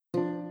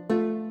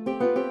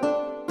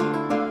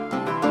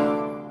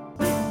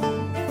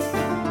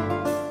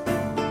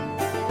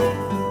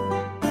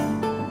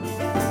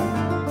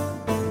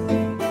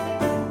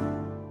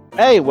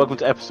Hey, welcome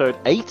to episode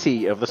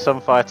 80 of the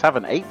Sunfire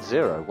Tavern.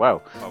 80.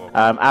 Wow.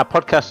 Our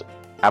podcast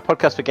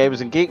for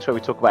gamers and geeks, where we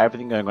talk about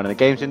everything going on in the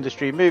games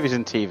industry, movies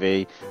and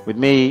TV. With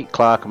me,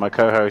 Clark, and my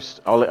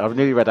co-host. I've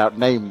nearly read out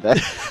name there.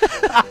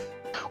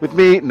 With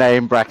me,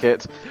 name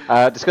bracket,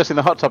 discussing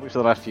the hot topics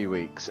of the last few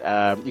weeks.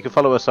 You can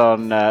follow us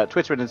on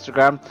Twitter and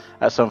Instagram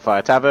at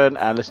Sunfire Tavern,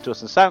 and listen to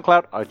us on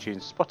SoundCloud,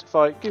 iTunes,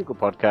 Spotify, Google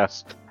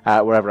Podcasts,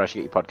 wherever else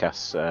you get your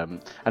podcasts.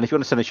 And if you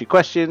want to send us your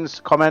questions,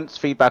 comments,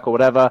 feedback, or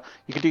whatever,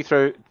 you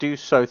can do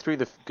so through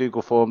the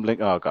Google form link.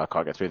 Oh God, I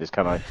can't get through this,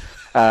 can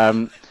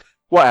I?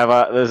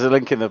 Whatever. There's a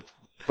link in the.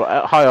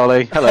 Hi,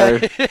 Ollie. Hello.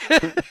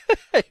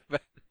 Hey, man.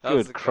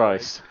 Good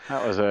Christ,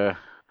 that was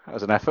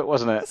an effort,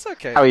 wasn't it? That's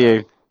okay. How are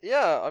you?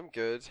 Yeah, I'm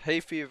good. Hay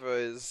fever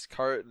is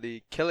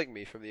currently killing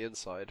me from the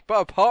inside,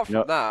 but apart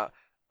from that,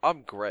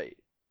 I'm great.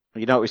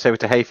 You know what we say with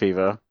the hay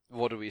fever?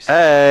 What do we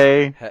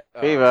say? Hey,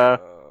 fever.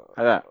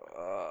 Like that.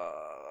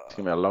 It's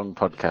going to be a long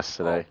podcast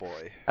today. Oh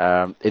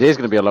boy. It is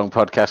going to be a long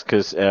podcast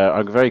because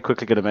I'm very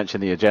quickly going to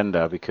mention the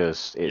agenda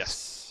because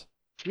it's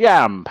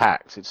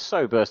jam-packed. It's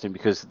so bursting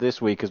because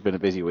this week has been a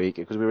busy week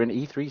because we're in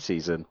E3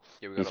 season.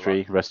 Yeah,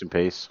 E3, rest in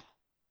peace.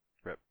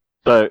 Rip.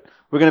 So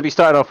we're going to be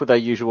starting off with our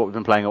usual what we've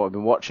been playing and what we've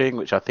been watching,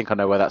 which I think I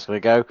know where that's going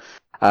to go.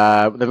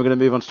 Then we're going to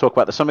move on to talk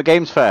about the Summer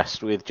Games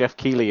Fest with Jeff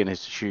Keighley in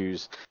his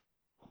shoes.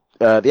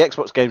 The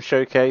Xbox Game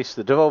Showcase,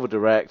 the Devolver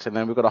Direct, and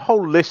then we've got a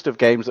whole list of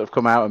games that have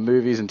come out and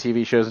movies and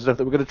TV shows and stuff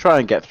that we're going to try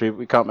and get through, but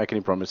we can't make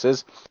any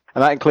promises.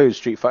 And that includes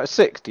Street Fighter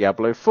 6,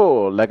 Diablo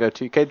 4, Lego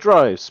 2K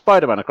Drive,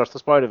 Spider-Man Across the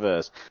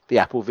Spider-Verse, the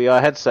Apple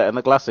VR headset and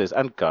the glasses,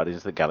 and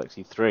Guardians of the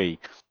Galaxy 3.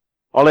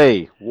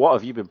 Ollie, what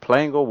have you been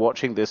playing or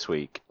watching this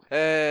week?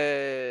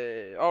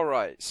 Hey,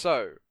 alright,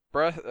 so,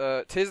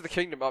 Tears of the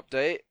Kingdom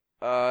update.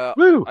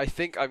 Woo! I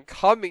think I'm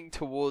coming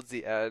towards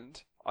the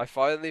end. I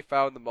finally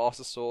found the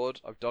Master Sword.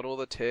 I've done all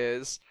the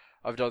tiers.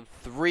 I've done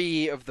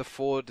 3 of the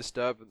 4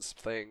 disturbance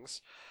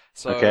things.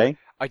 So Okay.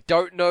 I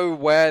don't know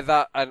where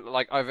that, and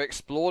like I've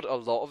explored a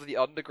lot of the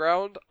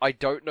underground. I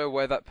don't know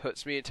where that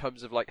puts me in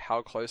terms of like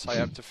how close I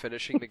am to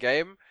finishing the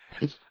game.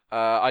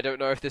 I don't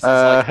know if this is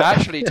like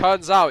actually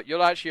turns out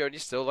you're actually only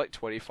still like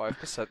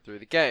 25% through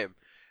the game.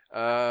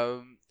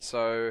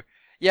 So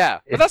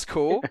yeah, but that's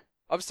cool.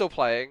 I'm still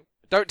playing.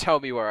 Don't tell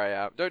me where I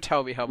am. Don't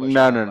tell me how much.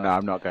 No,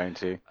 I'm not going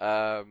to.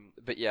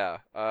 But yeah,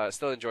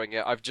 still enjoying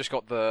it. I've just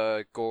got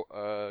the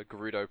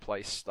Gerudo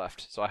place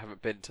left, so I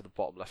haven't been to the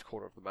bottom left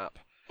corner of the map.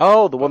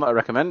 Oh, the one that I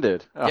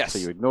recommended. Oh, Yes. So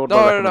you ignored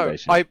my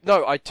recommendation.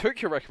 I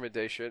took your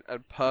recommendation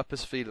and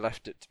purposefully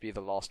left it to be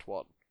the last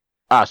one.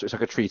 Ah, so it's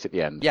like a treat at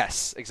the end.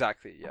 Yes,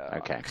 exactly. Yeah.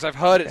 Okay. Because I've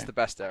heard Okay. it's the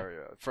best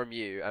area from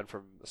you and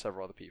from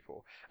several other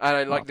people, and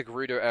I like the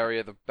Gerudo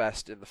area the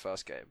best in the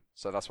first game.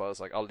 So that's why I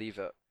was like, I'll leave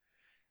it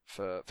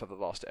for the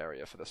last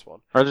area for this one.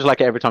 I just like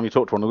it every time you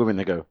talk to one of the women,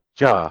 they go,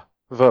 Ja,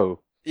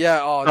 Vo. Yeah.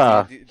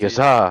 Oh, Yes,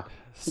 ah.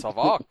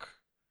 Savak.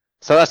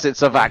 So that's it,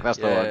 Savak, that's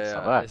the one. Yeah,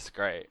 Savak. it's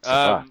great.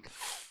 Savak.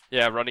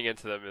 Yeah, running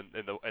into them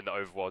in the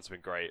overworld's been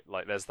great.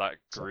 Like, there's that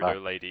Gerudo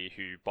Savak. lady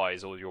who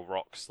buys all your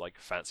rocks, like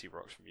fancy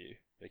rocks from you.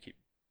 They keep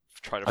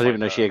trying to. I didn't even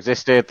know she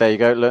existed. There you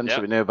go. Learned Yep.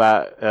 something new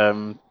about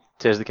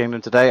Tears of the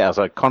Kingdom today, as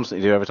I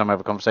constantly do every time I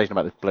have a conversation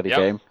about this bloody Yep.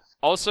 game.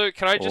 Also,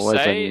 can I just Always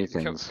learning say,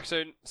 new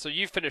things. so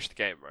you finished the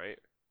game, right?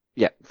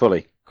 Yeah,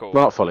 fully. Cool.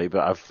 Well, not fully,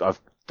 but I've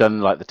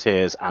done like the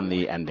tears and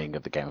the ending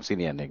of the game. I've seen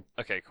the ending.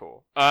 Okay,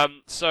 cool.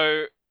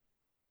 So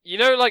you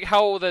know, like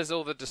how there's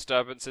all the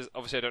disturbances.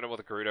 Obviously, I don't know what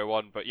the Gerudo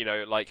one, but you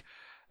know, like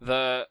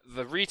the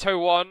Rito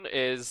one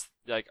is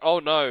like, oh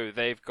no,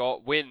 they've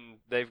got wind,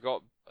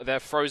 they're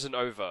frozen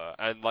over,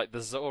 and like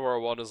the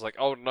Zoro one is like,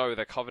 oh no,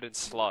 they're covered in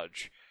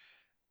sludge.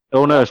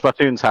 Oh no,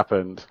 Splatoon's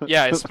happened.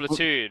 Yeah, it's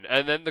Splatoon,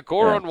 and then the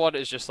Goron one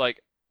is just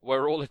like,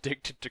 we're all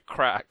addicted to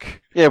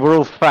crack. Yeah, we're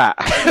all fat.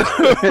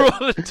 We're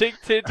all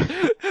addicted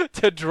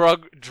to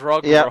drug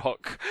Yep.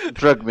 rock.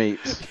 Drug meat.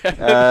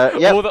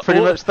 All the- pretty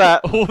all- much that.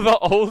 All the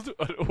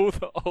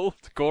old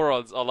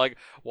Gorons are like,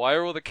 why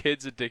are all the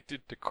kids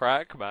addicted to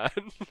crack, man?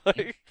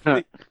 Like,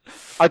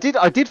 I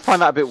did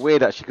find that a bit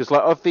weird actually, because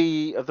like of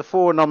the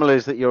 4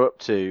 anomalies that you're up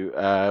to,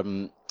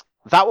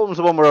 that one was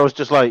the one where I was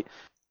just like,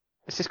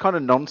 is this kind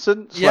of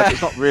nonsense? Yeah. Like,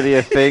 it's not really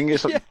a thing.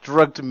 It's like Yeah.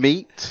 drugged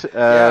meat.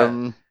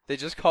 they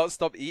just can't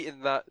stop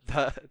eating that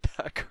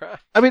crack.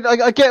 I mean,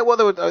 I get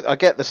I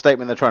get the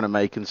statement they're trying to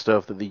make and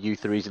stuff, that the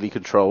youth are easily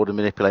controlled and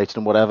manipulated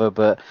and whatever,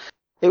 but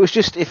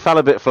it fell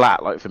a bit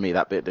flat, like for me,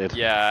 that bit did.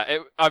 Yeah,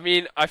 I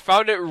mean, I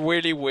found it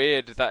really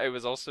weird that it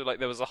was also like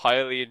there was a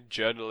Hylian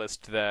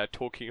journalist there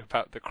talking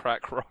about the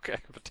crack rock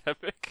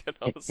epidemic, and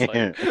I was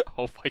like,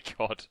 oh my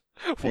god,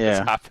 what is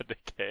happening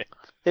here?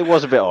 It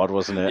was a bit odd,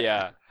 wasn't it?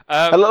 Yeah.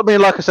 I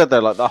mean, like I said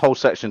though, like the whole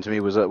section to me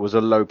was a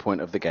low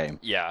point of the game.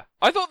 Yeah,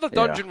 I thought the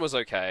dungeon was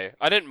okay.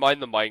 I didn't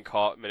mind the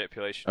minecart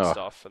manipulation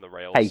stuff and the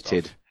rail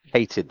stuff.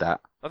 Hated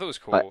that. I thought it was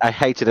cool. Like, I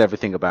hated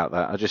everything about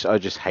that. I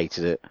just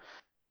hated it.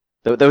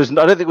 There was, I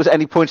don't think there was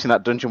any point in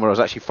that dungeon where I was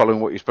actually following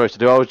what you're supposed to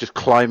do. I was just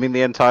climbing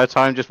the entire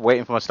time, just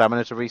waiting for my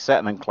stamina to reset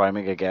and then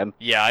climbing again.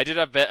 Yeah, I did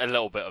a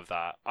little bit of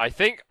that. I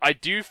think I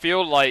do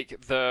feel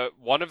like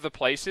one of the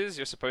places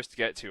you're supposed to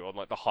get to on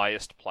like the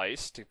highest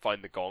place to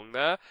find the gong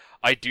there.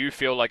 I do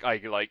feel like I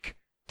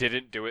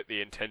didn't do it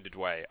the intended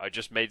way. I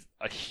just made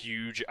a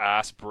huge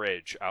ass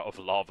bridge out of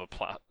lava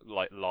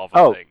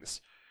Oh,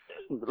 things.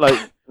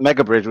 like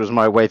Mega Bridge was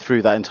my way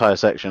through that entire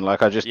section.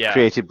 Like I just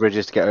created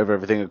bridges to get over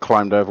everything and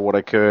climbed over what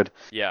I could.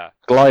 Yeah.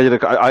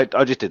 Glided. I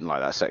just didn't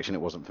like that section.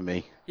 It wasn't for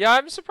me. Yeah,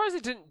 I'm surprised they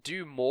didn't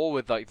do more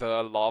with like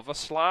the lava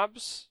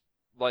slabs.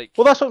 Like.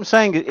 Well, that's what I'm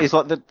saying. Is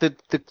like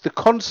the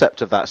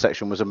concept of that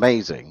section was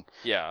amazing.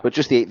 Yeah. But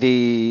just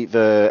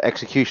the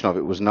execution of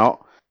it was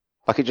not.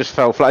 Like it just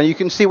fell flat. And you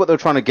can see what they were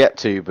trying to get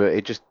to, but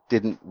it just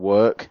didn't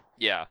work.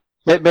 Yeah.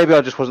 Maybe I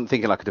just wasn't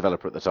thinking like a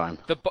developer at the time.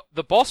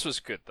 The boss was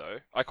good though.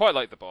 I quite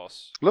liked the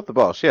boss. Love the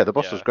boss. Yeah, the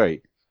boss was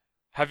great.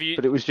 Have you?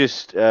 But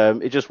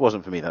it just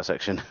wasn't for me, that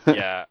section.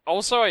 Yeah.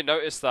 Also, I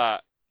noticed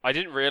that I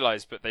didn't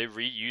realize, but they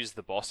reused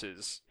the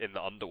bosses in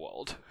the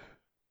underworld.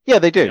 Yeah,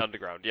 they do. The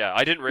underground. Yeah,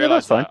 I didn't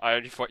realize that's that. I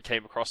only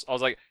came across. I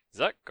was like, is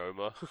that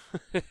Goma?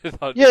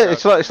 Yeah,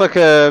 it's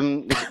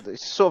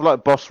sort of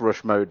like boss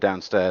rush mode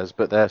downstairs,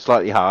 but they're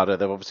slightly harder.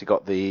 They've obviously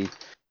got the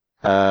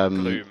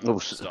gloom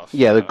stuff.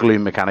 Yeah, the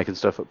gloom mechanic and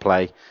stuff at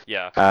play.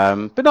 Yeah.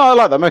 But no, I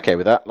like that. I'm okay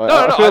with that. Like,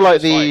 No, I feel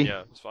like fine.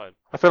 Yeah, it's fine.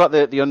 I feel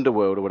like the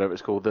underworld or whatever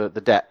it's called, the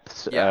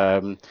depths. Yeah.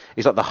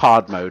 Is like the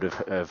hard mode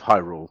of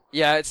Hyrule.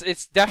 Yeah,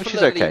 it's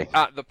definitely Which is okay.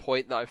 at the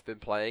point that I've been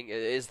playing.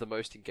 It is the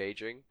most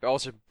engaging, but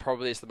also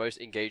probably it's the most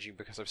engaging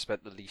because I've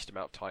spent the least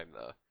amount of time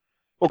there.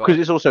 Well, because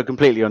it's also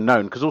completely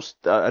unknown. Because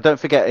don't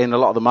forget, in a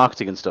lot of the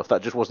marketing and stuff,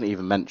 that just wasn't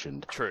even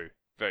mentioned. True.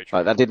 Very true.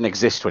 Like that didn't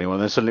exist to anyone.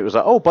 And then suddenly it was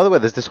like, oh, by the way,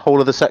 there's this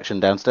whole other section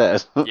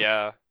downstairs.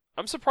 Yeah.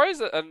 I'm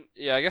surprised that, and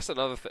yeah, I guess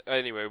another thing.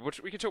 Anyway,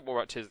 we can talk more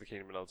about Tears of the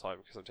Kingdom another time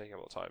because I'm taking a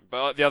lot of time.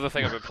 But the other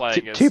thing I've been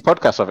playing is 2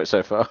 podcasts of it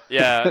so far.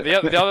 Yeah,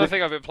 the other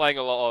thing I've been playing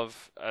a lot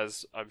of,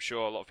 as I'm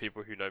sure a lot of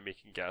people who know me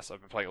can guess, I've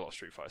been playing a lot of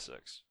Street Fighter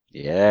 6.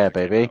 Yeah,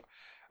 baby.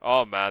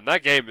 Oh man,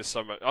 that game is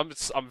so much.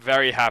 I'm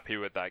very happy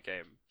with that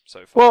game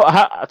so far. Well,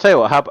 I'll tell you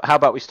what. How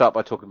about we start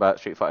by talking about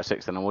Street Fighter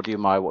 6 then, and we'll do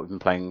what we've been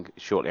playing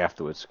shortly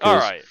afterwards. All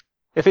right.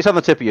 If it's on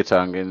the tip of your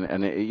tongue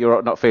and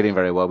you're not feeling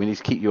very well, we need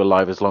to keep you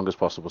alive as long as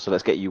possible. So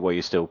let's get you while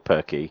you're still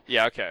perky.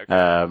 Yeah, okay.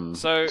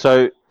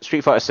 So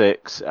Street Fighter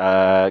 6,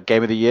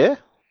 Game of the Year?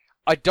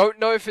 I don't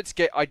know if it's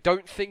I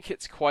don't think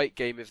it's quite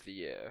Game of the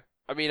Year.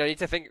 I mean, I need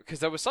to think because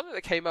there was something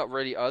that came out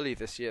really early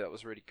this year that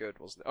was really good,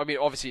 wasn't it? I mean,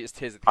 obviously it's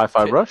Tears of the Kingdom.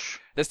 Hi-Fi Rush?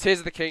 There's Tears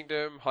of the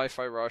Kingdom,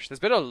 Hi-Fi Rush. There's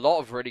been a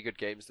lot of really good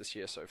games this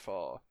year so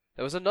far.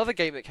 There was another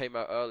game that came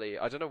out early.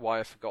 I don't know why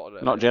I've forgotten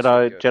it. Not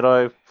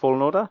Jedi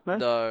Fallen Order? No.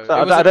 No.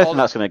 I don't think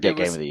that's going to get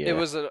Game of the Year.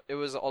 It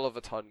was an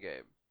Oliver Ton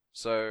game.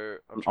 So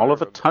an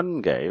Oliver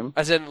Ton game?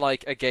 As in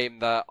like a game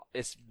that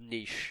is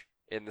niche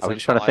in the sense. I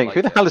was trying to think,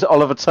 who the hell is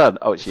Oliver Ton?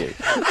 Oh, it's you.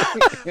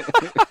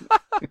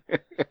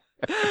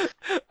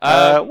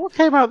 What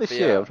came out this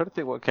year? I'm trying to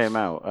think what came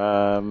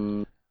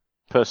out.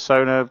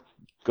 Persona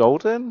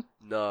Golden?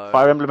 No.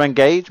 Fire Emblem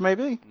Engage,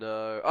 maybe?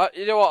 No.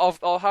 You know what?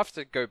 I'll have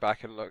to go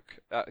back and look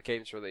at the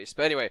games released.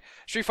 But anyway,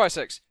 Street Fighter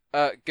 6.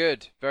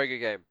 Good. Very good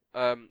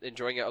game.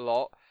 Enjoying it a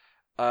lot.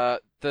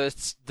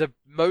 The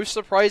most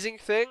surprising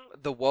thing,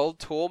 the World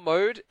Tour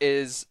mode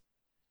is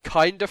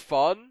kind of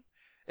fun.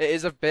 It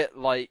is a bit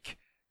like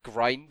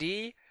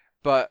grindy,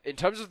 but in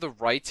terms of the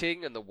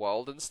writing and the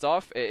world and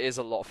stuff, it is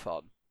a lot of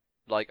fun.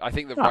 Like I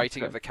think the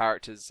writing of the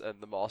characters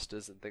and the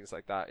masters and things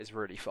like that is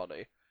really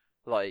funny.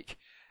 Like,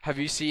 have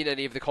you seen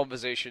any of the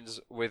conversations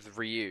with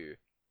Ryu?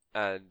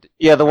 And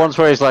yeah, the ones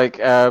where he's like,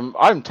 "I'm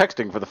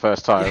texting for the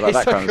first time," like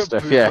that kind of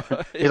stuff. Yeah,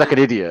 he's like an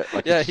idiot.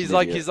 Like, yeah, he's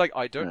like,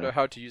 I don't know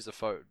how to use a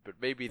phone, but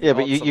maybe the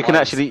but you can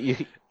actually you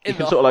can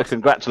sort of like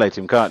congratulate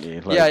him, can't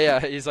you? Like, yeah.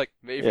 He's like,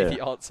 maybe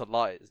the answer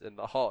lies in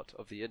the heart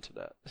of the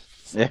internet.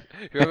 Yeah.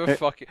 Whoever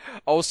fucking.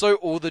 Also,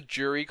 all the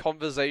jury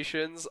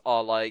conversations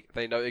are like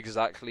they know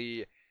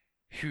exactly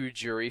who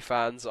jury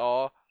fans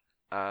are.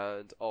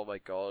 And oh my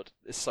god,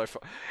 it's so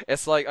fun.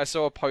 It's like I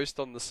saw a post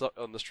on the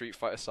Street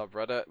Fighter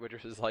subreddit,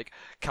 which was like,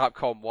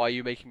 "Capcom, why are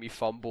you making me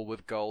fumble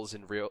with girls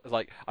in real?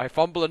 Like, I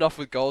fumble enough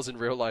with girls in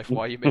real life.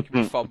 Why are you making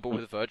me fumble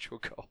with virtual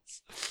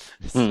girls?"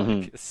 It's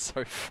like it's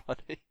so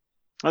funny.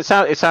 It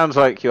sounds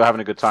like you're having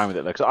a good time with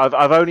it, though. Because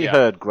I've only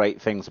heard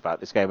great things about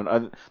this game,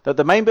 and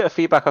the main bit of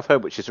feedback I've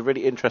heard, which is a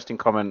really interesting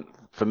comment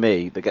for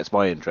me that gets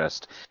my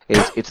interest,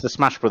 is it's the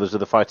Smash Brothers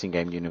of the fighting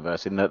game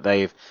universe, in that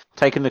they've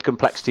taken the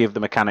complexity of the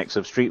mechanics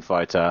of Street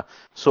Fighter,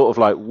 sort of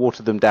like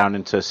watered them down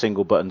into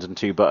single buttons and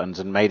 2 buttons,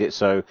 and made it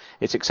so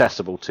it's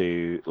accessible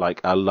to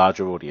like a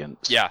larger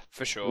audience. Yeah,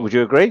 for sure. Would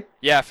you agree?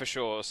 Yeah, for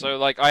sure. So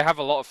like, I have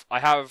a lot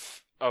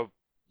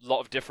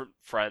of different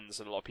friends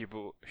and a lot of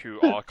people who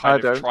are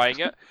kind of trying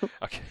it.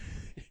 Okay.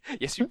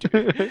 Yes, you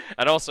do.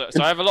 And also,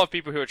 so I have a lot of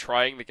people who are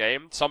trying the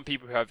game. Some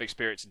people who have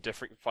experience in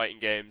different fighting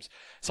games.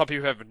 Some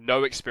people who have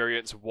no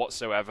experience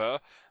whatsoever.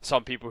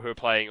 Some people who are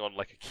playing on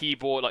like a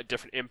keyboard, like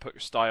different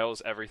input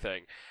styles,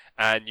 everything.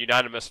 And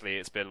unanimously,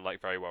 it's been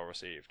like very well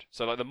received.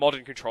 So like the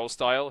modern control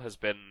style has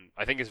been,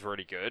 I think, is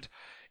really good.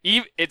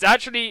 It's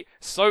actually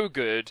so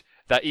good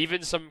that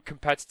even some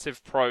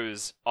competitive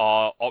pros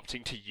are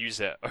opting to use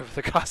it over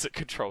the classic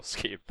control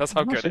scheme. That's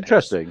how good it is.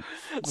 Interesting.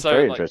 That's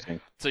very interesting.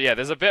 So yeah,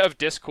 there's a bit of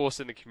discourse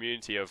in the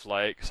community of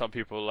like some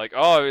people are like,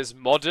 oh, is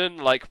modern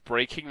like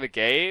breaking the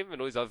game and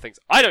all these other things.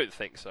 I don't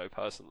think so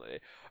personally.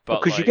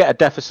 But because you get a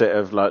deficit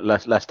of like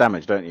less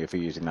damage, don't you, if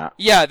you're using that?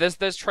 Yeah,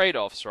 there's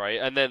trade-offs,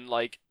 right? And then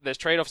like there's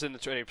trade-offs in the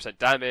 20%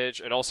 damage,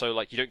 and also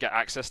like you don't get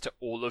access to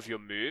all of your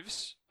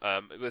moves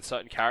with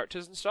certain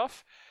characters and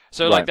stuff.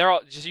 So like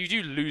you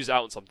do lose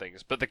out on some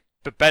things, but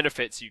the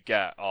benefits you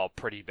get are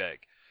pretty big.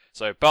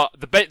 So, but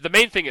the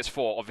main thing it's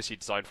for, obviously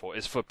designed for,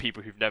 is for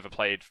people who've never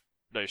played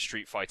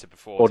Street Fighter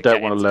before, or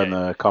don't want to learn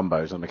the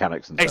combos and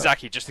mechanics and stuff.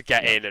 Exactly, just to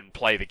get in and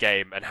play the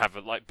game and have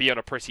be on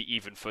a pretty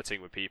even footing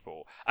with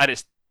people, and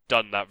it's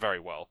done that very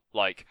well.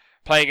 Like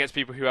playing against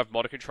people who have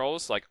modern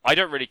controls, like I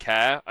don't really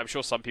care. I'm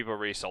sure some people are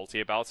really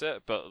salty about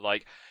it, but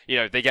like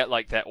they get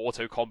like their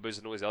auto combos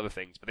and all these other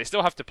things, but they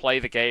still have to play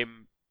the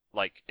game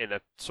like in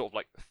a sort of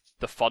like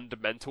the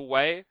fundamental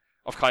way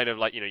of kind of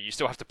like you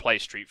still have to play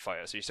Street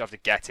Fighter, so you still have to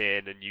get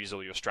in and use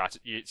all your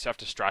you still have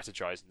to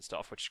strategize and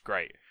stuff, which is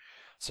great.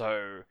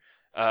 So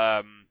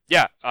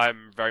yeah,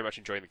 I'm very much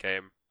enjoying the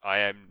game. I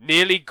am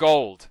nearly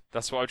gold.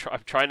 That's what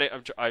I'm trying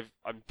to.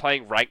 I'm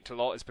playing ranked a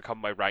lot. It's become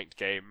my ranked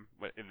game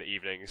in the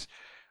evenings.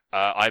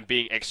 I'm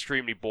being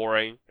extremely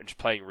boring and just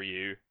playing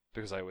Ryu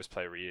because I always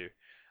play Ryu.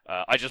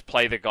 I just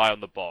play the guy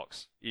on the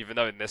box, even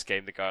though in this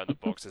game the guy on the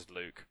box is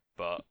Luke,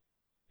 but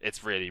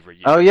it's really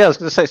Ryu. Oh yeah, I was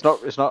going to say it's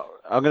not.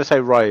 I'm going to say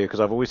Ryu because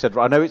I've always said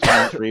I know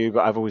it's Ryu,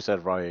 but I've always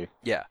said Ryu.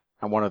 Yeah.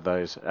 I'm one of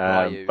those.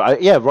 Ryu.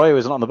 But Ryu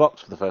isn't on the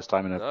box for the first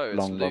time in a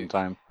long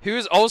time. Who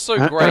is also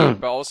great,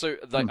 but also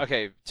like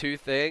okay, two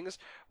things.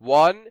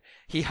 One,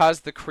 he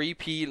has the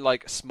creepy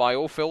like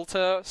smile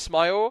filter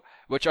smile,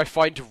 which I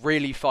find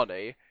really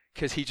funny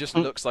because he just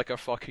looks like a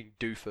fucking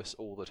doofus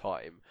all the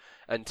time.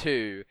 And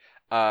two,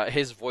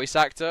 his voice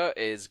actor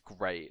is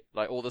great.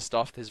 Like all the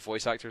stuff his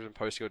voice actor has been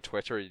posting on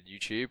Twitter and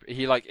YouTube,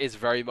 he like is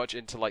very much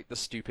into like the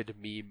stupid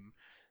meme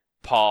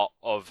part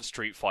of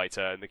Street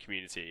Fighter in the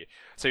community.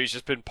 So he's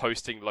just been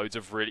posting loads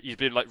of he's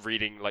been like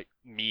reading like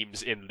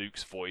memes in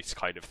Luke's voice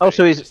kind of thing. Oh,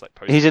 so he's just, like,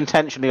 he's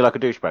intentionally like a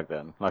douchebag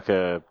then, like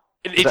an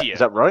idiot. Is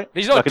that right?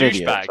 He's not like a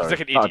douchebag. He's like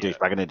an idiot. Not a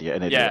douchebag, an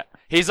idiot. Yeah,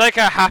 he's like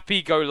a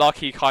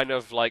happy-go-lucky kind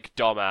of like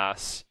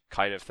dumbass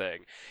kind of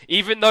thing.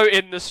 Even though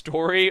in the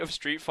story of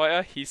Street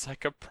Fighter, he's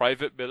like a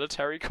private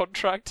military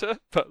contractor,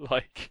 but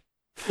like.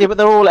 Yeah, but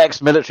they're all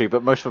ex-military,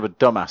 but most of them are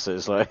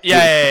dumbasses. Like.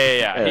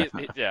 Yeah.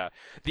 Yeah.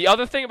 The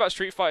other thing about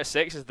Street Fighter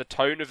 6 is the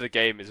tone of the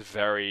game is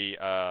very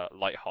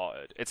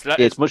light-hearted.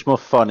 It's much more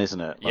fun,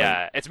 isn't it?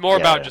 Like, it's more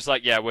about just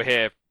like we're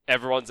here,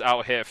 everyone's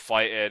out here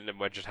fighting, and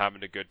we're just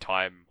having a good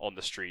time on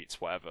the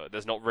streets, whatever.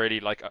 There's not really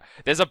like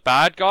there's a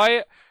bad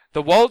guy.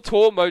 The World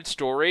Tour mode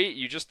story,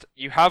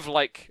 you have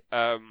like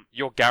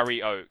your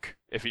Gary Oak,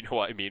 if you know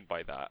what I mean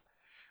by that.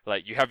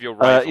 Like you have your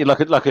rival.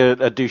 Like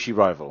a douchey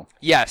rival.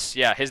 Yes,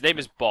 yeah. His name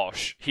is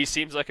Bosch. He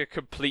seems like a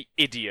complete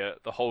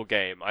idiot the whole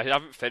game. I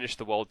haven't finished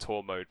the World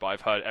Tour mode, but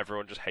I've heard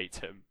everyone just hates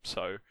him.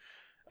 So,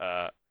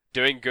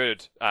 doing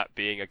good at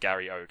being a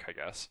Gary Oak, I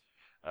guess.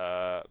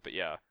 But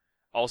yeah.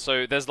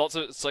 Also, there's lots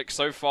of like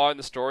so far in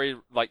the story,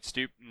 like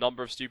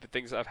number of stupid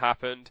things that have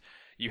happened.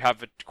 You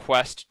have a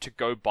quest to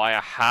go buy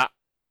a hat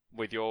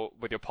with your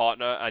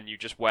partner, and you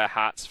just wear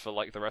hats for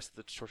like the rest of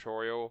the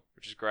tutorial,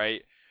 which is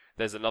great.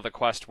 There's another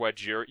quest where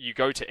you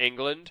go to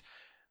England,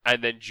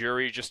 and then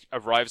Jury just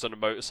arrives on a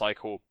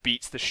motorcycle,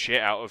 beats the shit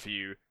out of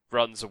you,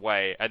 runs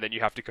away, and then you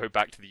have to go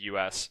back to the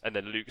US. And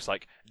then Luke's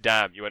like,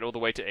 "Damn, you went all the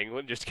way to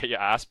England just to get your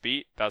ass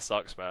beat? That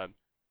sucks, man.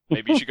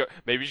 Maybe you should go.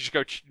 Maybe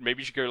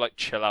you should go like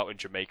chill out in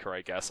Jamaica.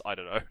 I guess. I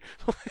don't know."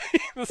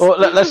 Well,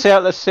 let's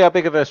see how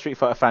big of a Street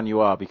Fighter fan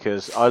you are,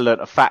 because I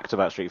learnt a fact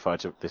about Street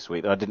Fighter this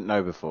week that I didn't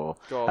know before.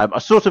 I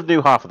sort of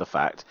knew half of the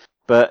fact,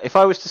 but if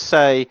I was to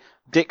say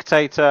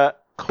Dictator,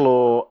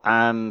 Claw,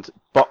 and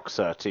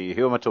Boxer to you,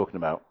 who am I talking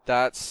about?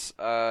 That's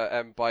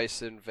M.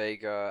 Bison,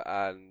 Vega,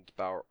 and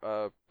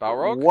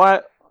Balrog.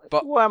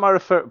 Why am I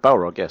referring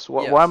Balrog? Yes.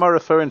 Why am I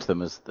referring to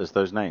them as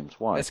those names?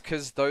 Why? It's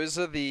because those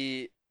are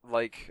the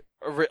like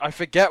I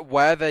forget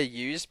where they're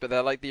used, but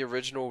they're like the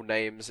original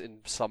names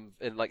in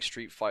like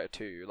Street Fighter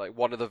 2, like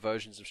one of the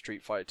versions of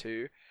Street Fighter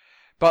 2.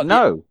 But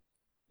no,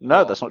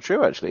 that's not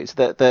true. Actually,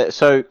 it's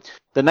so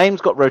the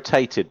names got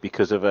rotated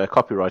because of a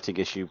copywriting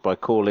issue by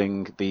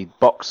calling the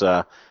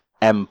boxer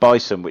M.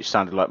 Bison, which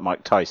sounded like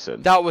Mike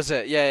Tyson. That was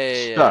it.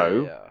 Yeah.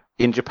 So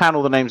in Japan,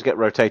 all the names get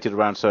rotated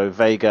around. So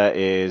Vega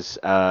is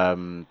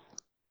God,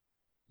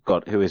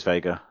 who is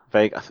Vega?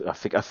 Vague. I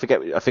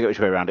forget which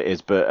way around it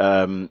is,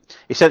 but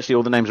essentially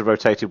all the names are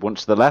rotated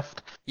once to the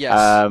left.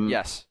 Yes,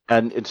 yes.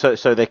 And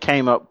so they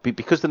came up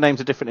because the names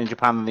are different in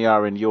Japan than they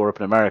are in Europe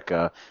and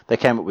America. They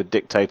came up with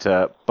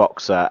Dictator,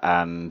 Boxer,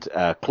 and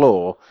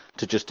Claw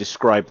to just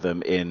describe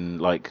them in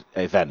like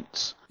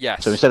events.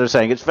 Yes. So instead of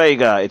saying it's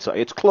Vega,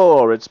 it's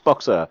Claw, it's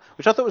Boxer,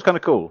 which I thought was kind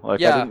of cool.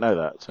 Like I didn't know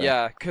that. So.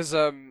 Yeah, because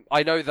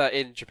I know that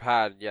in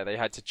Japan, they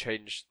had to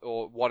change,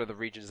 or one of the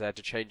regions they had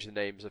to change the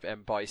names of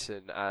M.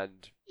 Bison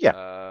and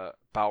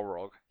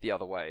Balrog the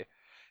other way.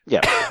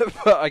 Yeah.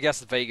 But I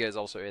guess Vega is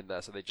also in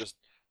there, so they just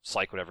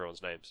cycled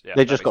everyone's names. Yeah,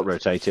 they just got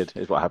rotated,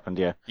 is what happened.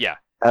 Yeah. Yeah.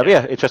 But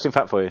yeah, interesting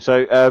fact for you.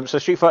 So,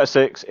 Street Fighter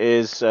 6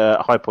 is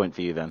a high point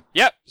for you then.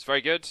 Yeah, it's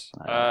very good.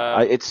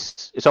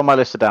 It's on my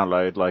list to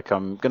download. Like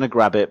I'm gonna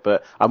grab it,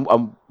 but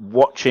I'm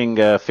watching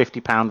a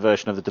 £50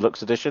 version of the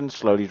deluxe edition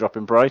slowly drop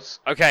in price.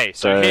 Okay,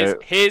 so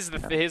here's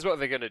what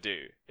they're gonna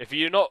do. If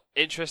you're not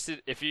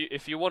interested, if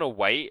you want to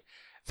wait,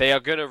 they are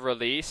gonna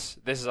release.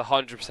 This is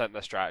 100%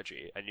 their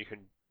strategy, and you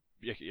can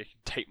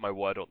take my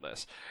word on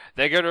this.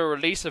 They're gonna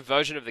release a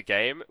version of the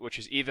game which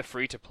is either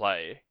free to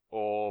play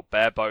or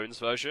bare bones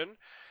version.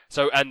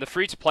 So, and the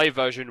free-to-play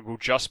version will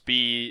just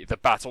be the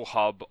Battle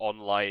Hub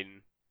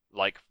online,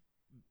 like,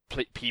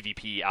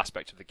 PvP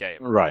aspect of the game.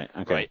 Right,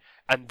 okay. Right?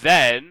 And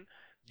then,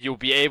 you'll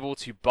be able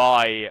to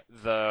buy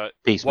the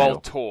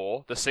World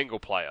Tour, the single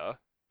player,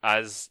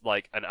 as,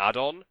 like, an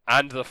add-on,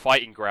 and the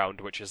Fighting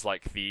Ground, which is,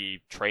 like,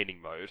 the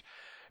training mode.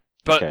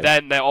 But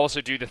then they also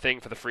do the thing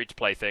for the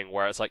free-to-play thing,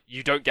 where it's like,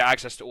 you don't get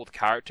access to all the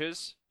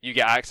characters, you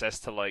get access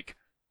to, like,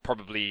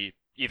 probably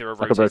either a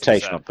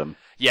rotation of them.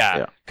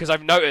 Yeah, because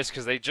I've noticed,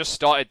 because they just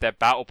started their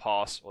Battle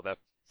Pass, or their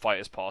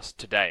Fighters Pass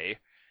today,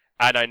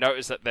 and I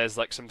noticed that there's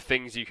like some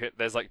things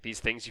there's like these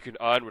things you can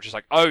earn, which is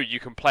like, oh, you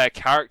can play a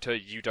character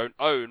you don't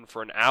own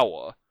for an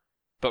hour.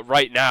 But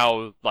right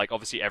now, like,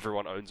 obviously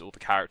everyone owns all the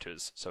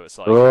characters, so it's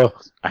like... Oh,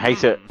 I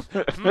hate it.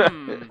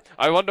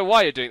 I wonder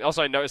why you're doing...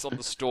 Also, I noticed on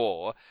the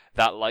store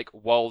that, like,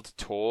 World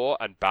Tour,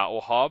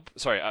 Battle Hub,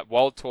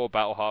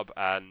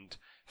 and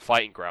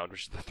Fighting Ground,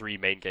 which are the 3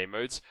 main game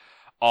modes,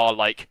 are,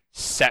 like,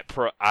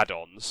 separate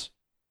add-ons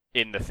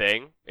in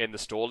the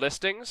store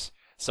listings.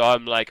 So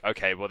I'm like,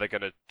 okay, well, they're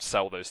going to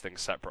sell those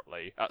things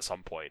separately at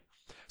some point.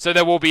 So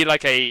there will be,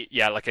 like,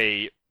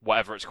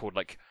 whatever it's called,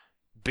 like,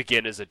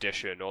 beginner's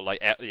edition or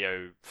like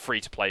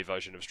free-to-play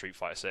version of Street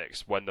Fighter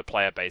 6 when the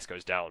player base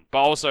goes down. But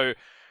also,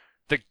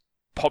 the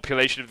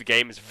population of the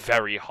game is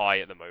very high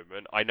at the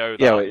moment. I know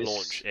that at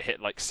launch it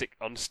hit like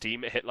on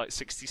Steam. It hit like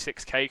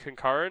 66k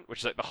concurrent,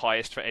 which is like the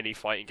highest for any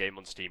fighting game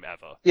on Steam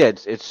ever. Yeah,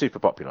 it's super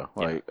popular.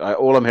 Like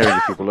all I'm hearing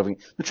is people loving.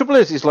 The trouble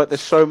is like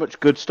there's so much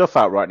good stuff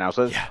out right now.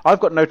 So I've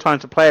got no time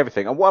to play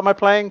everything. And what am I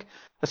playing?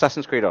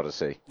 Assassin's Creed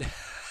Odyssey.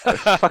 A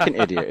fucking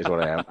idiot is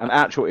what I am. An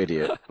actual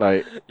idiot.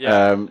 Like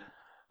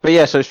But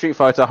yeah, so Street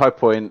Fighter High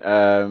Point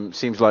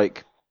seems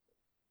like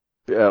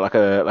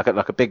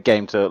a big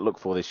game to look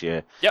for this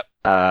year. Yep.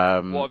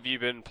 What have you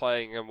been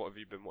playing and what have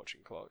you been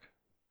watching, Clark?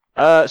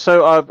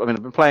 So I've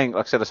been playing,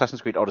 like I said, Assassin's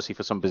Creed Odyssey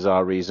for some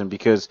bizarre reason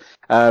because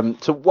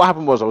so what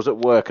happened was I was at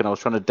work and I was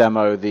trying to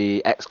demo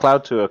the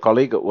xCloud to a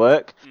colleague at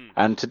work,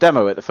 and to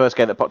demo it, the first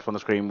game that popped up on the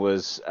screen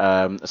was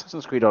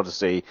Assassin's Creed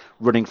Odyssey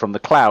running from the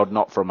cloud,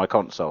 not from my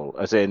console.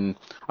 As in,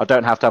 I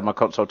don't have to have my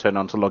console turned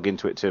on to log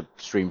into it to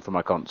stream from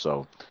my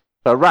console.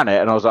 So I ran it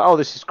and I was like, oh,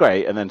 this is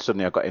great. And then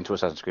suddenly I got into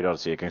Assassin's Creed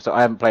Odyssey again. So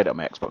I haven't played it on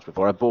my Xbox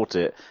before. I bought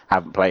it,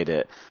 haven't played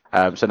it.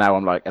 So now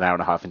I'm like an hour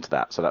and a half into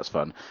that. So that's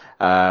fun.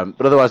 But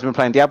otherwise, I've been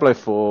playing Diablo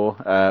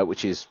 4,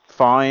 which is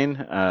fine.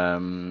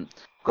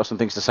 Got some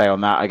things to say on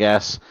that, I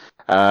guess.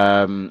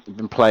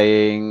 Been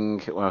playing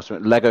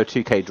Lego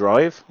 2K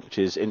Drive, which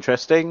is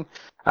interesting.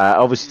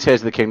 Obviously,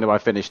 Tears of the Kingdom I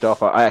finished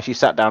off. I actually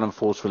sat down and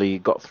forcefully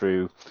got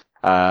through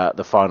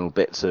the final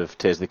bits of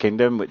Tears of the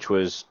Kingdom, which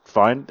was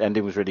fine. The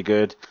ending was really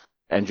good.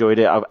 Enjoyed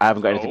it. I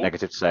haven't got anything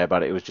negative to say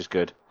about it. It was just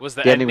good. Was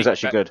the ending was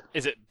actually good.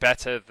 Is it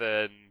better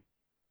than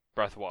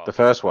Breath of the Wild? The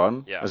first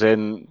one, as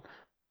in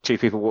two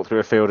people walk through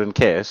a field and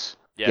kiss.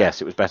 Yeah.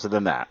 Yes, it was better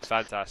than that.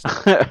 Fantastic.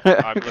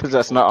 Because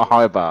that's not a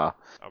high bar.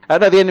 No,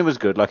 the ending was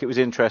good. Like it was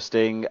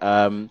interesting.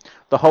 The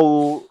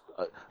whole.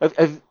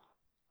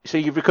 So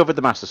you've recovered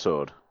the Master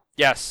Sword.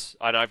 Yes,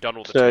 and I've done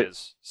all the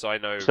tiers, so I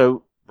know.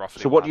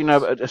 Roughly so what do you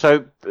know?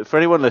 So for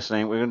anyone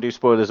listening, we're going to do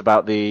spoilers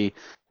about the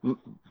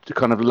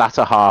kind of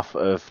latter half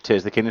of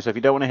Tears of the Kingdom. So if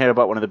you don't want to hear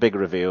about one of the big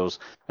reveals,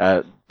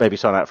 maybe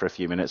sign out for a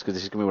few minutes because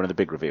this is going to be one of the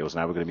big reveals.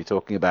 Now we're going to be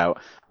talking about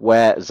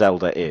where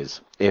Zelda is,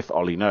 if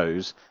Ollie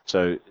knows.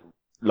 So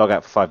log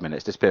out for 5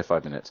 minutes, disappear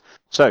 5 minutes.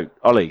 So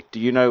Ollie, do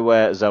you know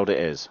where Zelda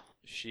is?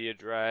 She a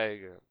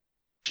dragon.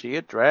 Did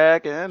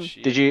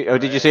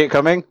you see it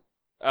coming?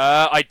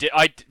 I did.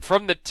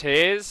 From the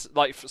tears,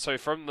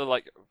 from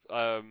the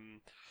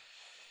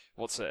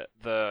what's it?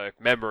 The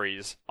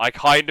memories. I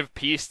kind of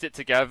pieced it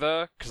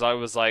together because I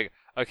was like,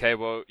 okay,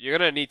 well, you're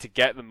gonna need to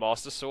get the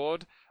Master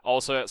Sword.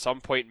 Also, at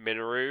some point,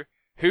 Minoru,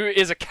 who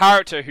is a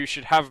character who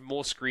should have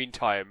more screen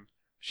time.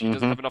 She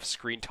doesn't have enough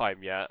screen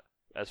time yet,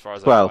 as far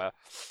as I'm aware.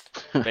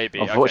 Maybe.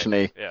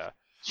 Unfortunately, okay. Yeah.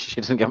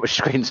 She doesn't get much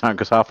screen time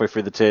because halfway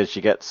through the tiers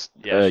she gets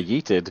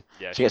yeeted.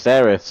 Yeah, she gets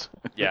Aerith.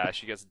 Yeah,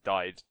 she gets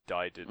died.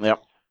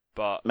 Yep.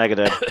 But Mega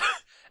dead.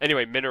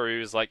 anyway,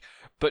 Minoru is like,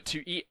 but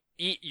to eat,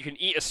 you can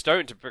eat a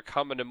stone to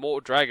become an immortal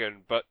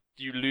dragon, but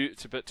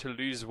to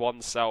lose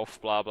oneself,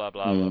 blah blah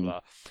blah blah blah.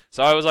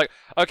 So I was like,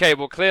 okay,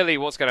 well clearly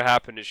what's going to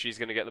happen is she's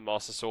going to get the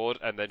Master Sword,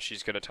 and then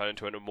she's going to turn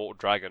into an immortal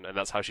dragon, and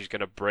that's how she's going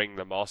to bring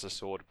the Master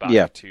Sword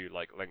back to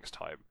like Link's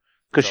time.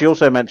 Because she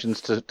also mentions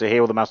to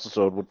heal the Master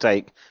Sword would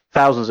take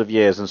thousands of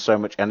years and so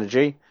much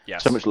energy,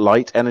 so much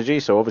light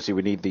energy. So obviously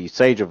we need the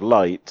Sage of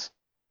Light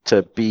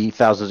to be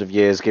thousands of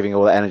years giving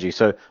all that energy.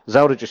 So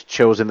Zelda just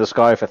chills in the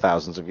sky for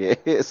thousands of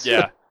years.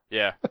 Yeah,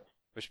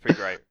 which is pretty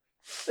great.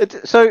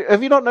 So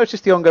have you not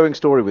noticed the ongoing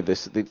story with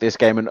this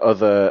game and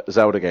other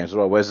Zelda games as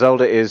well, where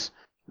Zelda is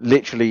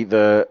literally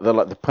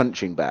the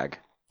punching bag?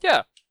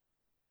 Yeah.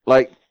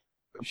 Like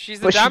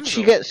she's the damsel.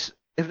 She gets.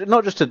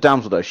 Not just a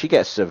damsel though, she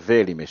gets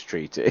severely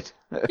mistreated.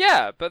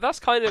 Yeah, but that's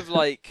kind of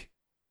like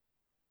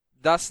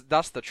that's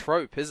the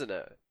trope, isn't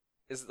it?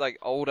 It's like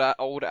old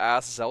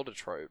ass Zelda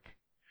trope.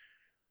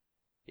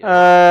 You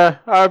know?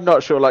 I'm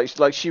not sure.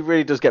 Like she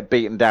really does get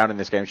beaten down in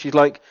this game.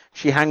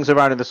 She hangs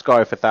around in the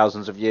sky for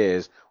thousands of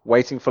years,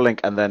 waiting for Link,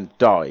 and then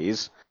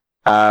dies.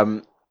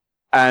 And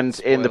Spoiler.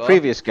 in the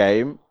previous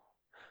game,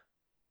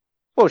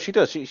 well, she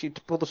does. She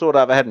pulled the sword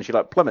out of her head and she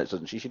plummets,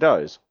 doesn't she? She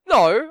dies.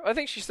 No, I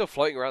think she's still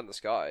floating around the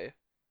sky.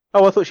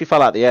 Oh, I thought she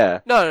fell out the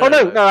air. No,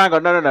 hang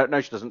on,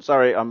 no, she doesn't.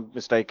 Sorry, I'm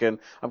mistaken.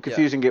 I'm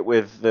confusing it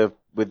with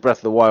Breath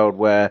of the Wild,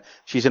 where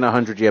she's in a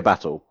 100-year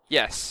battle.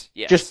 Yes.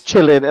 Just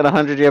chilling in a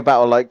 100-year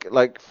battle,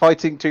 like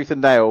fighting tooth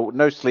and nail,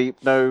 no sleep,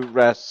 no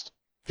rest,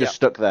 just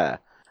stuck there.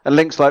 And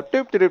Link's like,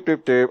 doop, doop,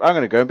 doop, doop, I'm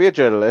gonna go and be a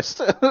journalist.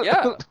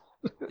 Yeah,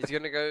 he's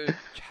gonna go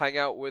hang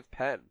out with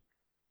Pen.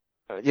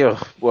 Yeah,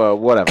 well,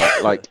 whatever.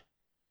 Like.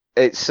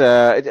 It's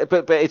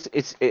but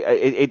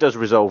it does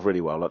resolve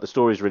really well. Like the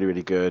story is really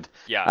really good.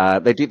 Yeah.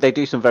 They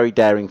do some very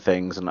daring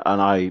things, and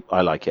I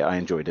like it. I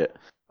enjoyed it.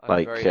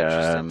 I'm very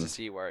interested to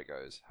see where it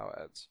goes, how it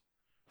ends.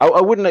 I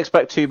wouldn't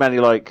expect too many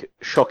like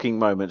shocking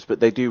moments, but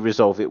they do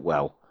resolve it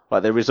well.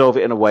 Like they resolve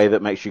it in a way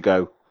that makes you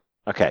go,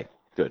 okay,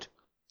 good.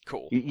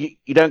 Cool. You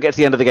don't get to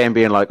the end of the game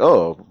being like,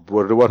 oh,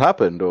 what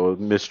happened, or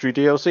mystery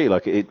DLC.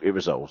 Like it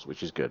resolves,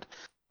 which is good.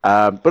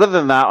 But other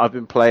than that, I've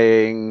been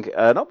playing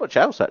not much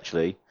else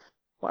actually.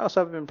 What else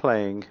have I been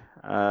playing?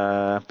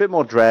 A bit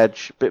more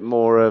Dredge, a bit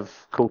more of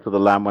Cult of the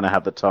Lamb when I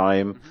had the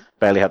time. Mm-hmm.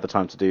 Barely had the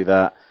time to do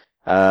that.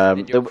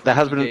 There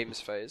has been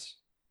games phase.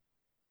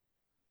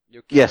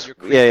 Yes.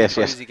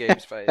 Cozy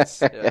games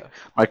phase. Yeah.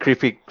 My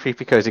creepy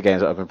cozy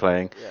games that I've been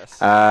playing. Yes.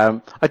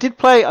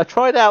 I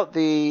tried out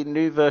the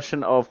new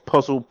version of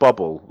Puzzle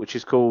Bubble, which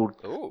is called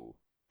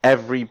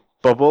Every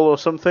Bubble or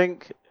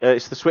something.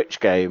 It's the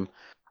Switch game.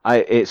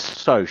 It's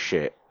so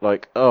shit.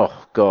 Like,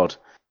 oh god.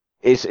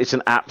 It's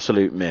an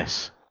absolute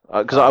miss.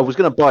 Because I was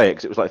going to buy it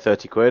because it was like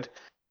 30 quid.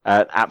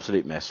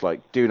 Absolute miss.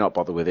 Like, do not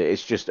bother with it.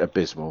 It's just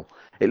abysmal.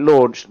 It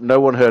launched. No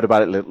one heard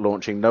about it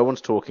launching. No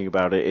one's talking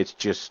about it. It's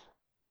just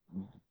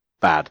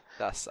bad.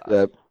 That's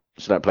sad.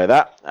 So don't play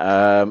that.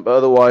 But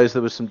otherwise,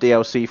 there was some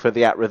DLC for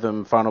the At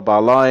Rhythm Final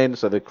Bar line.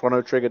 So the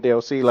Chrono Trigger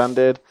DLC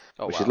landed,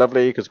 which is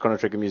lovely because Chrono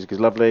Trigger music is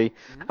lovely.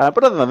 Mm-hmm.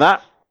 But other than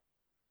that,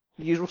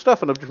 the usual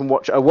stuff. And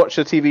I watched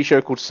a TV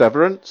show called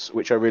Severance,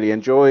 which I really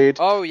enjoyed.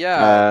 Oh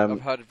yeah,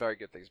 I've heard very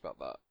good things about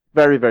that.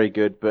 Very, very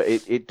good, but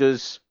it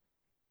does.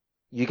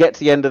 You get to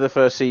the end of the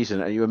first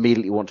season and you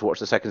immediately want to watch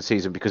the second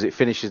season because it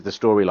finishes the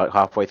story like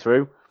halfway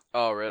through.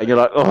 Oh really? And you're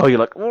like, I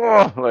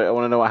want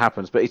to know what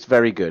happens. But it's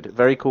very good,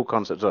 very cool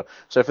concept.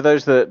 So for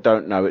those that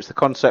don't know, it's the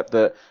concept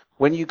that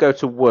when you go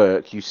to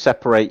work, you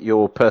separate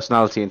your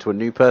personality into a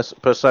new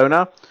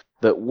persona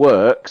that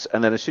works,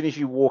 and then as soon as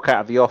you walk out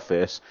of the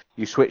office,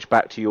 you switch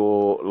back to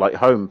your like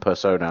home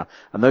persona,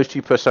 and those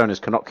two personas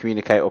cannot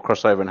communicate or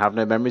cross over and have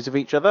no memories of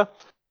each other.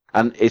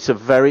 And it's a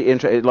very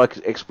it like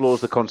explores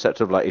the concept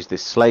of like, is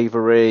this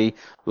slavery?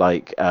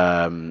 Like,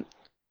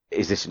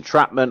 is this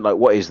entrapment? Like,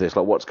 what is this?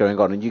 Like, what's going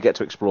on? And you get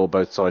to explore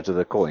both sides of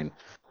the coin,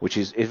 which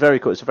is very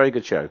cool. It's a very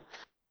good show.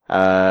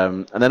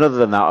 And then other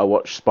than that, I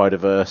watched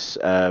Spider-Verse.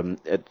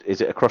 Is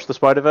it Across the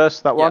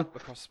Spider-Verse, that one?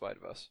 Yeah, Across the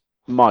Spider-Verse.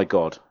 My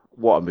God.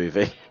 What a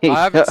movie!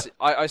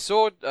 I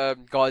saw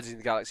Guardians of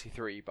the Galaxy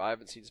 3, but I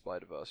haven't seen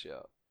Spider-Verse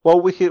yet.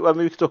 Well, we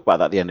could talk about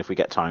that at the end if we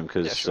get time,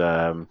 because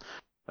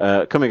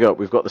coming up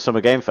we've got the Summer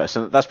Game Fest,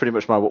 and that's pretty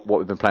much what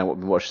we've been playing, what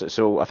we've been watching.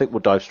 So I think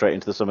we'll dive straight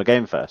into the Summer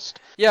Game Fest.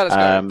 Yeah, let's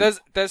go.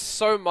 There's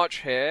so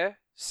much here,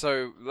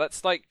 so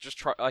let's just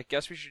try. I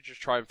guess we should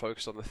just try and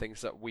focus on the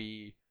things that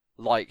we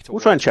like to. We'll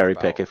try and cherry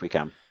pick if we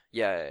can.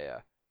 Yeah.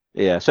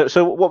 Yeah.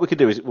 So what we could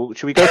do is,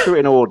 should we go through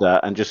it in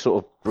order and just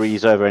sort of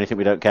breeze over anything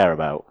we don't care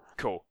about?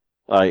 Cool.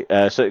 Like,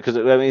 because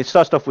it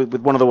starts off with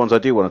one of the ones I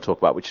do want to talk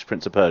about, which is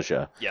Prince of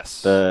Persia.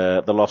 Yes.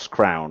 The Lost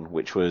Crown,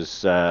 which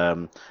was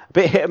a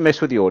bit hit and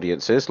miss with the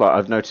audiences. Like,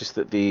 I've noticed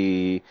that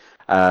the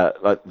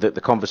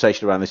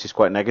conversation around this is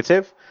quite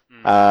negative.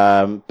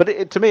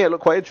 But to me, it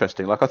looked quite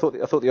interesting. Like, I thought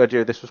the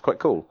idea of this was quite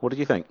cool. What did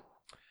you think?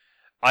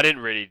 I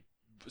didn't really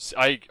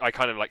I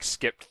kind of like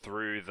skipped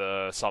through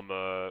the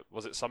summer.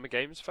 Was it Summer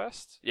Games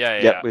Fest? Yeah,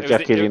 yeah, Yep, yeah. with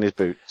Jeff Keighley in his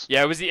boots.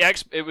 Yeah, it was the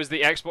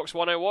Xbox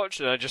one I watched,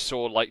 and I just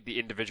saw like the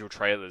individual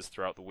trailers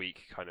throughout the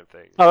week, kind of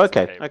thing. Oh,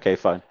 okay,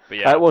 fine. But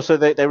yeah, Well, so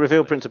they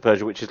revealed Prince of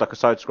Persia, which is like a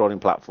side-scrolling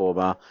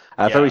platformer,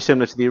 very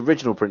similar to the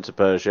original Prince of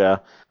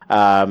Persia.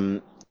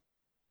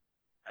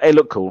 It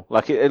looked cool,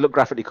 like it looked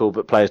graphically cool,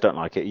 but players don't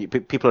like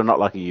it. People are not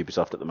liking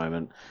Ubisoft at the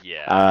moment.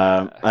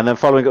 Yeah. And then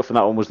following up from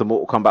that one was the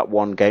Mortal Kombat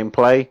 1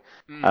 gameplay.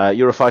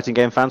 You're a fighting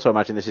game fan, so I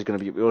imagine this is going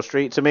to be up your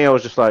street. To me, I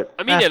was just like,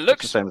 I mean, it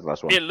looks the same as the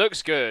last one. It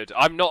looks good.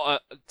 I'm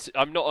not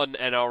an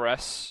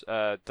NRS.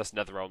 That's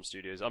NetherRealm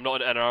Studios. I'm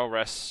not an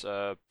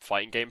NRS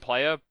fighting game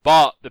player,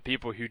 but the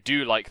people who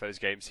do like those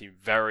games seem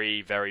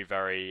very, very,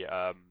 very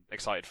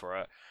excited for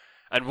it.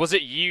 And was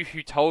it you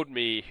who told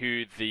me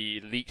who the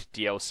leaked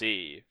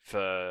DLC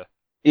for?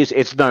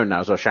 It's known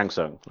now, so Shang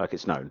Tsung, like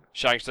it's known.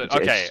 Shang Tsung.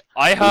 It's- Okay, it's-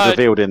 I It was heard.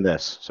 revealed in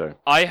this, so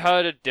I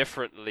heard a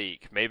different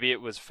leak. Maybe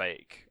it was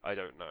fake. I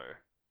don't know.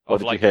 What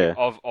did you hear?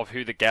 Of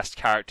who the guest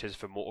characters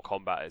for Mortal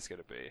Kombat is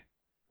going to be.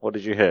 What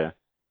did you hear?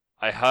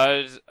 I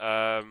heard.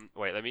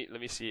 Wait. Let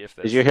me see if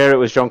this. Did you hear it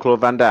was Jean-Claude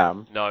Van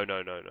Damme? No.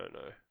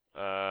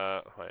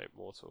 Wait.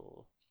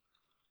 Mortal.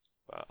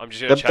 I'm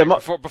just gonna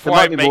check before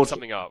I make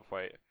something up.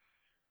 Wait.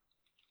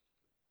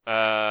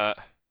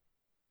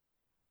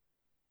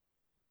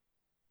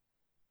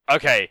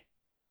 Okay.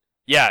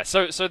 Yeah.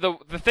 So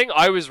the thing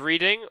I was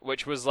reading,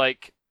 which was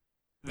like,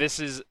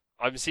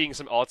 I'm seeing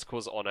some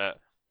articles on it,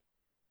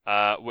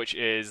 which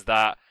is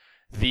that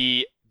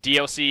the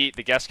DLC,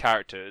 the guest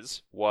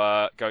characters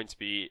were going to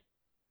be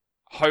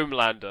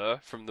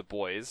Homelander from The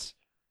Boys.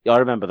 Yeah, I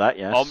remember that.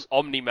 Yes.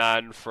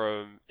 Omni-Man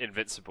from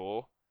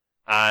Invincible,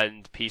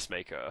 and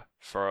Peacemaker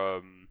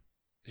from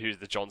who's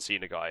the John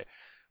Cena guy,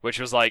 which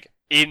was like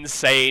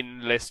insane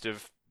list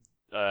of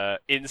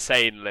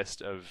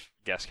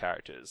guest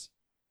characters.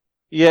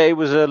 Yeah, it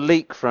was a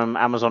leak from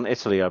Amazon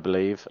Italy, I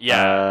believe.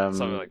 Yeah,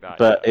 something like that.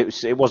 But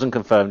it wasn't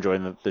confirmed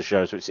during the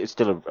show, so it's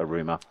still a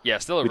rumor. Yeah,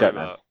 still a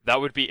rumor.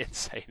 That would be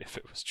insane if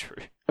it was true.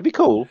 It'd be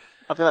cool.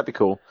 I think that'd be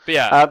cool.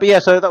 But yeah,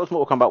 so that was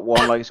Mortal Kombat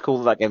 1. Like, it's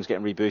cool that game's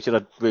getting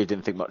rebooted. I really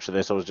didn't think much of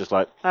this. I was just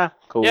like,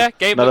 cool. Yeah,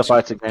 Another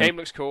fighting game. Game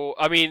looks cool.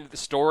 I mean,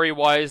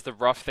 story-wise, the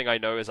rough thing I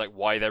know is like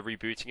why they're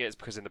rebooting it is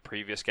because in the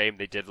previous game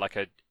they did like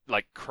it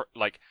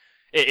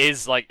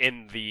is like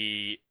in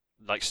the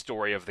like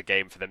story of the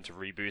game for them to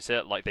reboot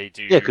it. Like they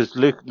do. Yeah, because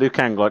Liu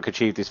Kang like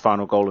achieved his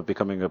final goal of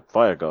becoming a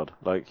fire god.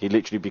 Like he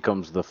literally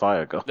becomes the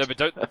fire god. No,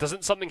 but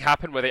doesn't something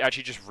happen where they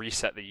actually just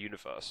reset the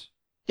universe?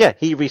 Yeah,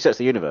 he resets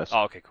the universe.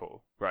 Oh, okay,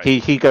 cool. Right.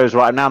 He goes,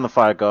 right, I'm now the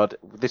fire god.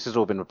 This has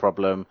all been a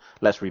problem.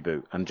 Let's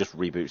reboot, and just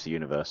reboots the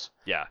universe.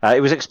 Yeah.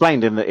 It was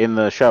explained in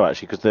the show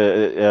actually, because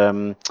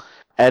the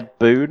Ed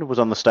Boon was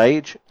on the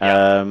stage,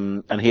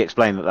 and he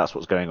explained that that's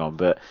what's going on.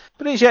 But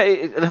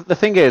the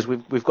thing is,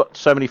 we've got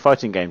so many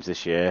fighting games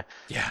this year.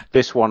 Yeah.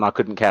 This one I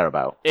couldn't care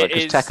about.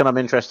 Because Tekken I'm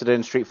interested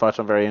in, Street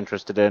Fighter I'm very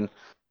interested in.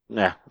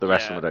 Yeah, the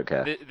rest of them I don't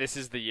care. This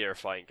is the year of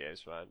fighting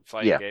games, man.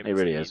 Fighting games it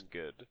really is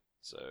good.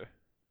 So.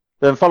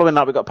 Then following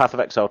that, we got Path of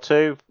Exile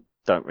 2.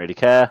 Don't really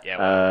care.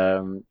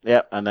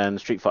 Yeah. And then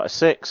Street Fighter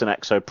 6 and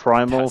Exo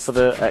Primal for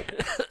the.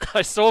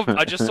 I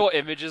just saw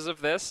images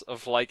of this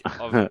of like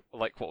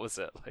what was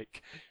it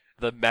like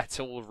the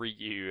Metal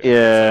Ryu.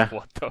 Yeah. Like,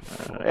 what the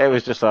fuck? It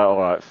was just like, all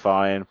right,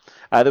 fine.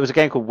 There was a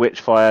game called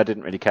Witchfire.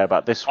 Didn't really care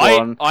about this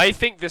one. I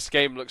think this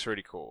game looks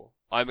really cool.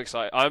 I'm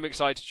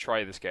excited to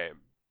try this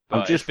game.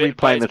 I'm just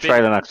replaying the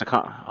trailer now because I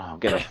can't. Oh, I'm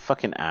getting a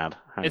fucking ad.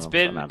 It's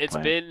been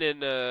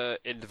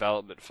in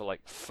development for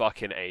like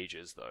fucking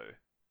ages though.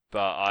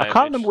 But I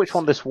can't remember which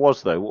one this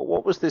was though.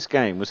 What was this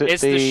game? Was it?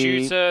 It's the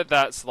shooter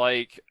that's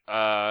like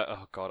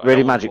oh god,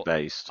 really magic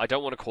based. I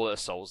don't want to call it a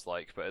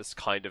Souls-like, but it's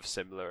kind of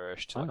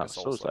similar-ish to like a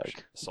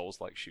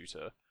Souls-like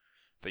shooter.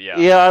 But yeah.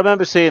 Yeah, I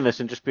remember seeing this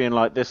and just being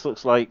like, this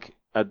looks like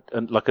an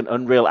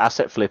Unreal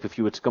asset flip if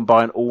you were to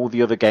combine all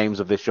the other games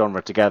of this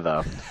genre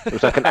together. It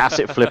was like an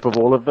asset flip of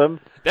all of them.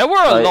 There were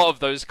a lot of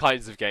those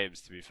kinds of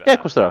games, to be fair. Yeah,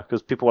 of course there are,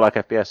 because people like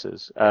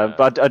FPSs.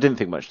 But I didn't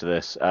think much to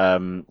this.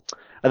 And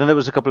then there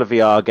was a couple of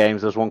VR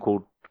games. There was one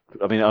called...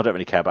 I mean, I don't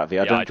really care about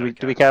VR. Yeah,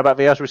 do we care about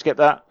VR? Should we skip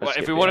that? Well,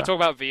 if we want to talk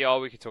about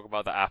VR, we could talk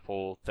about the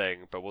Apple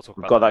thing, but we'll talk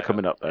about We've got that later.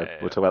 coming up, though. Yeah.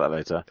 We'll talk about that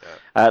later.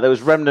 Yeah. There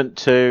was Remnant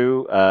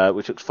 2,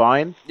 which looks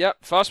fine. Yep,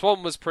 first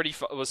one was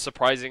was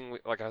surprising,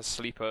 like a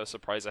sleeper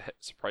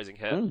surprising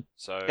hit.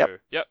 So,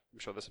 yep, I'm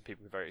sure there's some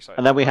people who are very excited.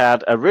 And then we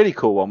had a really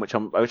cool one, which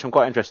I'm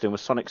quite interested in, was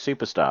Sonic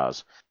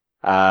Superstars.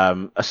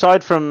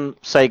 Aside from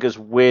Sega's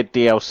weird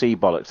DLC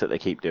bollocks that they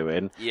keep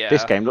doing,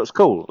 this game looks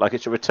cool. Like,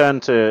 it's a return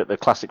to the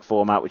classic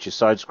format, which is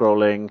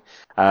side-scrolling.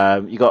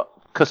 You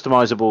got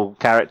customizable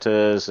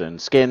characters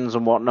and skins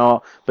and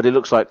whatnot, but it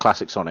looks like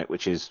classic Sonic,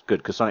 which is good,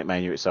 because Sonic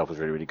Mania itself was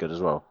really, really good as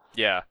well.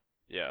 Yeah.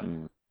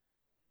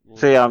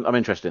 So yeah, I'm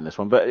interested in this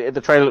one. But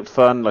the trailer looked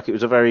fun. Like, it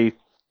was a very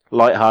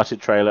light-hearted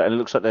trailer, and it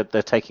looks like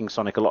they're taking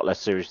Sonic a lot less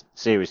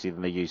seriously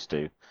than they used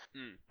to.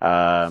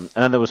 And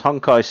then there was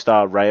Honkai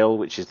Star Rail,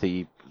 which is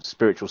the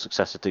spiritual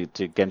successor to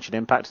Genshin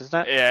Impact,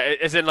 isn't it? Yeah,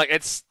 as in like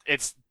it's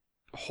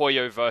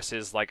Hoyo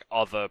versus like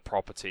other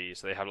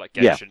properties. They have like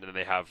Yeah. Genshin and then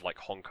they have like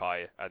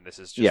Honkai, and this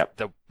is just Yeah.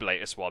 the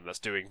latest one that's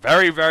doing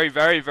very, very,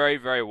 very, very,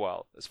 very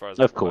well as far as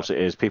I'm Of course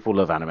aware. it is. People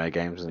love anime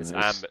games, and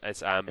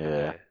It's anime.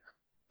 yeah.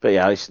 But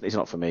yeah, it's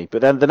not for me.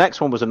 But then the next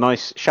one was a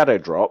nice shadow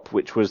drop,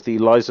 which was the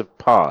Lies of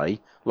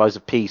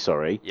P,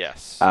 sorry.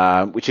 Yes.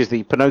 Which is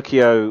the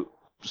Pinocchio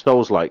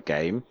Souls-like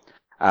game.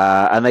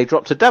 And they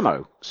dropped a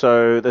demo.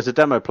 So there's a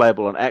demo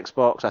playable on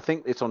Xbox. I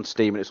think it's on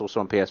Steam and it's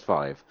also on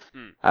PS5.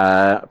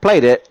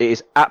 Played it. It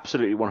is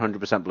absolutely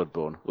 100%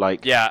 Bloodborne.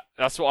 Like, yeah,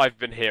 that's what I've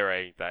been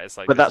hearing. That it's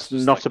like, but that's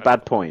not a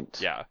bad point.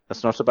 Yeah,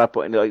 that's not a bad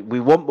point. Like, we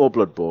want more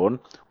Bloodborne.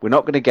 We're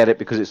not going to get it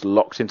because it's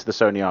locked into the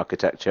Sony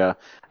architecture.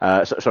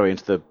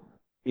 Into the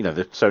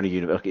the Sony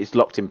universe. It's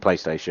locked in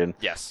PlayStation.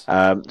 Yes.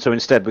 So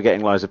instead, we're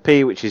getting Lies of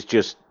P, which is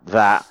just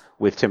that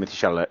with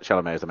Timothée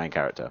Chalamet as the main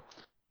character.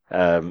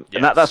 And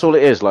that's all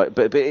it is. Like,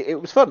 but it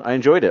was fun. I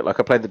enjoyed it. Like,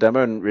 I played the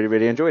demo and really,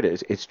 really enjoyed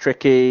it. It's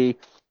tricky.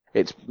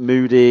 It's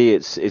moody.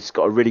 It's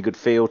got a really good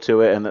feel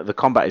to it, and the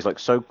combat is like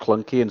so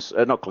clunky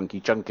and not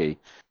clunky, chunky.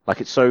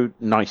 Like, it's so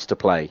nice to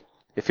play.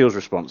 It feels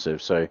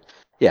responsive. So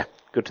yeah,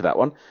 good to that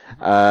one.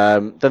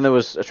 Then there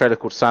was a trailer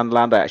called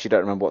Sandland. I actually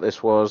don't remember what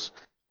this was.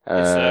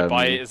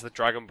 It's the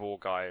Dragon Ball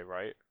guy,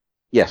 right?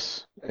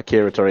 Yes,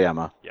 Akira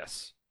Toriyama.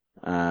 Yes.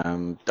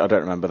 I don't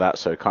remember that,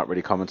 so can't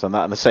really comment on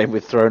that. And the same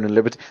with Throne and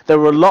Liberty. There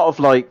were a lot of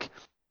like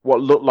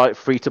what looked like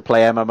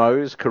free-to-play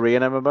MMOs,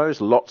 Korean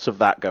MMOs. Lots of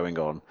that going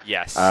on.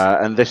 Yes.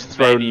 And this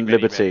Throne and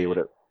Liberty,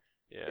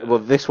 well,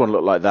 this one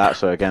looked like that.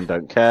 So again,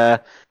 don't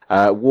care.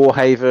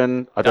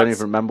 Warhaven. I don't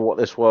even remember what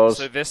this was.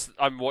 So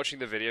I'm watching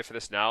the video for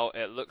this now.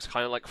 It looks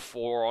kind of like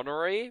For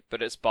Honorary,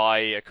 but it's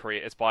by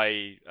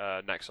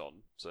Nexon,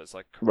 so it's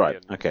like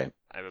Korean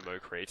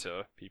MMO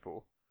creator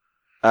people.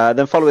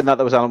 Then following that,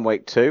 there was Alan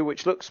Wake 2,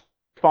 which looks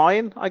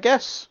fine, I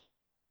guess.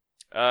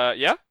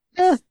 Yeah.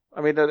 I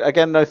mean,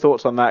 again, no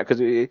thoughts on that because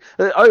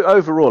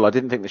overall, I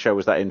didn't think the show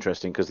was that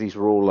interesting because these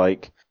were all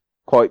like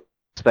quite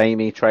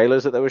samey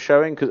trailers that they were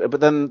showing. But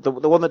then the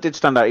one that did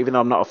stand out, even though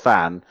I'm not a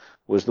fan,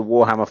 was the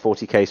Warhammer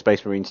 40k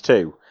Space Marines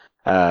 2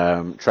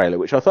 trailer,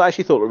 which I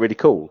actually thought looked really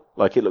cool.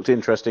 Like, it looked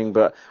interesting,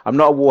 but I'm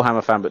not a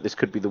Warhammer fan. But this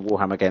could be the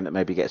Warhammer game that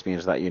maybe gets me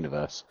into that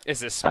universe.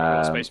 Is this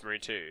Space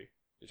Marine 2?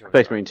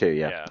 Space Marine 2,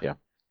 yeah.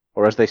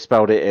 Or as they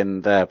spelled it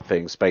in their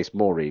thing, Space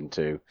Maureen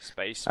 2.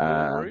 Space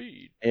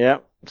Maureen. Yeah,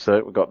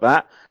 so we got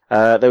that.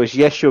 There was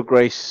Yes, Your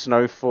Grace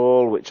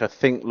Snowfall, which I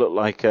think looked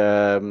like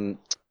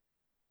it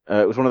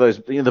was one of those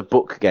the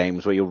book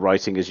games where you're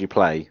writing as you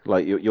play,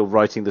 like you're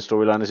writing the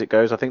storyline as it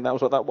goes. I think that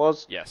was what that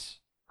was. Yes.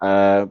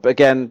 But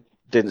again,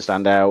 didn't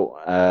stand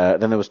out.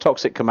 Then there was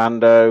Toxic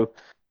Commando,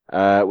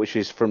 which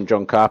is from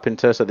John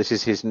Carpenter. So this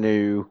is his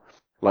new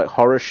like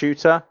horror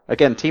shooter.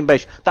 Again,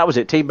 team-based. That was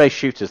it. Team-based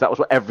shooters. That was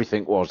what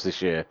everything was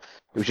this year.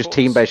 It was just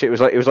team-based. It was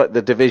like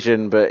The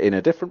Division, but in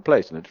a different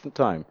place, in a different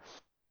time.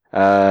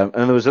 And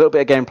there was a little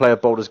bit of gameplay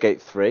of Baldur's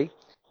Gate 3,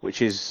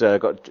 which is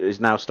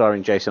now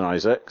starring Jason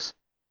Isaacs,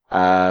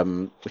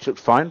 which looked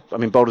fine. I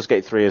mean, Baldur's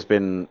Gate 3 has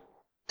been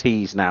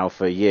teased now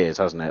for years,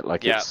 hasn't it?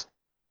 Like, I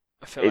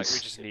feel like we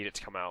just need it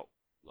to come out.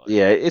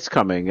 Yeah, it's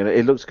coming, and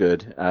it looks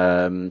good.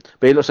 But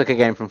it looks like a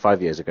game from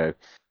 5 years ago.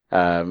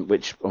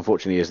 Which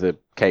unfortunately is the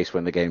case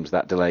when the game's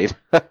that delayed.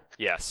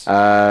 Yes.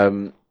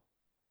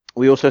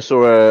 We also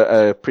saw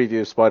a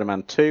preview of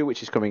Spider-Man 2,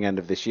 which is coming end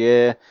of this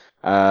year.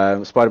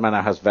 Spider-Man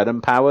now has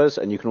Venom powers,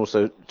 and you can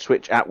also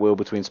switch at will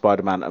between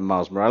Spider-Man and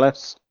Miles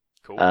Morales.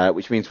 Cool.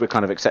 Which means we're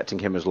kind of accepting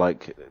him as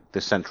like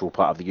the central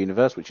part of the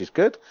universe, which is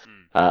good.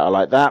 I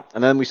like that.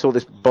 And then we saw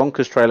this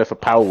bonkers trailer for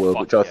Power World,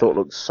 which I thought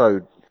looked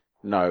so...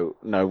 No,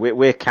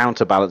 we're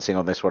counterbalancing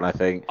on this one, I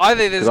think. I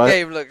think this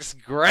game looks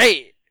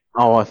great.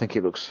 Oh, I think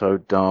it looks so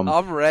dumb.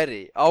 I'm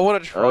ready. I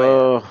want to try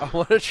it. I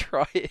want to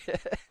try it.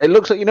 It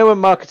looks like, when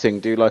marketing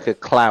do like a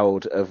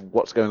cloud of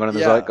what's going on in the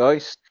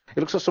zeitgeist?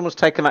 It looks like someone's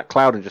taken that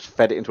cloud and just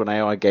fed it into an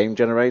AI game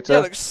generator. Yeah,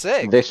 it looks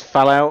sick. This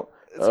Fallout.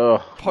 It's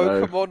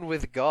Pokemon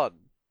with gun.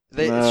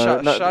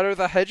 Shadow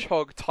the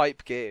Hedgehog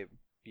type game.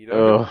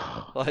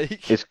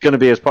 Like it's going to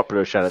be as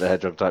popular as Shadow the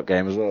Hedgehog type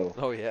game as well.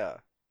 Oh, yeah.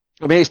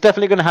 I mean, it's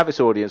definitely going to have its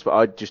audience, but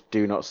I just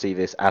do not see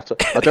this at all.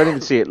 I don't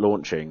even see it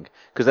launching,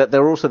 because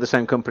they're also the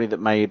same company that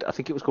made, I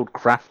think it was called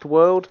Craft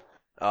World,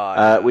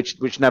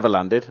 which never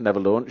landed, never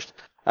launched.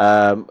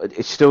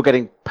 It's still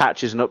getting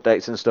patches and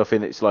updates and stuff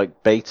in its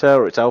like beta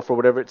or its alpha or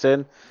whatever it's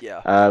in.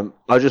 Yeah.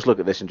 I just look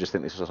at this and just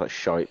think this is like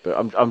shite, but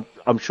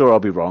I'm sure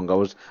I'll be wrong.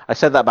 I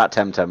said that about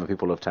Temtem, and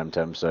people love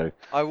Temtem, so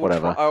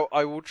whatever.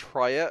 I will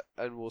try it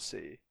and we'll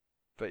see.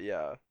 But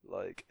yeah,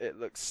 like, it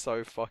looks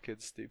so fucking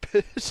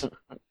stupid.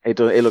 It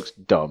looks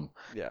dumb.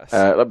 Yes.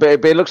 But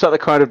it looks like the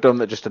kind of dumb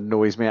that just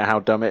annoys me at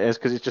how dumb it is,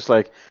 because it's just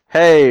like,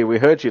 hey, we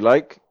heard you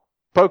like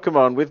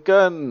Pokemon with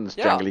guns,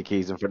 jangly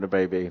keys in front of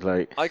baby.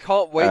 Like, I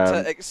can't wait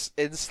to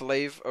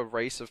enslave a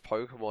race of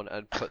Pokemon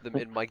and put them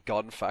in my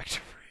gun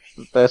factory.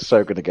 They're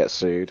so going to get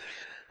sued.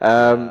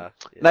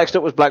 Next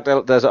up was Black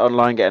Desert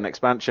Online, get an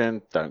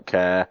expansion. Don't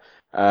care.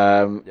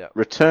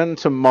 Return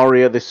to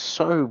Moria, this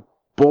so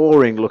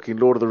boring looking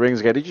Lord of the Rings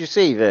again. Did you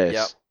see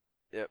this?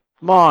 Yep.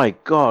 My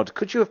God,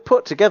 could you have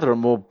put together a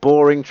more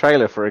boring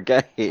trailer for a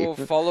game? Well,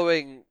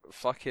 following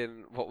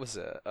fucking what was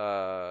it?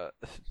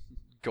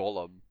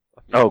 Gollum.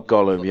 I mean, Oh,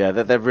 Gollum, yeah,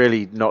 they're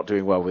really not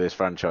doing well with this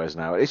franchise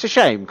now. It's a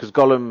shame because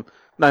Gollum.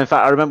 No, in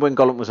fact, I remember when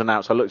Gollum was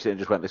announced, I looked at it and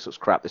just went, "This looks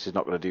crap. This is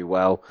not going to do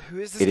well. who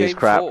is this It is game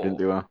crap. It didn't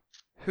for? do well."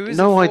 Who is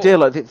it No idea.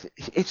 for? Like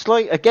it's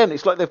like again,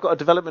 it's like they've got a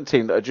development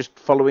team that are just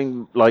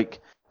following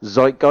like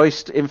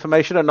zeitgeist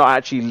information and not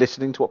actually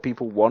listening to what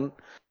people want.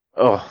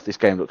 Oh, this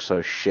game looks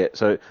so shit.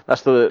 So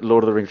that's the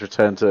Lord of the Rings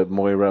Return to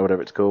Moira,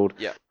 whatever it's called.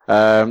 Yeah.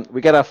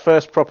 We get our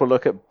first proper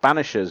look at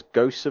Banishers,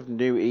 Ghosts of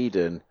New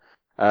Eden.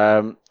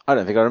 I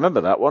don't think I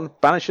remember that one.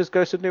 Banishers,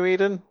 Ghosts of New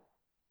Eden.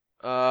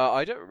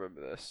 I don't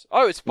remember this.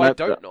 Oh, it's by Nope.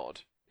 Don't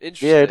Nod.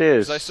 Interesting. Yeah, it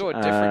Because is. I saw a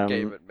different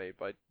game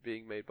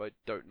being made by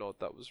Don't Nod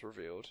that was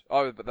revealed.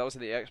 Oh, but that was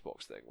in the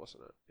Xbox thing,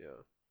 wasn't it? Yeah.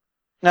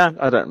 No,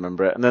 I don't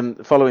remember it. And then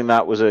following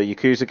that was a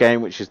Yakuza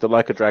game, which is the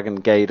Like a Dragon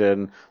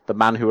Gaiden, the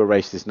man who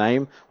erased his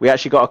name. We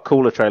actually got a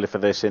cooler trailer for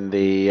this in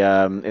the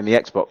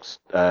Xbox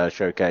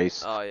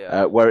showcase, Oh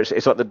yeah. where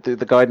it's like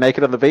the guy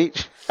naked on the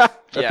beach. I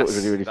thought it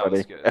was really that funny.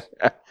 was good.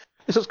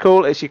 This looks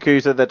cool. It's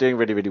Yakuza. They're doing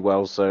really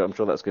well, so I'm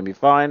sure that's going to be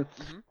fine.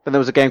 Mm-hmm. Then there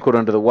was a game called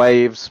Under the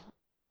Waves.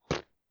 I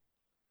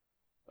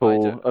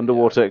Cool. don't-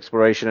 Underwater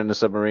exploration in a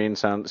submarine.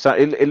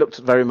 It looked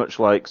very much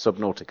like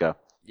Subnautica.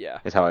 Yeah.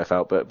 Is how I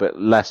felt, but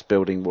less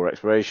building, more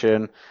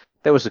exploration.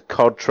 There was a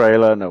COD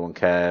trailer. No one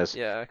cares.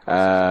 Yeah.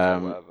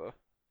 Whatever.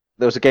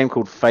 There was a game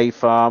called Fae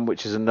Farm,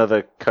 which is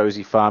another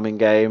cozy farming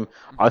game.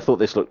 I thought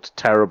this looked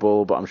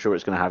terrible, but I'm sure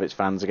it's going to have its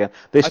fans again.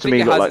 This to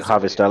me looked like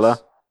Harvestella.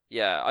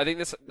 Yeah, I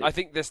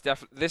think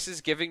this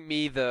is giving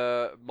me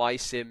the My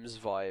Sims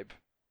vibe.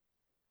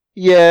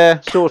 Yeah,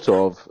 sort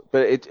of,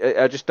 but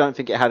I just don't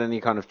think it had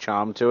any kind of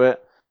charm to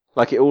it.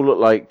 Like it all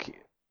looked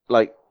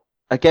like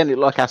again, it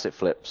looked like asset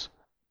flips.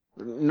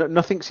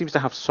 Nothing seems to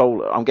have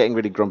soul. I'm getting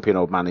really grumpy and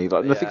old manny.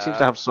 Like nothing seems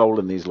to have soul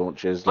in these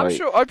launches. Like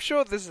I'm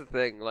sure this is the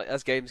thing. Like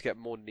as games get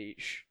more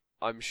niche,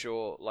 I'm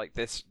sure like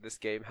this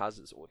game has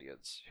its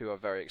audience who are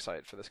very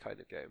excited for this kind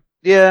of game.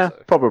 yeah,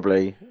 So.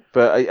 probably.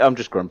 But I'm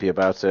just grumpy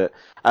about it.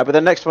 But the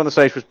next one on the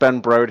stage was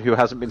Ben Brode, who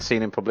hasn't been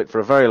seen in public for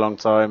a very long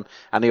time,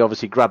 and he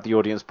obviously grabbed the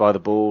audience by the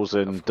balls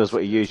and does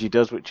what he usually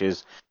does, which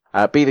is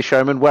be the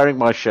showman, wearing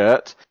my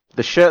shirt.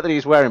 The shirt that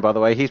he's wearing, by the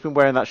way, he's been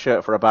wearing that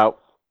shirt for about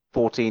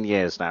 14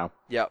 years now.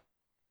 Yep.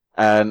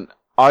 And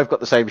I've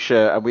got the same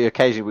shirt, and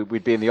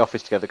we'd be in the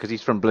office together because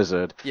he's from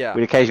Blizzard. Yeah.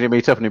 We'd occasionally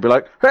meet up, and he'd be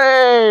like,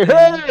 "Hey,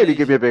 hey!" And he'd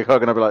give me a big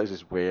hug, and I'd be like, "This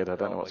is weird. I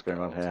don't know what's going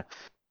on here."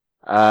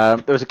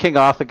 There was a King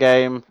Arthur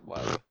game.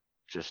 Wow.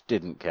 Just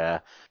didn't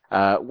care.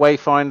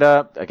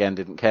 Wayfinder again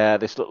didn't care.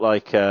 This looked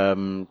like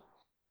World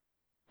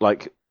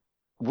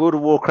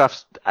of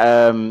Warcraft's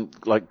World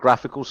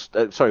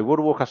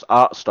of Warcraft's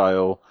art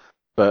style,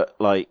 but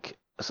like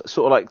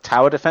sort of like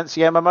tower defense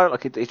MMO.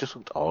 Like it just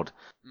looked odd.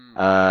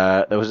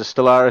 There was a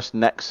Stellaris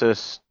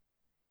Nexus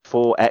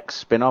 4X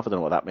spin-off. I don't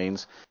know what that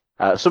means.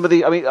 Some of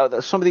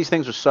these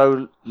things were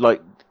so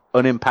like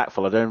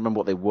unimpactful. I don't remember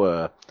what they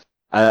were.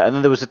 And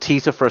then there was a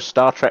teaser for a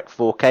Star Trek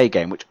 4K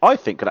game, which I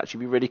think could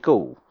actually be really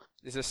cool.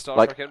 Is this Star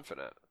Trek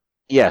Infinite?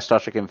 Yeah, Star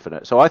Trek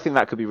Infinite. So I think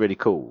that could be really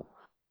cool.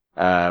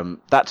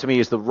 That to me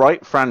is the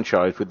right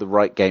franchise with the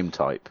right game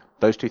type.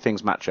 Those two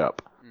things match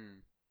up.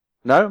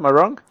 No, am I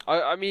wrong?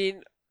 I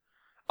mean,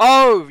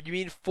 oh, you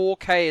mean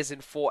 4K as in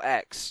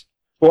 4X?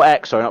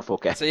 4X, sorry, not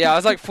 4K. So yeah, I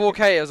was like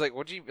 4K. I was like,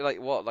 what do you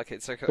like? What like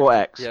it's like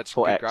 4X? Yeah, just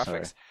 4X, good graphics.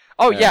 sorry.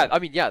 Oh yeah, I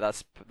mean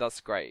that's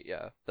great.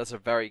 Yeah, that's a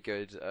very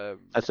good.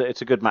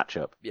 It's a good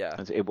matchup. Yeah,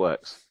 it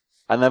works.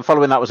 And then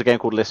following that was a game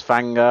called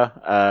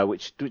Listfanga,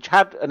 which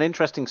had an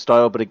interesting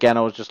style, but again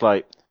I was just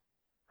like,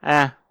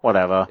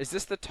 whatever. Is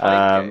this the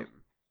time game?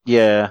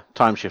 Yeah,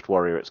 Time Shift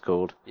Warrior it's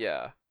called.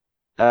 Yeah.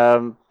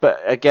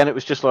 But again it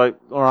was just like,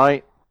 all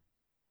right,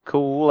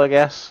 cool, I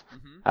guess.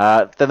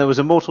 Then there was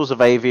Immortals of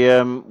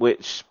Avium,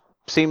 which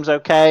seems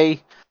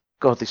okay.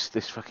 God, this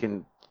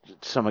fucking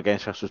Summer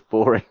Games Fest was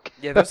boring.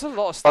 Yeah, there's a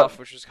lot of stuff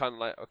which was kind of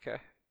like, okay.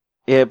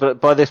 Yeah, but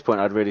by this point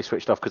I'd really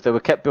switched off because they were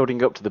kept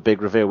building up to the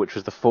big reveal, which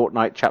was the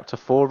Fortnite Chapter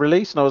 4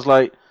 release, and I was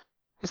like,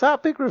 is that a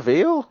big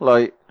reveal?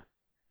 Like,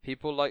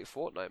 people like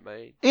Fortnite,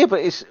 mate. yeah,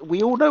 but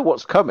we all know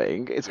what's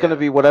coming. It's going to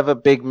be whatever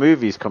big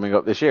movie's coming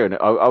up this year, and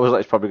I was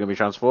like, it's probably going to be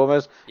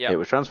Transformers. Yeah. It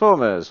was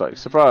Transformers, like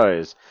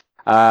surprise.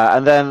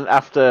 And then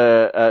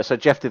after, so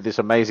Jeff did this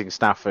amazing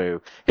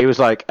snafu. He was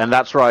like, and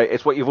that's right,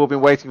 it's what you've all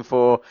been waiting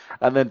for,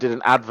 and then did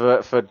an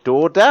advert for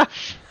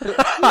DoorDash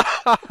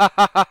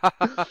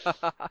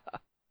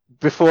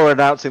before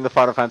announcing the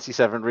Final Fantasy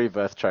VII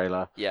Rebirth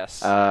trailer. Yes.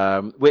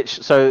 So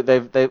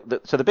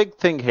the big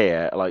thing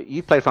here, like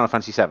you played Final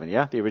Fantasy VII,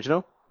 yeah, the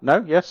original?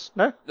 No, yes,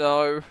 no.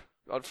 No,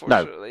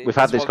 unfortunately. No, we've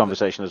had this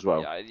conversation as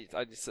well.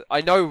 Yeah,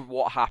 I know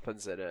what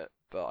happens in it.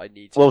 But I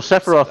need to. Well,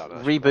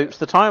 Sephiroth reboots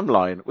the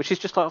timeline, which is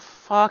just like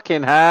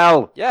fucking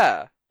hell.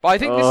 Yeah, but I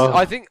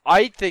think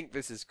I think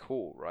this is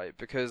cool, right?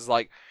 Because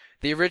like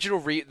the original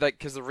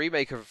because the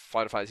remake of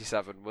Final Fantasy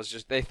VII was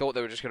just they thought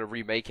they were just gonna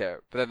remake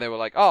it, but then they were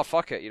like, oh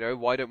fuck it,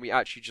 why don't we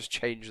actually just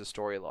change the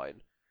storyline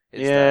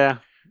instead? Yeah,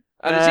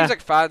 and it seems like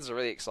fans are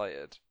really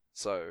excited.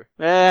 So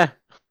yeah,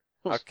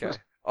 Okay.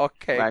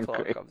 Okay, Angry.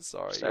 Clark, I'm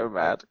sorry. So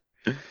mad.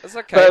 It's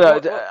okay.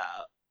 But,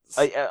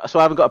 so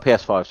I haven't got a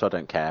PS5, so I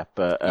don't care.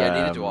 But yeah,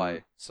 neither do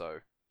I.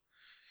 So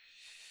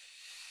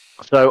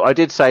I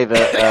did say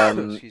that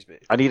Excuse me.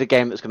 I need a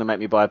game that's going to make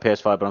me buy a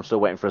PS5, but I'm still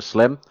waiting for a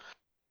Slim.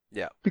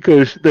 Yeah.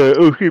 Because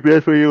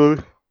that's for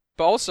you.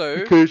 But also,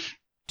 Because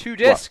 2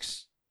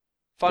 discs.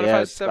 Final yeah,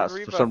 Fantasy VII that's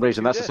Rebirth for some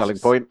reason that's discs. a selling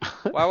point.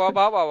 Wow!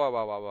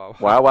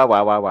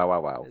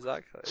 Wow.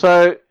 Exactly.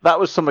 So that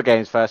was Summer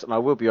Games Fest, and I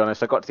will be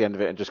honest, I got to the end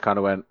of it and just kind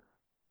of went,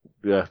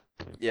 yeah,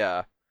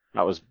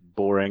 that was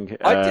boring.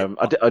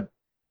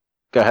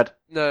 Go ahead.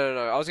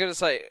 No. I was gonna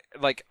say,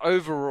 like,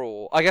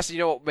 overall, I guess, you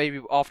know what? Maybe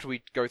after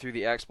we go through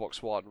the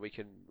Xbox One, we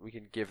can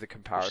give the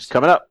comparison. It's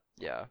coming up.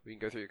 Yeah, we can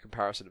go through the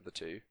comparison of the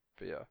two.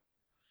 But yeah.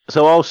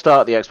 So I'll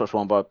start the Xbox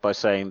One by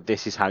saying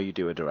this is how you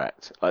do a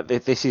direct. Like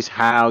this is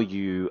how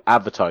you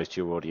advertise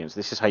to your audience.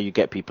 This is how you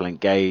get people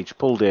engaged,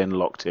 pulled in,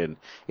 locked in.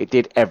 It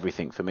did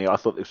everything for me. I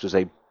thought this was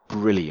a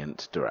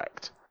brilliant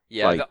direct.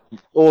 Yeah,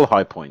 all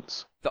high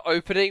points. The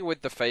opening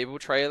with the Fable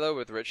trailer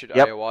with Richard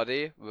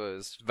Ayoade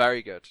was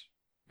very good.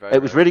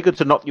 It was really good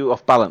to knock you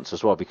off balance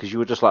as well, because you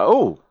were just like,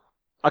 oh,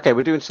 okay,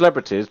 we're doing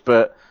celebrities,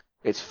 but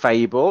it's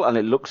Fable, and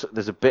it looks,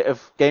 there's a bit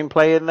of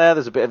gameplay in there,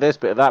 there's a bit of this,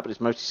 bit of that, but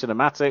it's mostly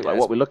cinematic, like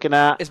what we're looking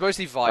at. It's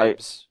mostly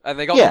vibes, and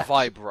they got the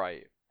vibe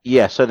right.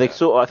 Yeah, so they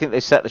I think they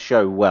set the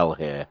show well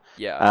here.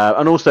 Yeah.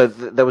 And also,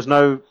 there was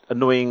no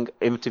annoying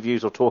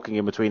interviews or talking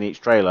in between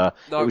each trailer.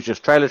 No. It was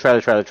just trailer,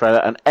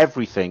 and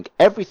everything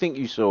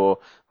you saw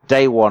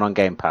day one on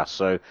Game Pass.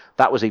 So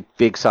that was a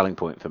big selling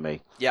point for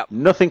me. Yeah.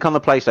 Nothing on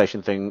the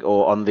PlayStation thing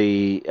or on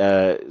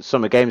the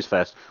Summer Games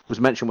Fest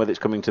was mentioned whether it's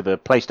coming to the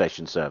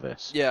PlayStation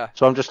service. Yeah.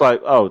 So I'm just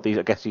like, oh,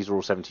 I guess these are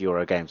all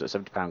 €70 games, or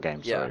 £70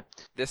 games. Yeah. Sorry.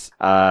 This.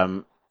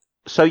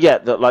 So yeah,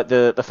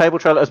 the Fable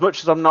trailer. As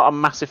much as I'm not a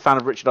massive fan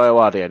of Richard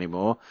Ayoade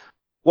anymore,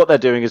 what they're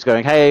doing is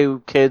going, "Hey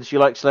kids, you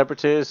like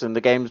celebrities, and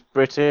the game's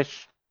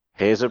British.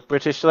 Here's a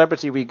British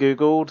celebrity we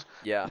googled.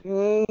 Yeah,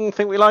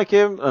 think we like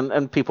him,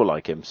 and people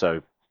like him,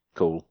 so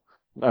cool.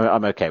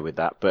 I'm okay with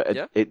that. But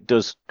it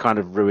does kind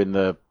of ruin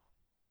the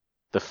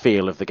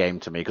feel of the game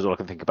to me, because all I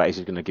can think about is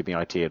he's going to give me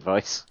IT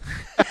advice.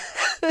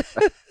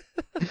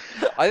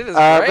 I think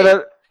that's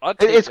great.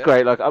 It's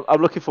great. Like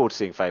I'm looking forward to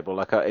seeing Fable.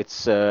 Like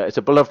it's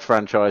a beloved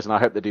franchise, and I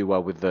hope they do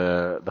well with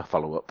the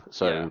follow up.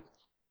 So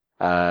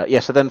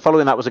so then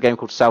following that was a game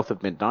called South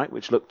of Midnight,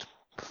 which looked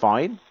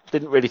fine.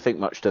 Didn't really think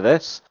much to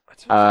this.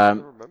 I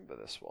don't remember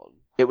this one.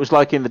 It was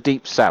like in the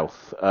deep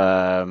south.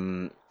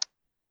 I'm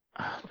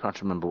trying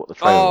to remember what the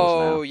trailer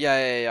was now. Oh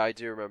yeah, I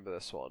do remember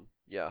this one.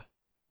 Yeah.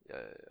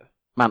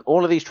 Man,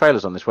 all of these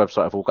trailers on this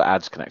website have all got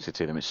ads connected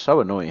to them. It's so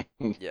annoying.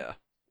 Yeah.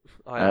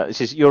 This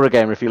is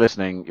Eurogamer. If you're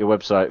listening, your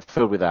website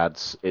filled with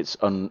ads. It's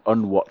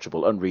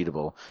unwatchable,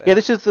 unreadable. Yeah,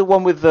 this is the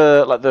one with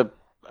the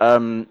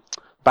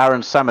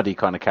Baron Samedi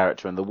kind of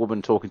character and the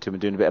woman talking to him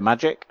and doing a bit of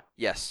magic.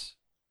 Yes.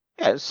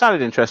 Yeah, it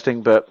sounded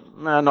interesting, but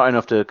not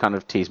enough to kind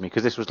of tease me,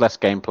 because this was less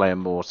gameplay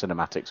and more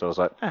cinematic. So I was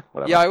like,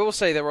 whatever. Yeah, I will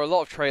say there were a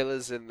lot of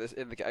trailers in the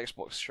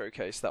Xbox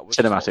showcase that were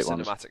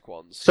cinematic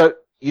ones. So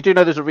you do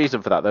know there's a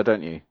reason for that, though,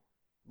 don't you?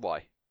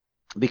 Why?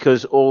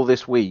 Because all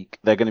this week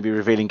they're going to be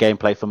revealing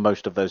gameplay for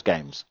most of those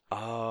games.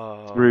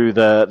 Oh. Through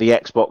the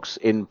Xbox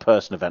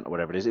in-person event or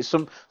whatever it is. It's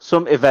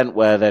some event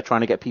where they're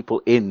trying to get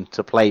people in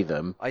to play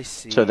them. I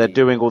see. So they're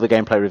doing all the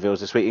gameplay reveals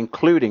this week,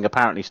 including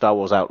apparently Star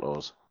Wars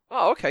Outlaws.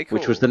 Oh, okay, cool.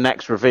 Which was the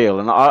next reveal.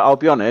 And I'll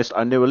be honest,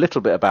 I knew a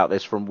little bit about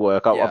this from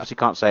work. I obviously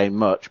can't say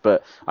much,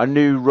 but I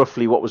knew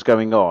roughly what was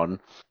going on.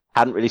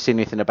 Hadn't really seen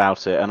anything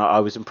about it, and I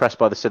was impressed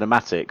by the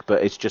cinematic,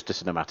 but it's just a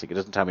cinematic. It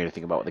doesn't tell me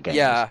anything about what the game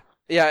is.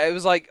 Yeah, it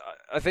was like,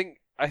 I think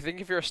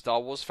if you're a Star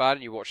Wars fan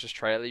and you watch this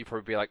trailer, you'd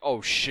probably be like, oh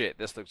shit,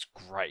 this looks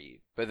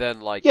great. But then,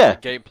 like,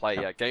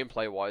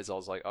 gameplay-wise, I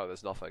was like, oh,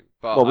 there's nothing.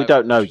 But we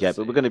don't know yet,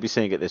 but we're going to be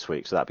seeing it this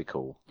week, so that'd be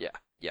cool. Yeah.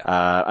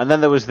 And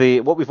then there was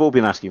what we've all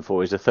been asking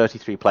for is a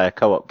 33-player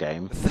co-op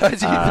game.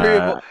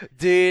 33,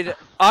 dude.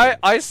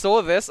 I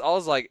saw this. I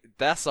was like,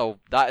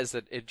 that is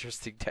an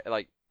interesting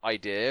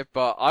idea.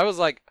 But I was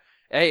like,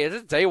 hey,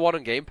 it's day one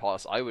on Game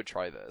Pass. I would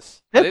try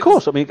this. Yeah, of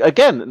course. I mean,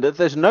 again,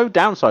 there's no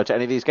downside to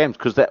any of these games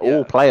because they're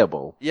all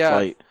playable.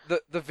 Yeah.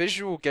 The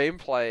visual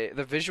gameplay,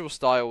 the visual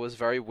style was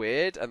very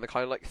weird, and the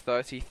kind of like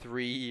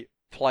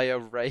 33-player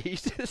raid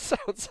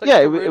sounds like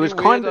a really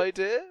weird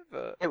idea.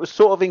 But... It was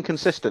sort of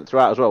inconsistent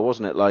throughout as well,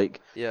 wasn't it?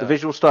 Like the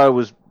visual style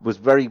was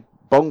very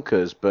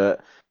bonkers,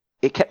 but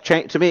it kept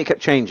to me. It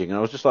kept changing, and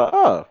I was just like,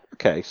 oh,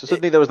 okay. So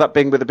suddenly there was that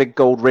thing with a big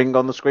gold ring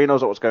on the screen. I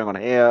was like, what's going on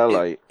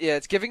here?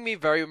 It's giving me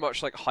very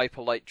much like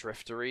Hyperlight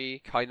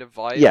Driftery kind of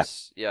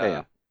vibes.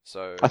 Yeah.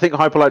 So I think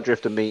Hyperlight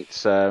Drifter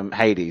meets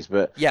Hades,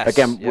 but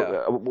again,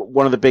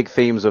 one of the big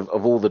themes of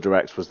all the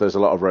directs was there's a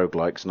lot of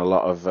roguelikes and a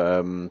lot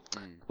of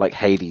like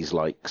Hades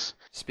likes.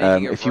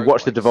 Speaking of if you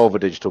watch the Devolver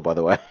Digital, by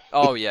the way.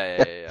 Oh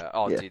yeah.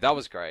 Oh, dude, that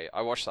was great.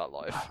 I watched that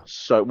live.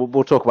 So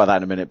we'll talk about that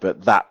in a minute,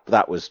 but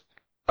that was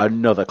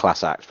another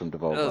class act from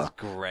Devolver. That was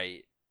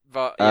great.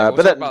 But we'll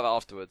talk about that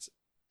afterwards.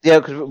 Yeah,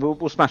 because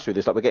we'll smash through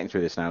this. Like we're getting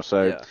through this now.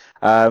 So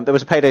there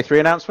was a Payday 3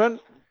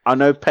 announcement. I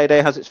know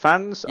Payday has its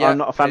fans. Yeah, I'm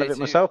not a fan of Payday it 2.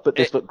 myself, but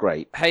this looked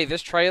great. Hey,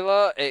 this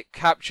trailer, it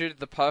captured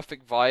the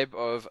perfect vibe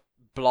of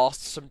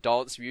blast some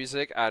dance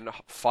music and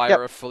fire Yep.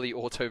 a fully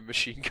auto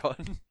machine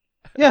gun.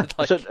 Yeah.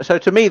 Like, So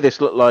to me,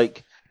 this looked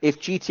like if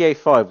GTA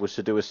 5 was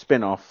to do a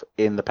spin-off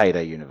in the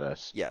Payday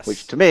universe, which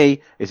yes. to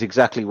me is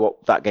exactly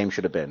what that game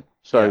should have been. Yeah.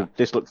 So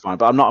this looked fine,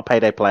 but I'm not a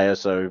Payday player,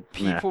 so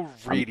yeah. People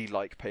really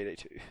like Payday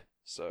 2.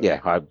 So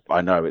Yeah,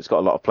 I know it's got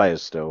a lot of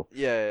players still.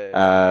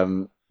 yeah.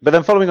 But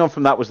then following on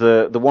from that was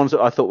the ones that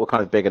I thought were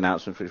kind of big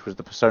announcements, which was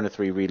the Persona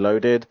 3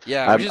 Reloaded.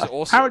 Yeah, which is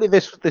awesome. Apparently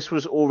this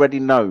was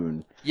already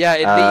known. Yeah,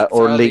 it leaked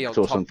or early leaked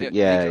on or something. It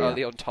Yeah, leaked yeah.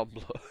 early on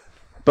Tumblr.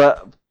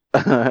 But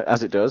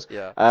as it does.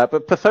 Yeah.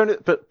 But Persona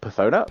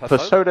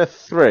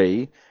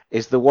 3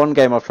 is the one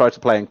game I've tried to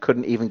play and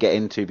couldn't even get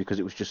into because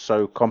it was just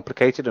so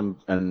complicated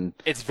and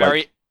It's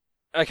very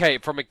okay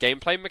from a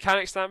gameplay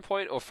mechanic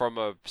standpoint or from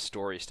a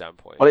story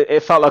standpoint. Well,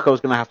 it felt like I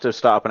was going to have to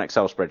start up an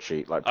Excel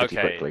spreadsheet like pretty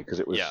Okay. quickly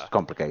because it was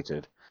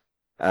complicated.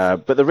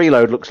 But the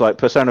Reload looks like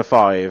Persona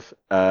 5.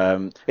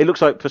 It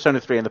looks like Persona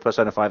 3 and the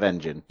Persona 5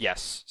 engine.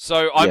 Yes.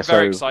 So I'm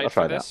very excited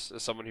for that. this.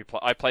 As someone who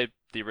I played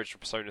the original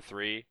Persona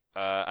 3,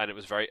 and it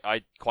was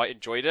I quite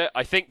enjoyed it.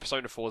 I think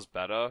Persona 4 is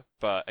better,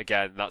 but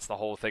again, that's the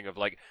whole thing of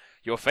like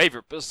your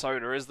favorite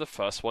Persona is the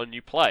first one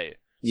you play.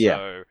 Yeah,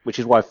 so, which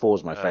is why 4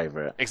 is my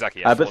favorite.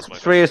 Exactly. Yeah, but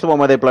 3 is the one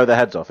where they blow their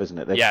heads off, isn't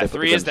it? Yeah,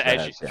 3 is the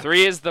edgy.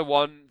 3 is the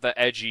one, the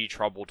edgy,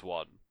 troubled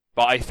one.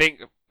 But I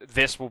think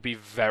this will be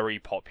very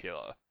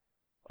popular.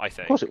 I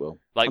think. Of course it will.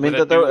 Like,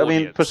 I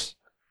mean,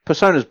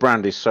 Persona's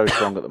brand is so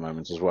strong at the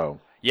moment as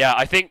well. Yeah,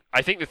 I think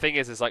the thing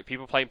is like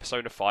people playing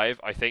Persona 5,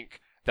 I think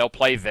they'll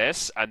play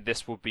this, and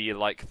this will be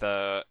like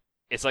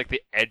it's like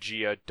the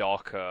edgier,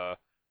 darker,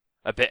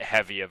 a bit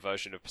heavier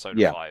version of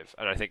Persona 5,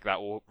 and I think that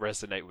will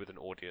resonate with an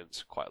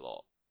audience quite a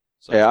lot.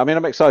 So. Yeah, I mean,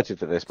 I'm excited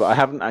for this, but I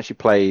haven't actually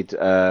played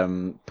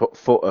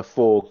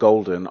 4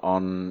 Golden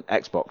on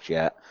Xbox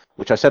yet,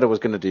 which I said I was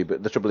going to do.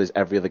 But the trouble is,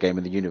 every other game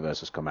in the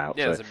universe has come out.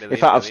 Yeah, so, in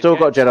fact, I've still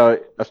got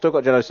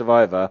Jedi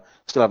Survivor.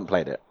 Still haven't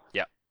played it.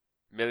 Yeah,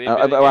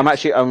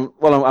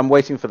 I'm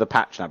waiting for the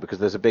patch now because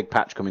there's a big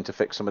patch coming to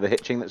fix some of the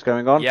hitching that's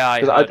going on. Yeah,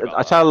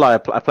 I tell a lie.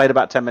 I played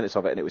about 10 minutes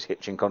of it and it was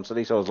hitching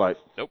constantly. So I was like,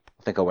 nope.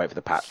 I think I'll wait for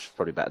the patch. It's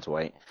probably better to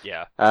wait.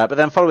 Yeah. But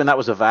then following that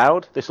was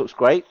Avowed. This looks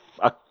great.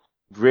 I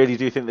really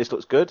do think this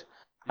looks good.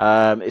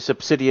 It's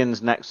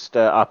Obsidian's next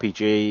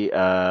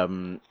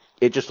RPG.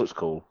 It just looks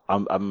cool.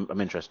 I'm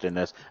interested in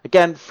this.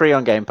 Again, free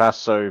on Game Pass,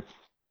 so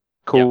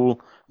cool. Yep.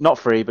 Not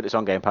free, but it's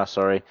on Game Pass.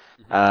 Sorry.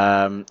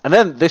 And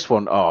then this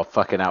one, oh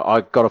fucking hell! I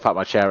got up out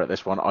my chair at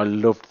this one. I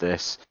loved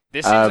this.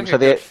 This seems like a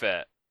good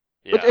fit.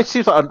 Yeah. It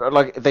seems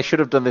like they should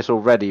have done this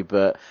already,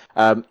 but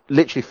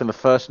literally from the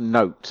first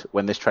note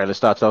when this trailer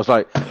started, I was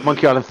like,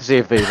 Monkey Island Sea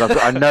of Thieves.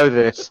 I know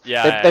this.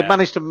 They've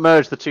managed to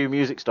merge the two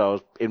music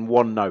styles in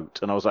one note,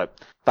 and I was like,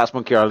 that's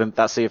Monkey Island,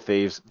 that's Sea of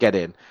Thieves, get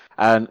in.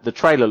 And the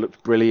trailer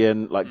looked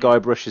brilliant. Like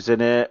Guybrush is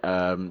in it.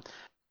 I'm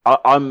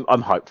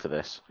hyped for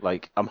this.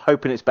 Like I'm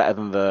hoping it's better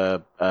than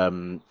the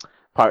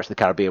Pirates of the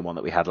Caribbean one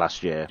that we had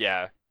last year.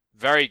 Yeah.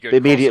 Very good.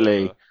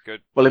 Immediately,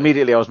 good.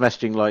 Immediately I was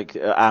messaging like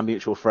our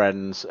mutual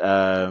friends.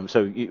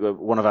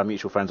 One of our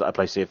mutual friends that I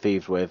play Sea of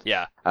Thieves with.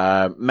 Yeah.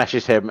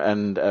 Messaged him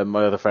and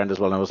my other friend as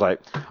well. And I was like,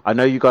 I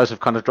know you guys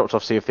have kind of dropped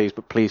off Sea of Thieves,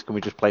 but please can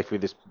we just play through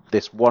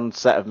this one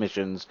set of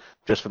missions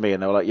just for me?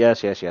 And they were like,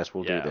 yes,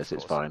 we'll do this.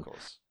 It's fine.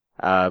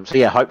 So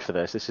yeah, hyped for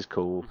this. This is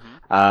cool.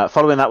 Mm-hmm.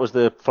 Following that was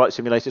the Flight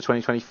Simulator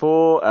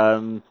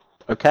 2024.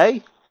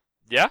 Okay.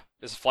 Yeah,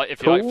 it's flight.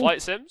 If you like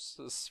flight sims,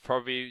 it's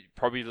probably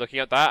looking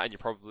at that, and you're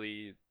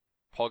probably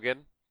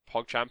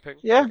pog champing.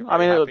 Yeah, I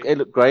mean it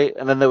looked great.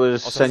 And then there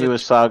was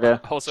Senua's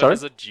Saga. Also,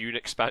 there's a Dune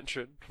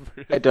expansion.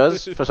 It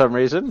does for some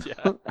reason.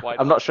 Yeah, why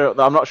not? I'm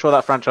not sure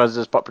that franchise is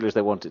as popular as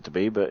they want it to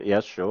be, but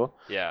yes, sure.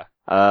 Yeah.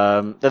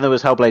 Then there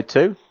was Hellblade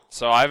 2.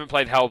 So I haven't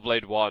played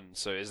Hellblade 1.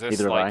 So is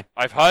this like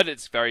I've heard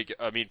it's very good.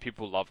 I mean,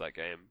 people love that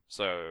game.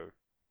 So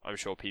I'm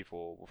sure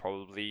people will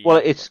probably.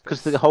 Well, it's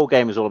because the whole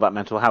game is all about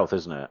mental health,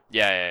 isn't it?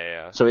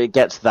 Yeah. So it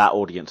gets that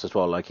audience as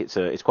well. Like it's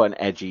quite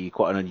an edgy,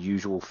 quite an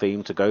unusual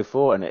theme to go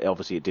for, and it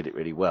did it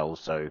really well.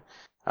 So,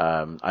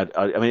 I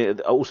mean,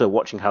 also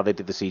watching how they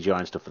did the CGI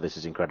and stuff for this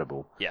is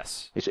incredible.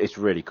 Yes, it's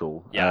really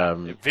cool. Yeah,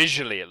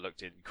 visually it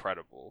looked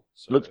incredible.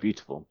 So, looks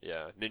beautiful.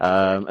 Yeah,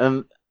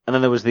 and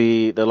then there was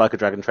the Like a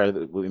Dragon trailer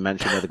that we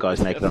mentioned where the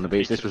guy's naked on the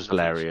beach. This was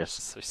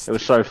hilarious. It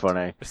was so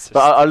funny.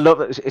 But I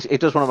love it.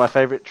 It does one of my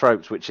favourite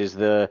tropes, which is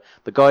the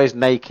guy's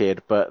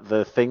naked, but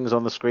the things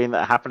on the screen that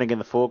are happening in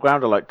the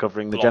foreground are like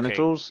covering the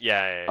genitals.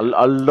 Yeah.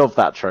 I love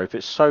that trope.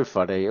 It's so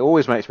funny. It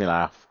always makes me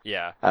laugh.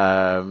 Yeah.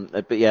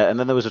 But yeah, and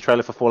then there was a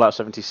trailer for Fallout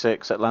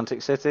 76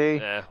 Atlantic City.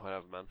 Yeah,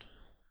 whatever, man.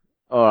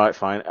 All right,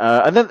 fine.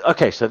 And then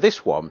so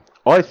this one,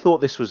 I thought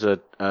this was a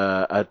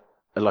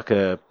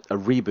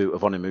reboot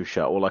of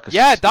Onimusha or like a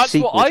that's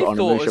sequel what I to thought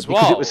Onimusha as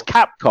because it was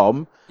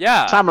Capcom,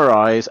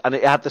 samurais, and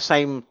it had the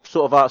same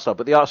sort of art style,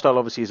 but the art style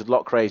obviously is a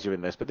lot crazier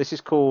in this. But this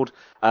is called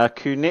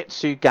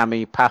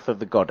Kunitsugami Path of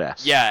the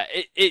Goddess. Yeah,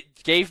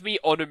 it gave me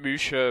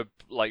Onimusha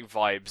like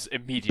vibes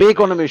immediately. Big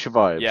Onimusha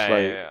vibes.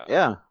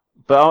 Yeah.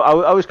 But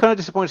I was kind of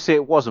disappointed to see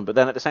it wasn't. But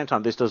then at the same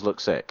time, this does look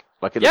sick.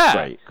 Like it looks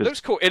great. It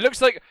looks cool. It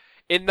looks like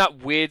in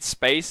that weird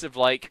space of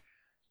like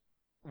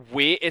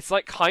weird. It's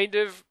like kind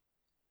of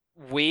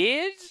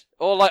weird,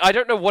 or like I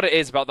don't know what it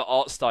is about the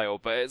art style,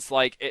 but it's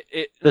like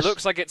it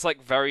looks like it's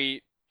like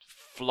very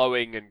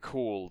flowing and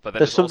cool. But then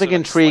there's something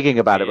intriguing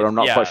about it, but I'm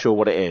not quite sure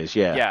what it is.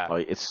 Yeah.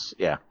 Like it's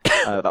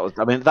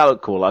that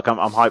looked cool. Like I'm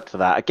hyped for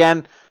that.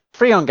 Again,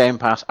 free on Game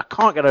Pass. I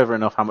can't get over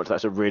enough how much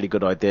that's a really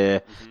good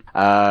idea.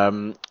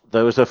 Mm-hmm.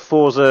 There was a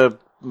Forza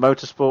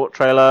Motorsport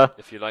trailer.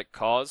 If you like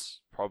cars,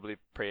 probably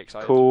pretty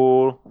excited.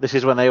 Cool. This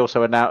is when they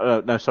also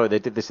announced. They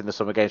did this in the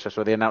Summer Games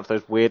Festival. They announced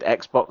those weird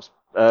Xbox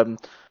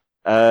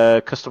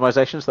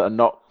customizations that are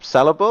not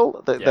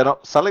sellable. They're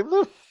not selling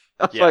them.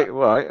 I was like,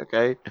 right,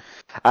 okay.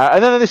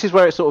 And then this is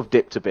where it sort of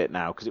dipped a bit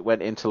now, because it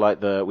went into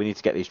like we need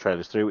to get these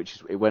trailers through,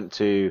 it went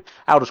to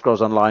Elder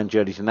Scrolls Online,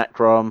 Journey to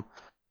Necrom.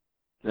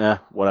 Yeah,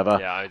 whatever.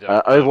 Yeah, I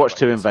don't Overwatch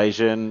 2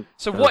 Invasion.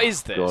 So what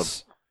is this? God.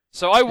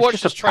 So I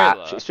watched this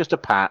trailer. It's just a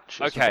patch.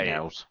 It's okay,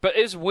 else. But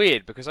it's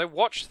weird because I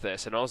watched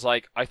this and I was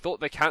like, I thought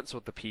they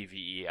cancelled the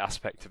PvE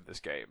aspect of this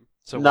game.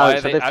 So why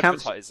are they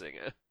advertising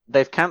it?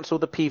 They've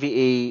cancelled the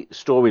PvE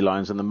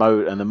storylines and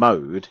the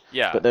mode.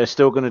 Yeah. But they're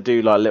still going to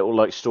do like little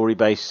like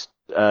story-based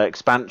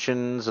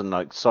expansions and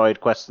like side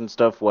quests and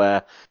stuff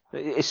where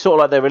it's sort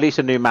of like they release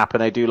a new map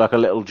and they do like a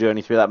little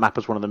journey through that map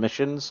as one of the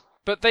missions.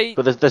 But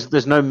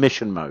there's no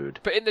mission mode.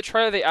 But in the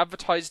trailer they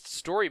advertised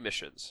story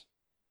missions.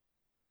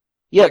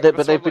 Yeah,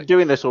 but they've been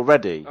doing this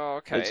already. Oh,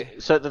 okay.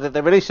 So they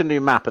release a new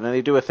map and then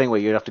they do a thing where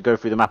you have to go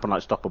through the map and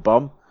like stop a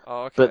bomb.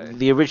 Oh, okay. But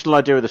the original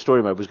idea of the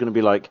story mode was going to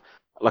be like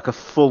a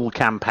full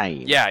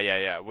campaign.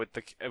 Yeah, with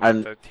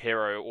the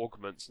hero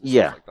augments and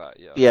stuff like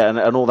that. Yeah,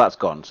 and all that's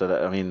gone. So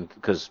that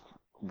because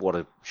what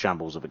a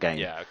shambles of a game.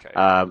 Yeah,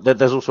 okay.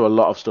 There's also a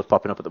lot of stuff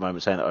popping up at the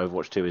moment saying that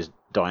Overwatch 2 is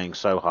dying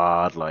so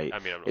hard. Like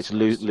it's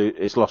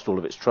lost all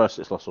of its trust,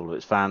 it's lost all of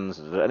its fans,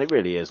 and it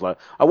really is. Like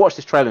I watched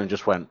this trailer and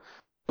just went,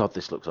 God,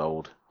 this looks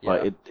old. Yeah.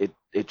 Like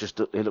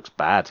it looks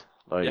bad.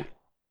 Like,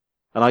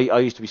 and I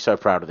used to be so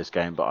proud of this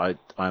game, but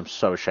I am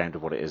so ashamed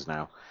of what it is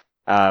now.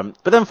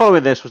 But then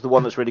following this was the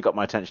one that's really got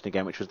my attention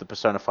again, which was the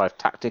Persona 5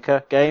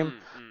 Tactica game.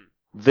 Mm-hmm.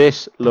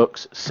 This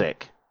looks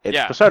sick. It's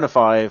Persona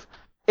 5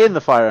 in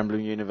the Fire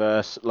Emblem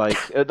universe, like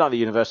not the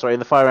universe, sorry, in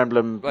the Fire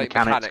Emblem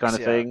mechanics kind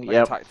of thing. Like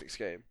a tactics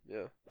game.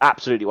 Yeah.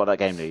 Absolutely what that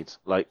game needs.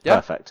 Like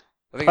perfect.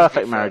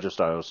 Perfect marriage of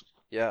styles.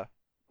 Yeah.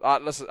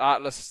 Atlas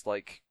is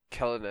like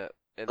killing it.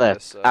 They're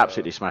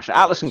absolutely smashing.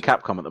 Atlas and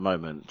Capcom at the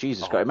moment.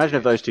 Jesus Christ! Imagine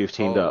if those two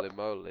teamed up. Holy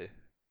moly!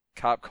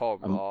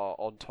 Capcom are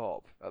on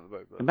top at the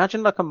moment.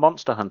 Imagine like a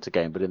Monster Hunter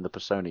game, but in the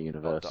Persona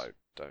universe. Oh,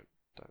 don't.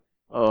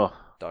 Oh,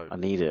 don't. I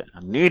need it.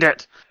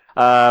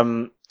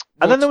 And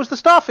then there was the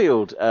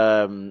Starfield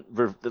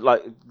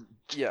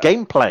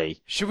gameplay.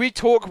 Should we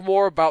talk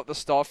more about the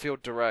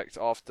Starfield Direct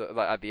after,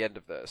 like, at the end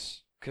of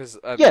this? Because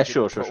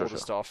sure. All the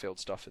Starfield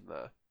stuff in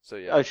there. So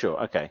yeah. Oh sure,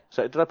 okay.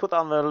 So did I put that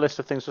on the list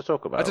of things to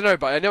talk about? I don't know,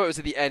 but I know it was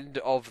at the end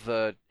of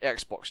the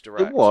Xbox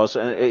Direct. It was,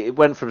 and it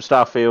went from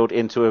Starfield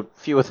into a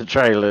few other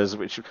trailers,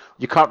 which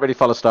you can't really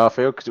follow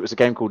Starfield because it was a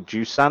game called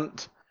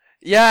Jusant.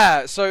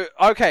 Yeah. So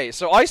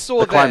I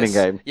saw the climbing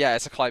game. Yeah,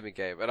 it's a climbing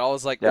game, and I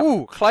was like,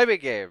 ooh, climbing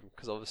game,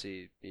 because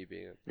obviously me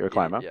being you're a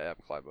climber. Yeah, I'm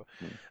a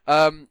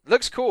climber.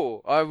 Looks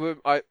cool.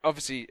 I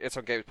obviously it's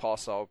on Game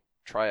Pass, so I'll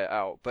try it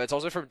out. But it's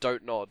also from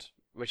Don't Nod,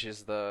 which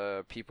is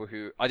the people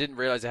who I didn't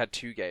realize they had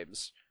two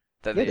games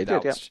that they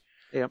announced.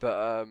 Yeah.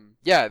 But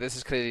this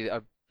is clearly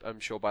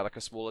I'm sure by like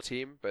a smaller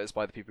team, but it's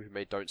by the people who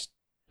made Don't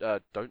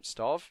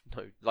Starve.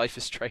 No, Life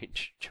is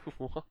Strange.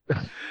 What?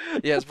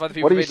 Yeah, it's by the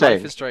people who made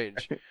Life is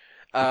Strange.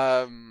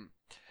 But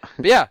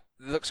yeah,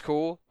 it looks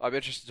cool. I'm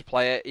interested to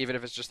play it, even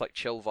if it's just like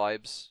chill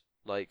vibes,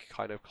 like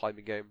kind of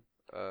climbing game.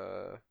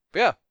 But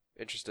yeah,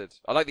 interested.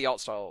 I like the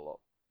art style a lot.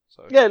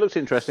 So. Yeah, it looks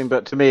interesting,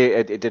 but to me,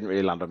 it didn't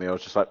really land on me. I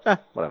was just like,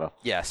 whatever.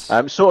 Yes.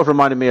 Sort of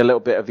reminded me a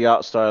little bit of the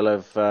art style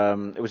of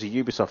it was a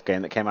Ubisoft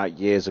game that came out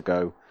years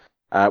ago,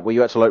 where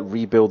you had to like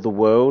rebuild the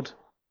world.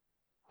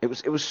 It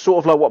was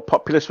sort of like what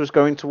Populous was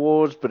going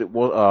towards, but it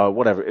was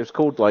whatever. It was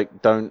called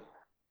like Don't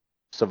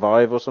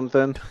Survive or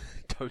something.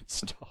 Don't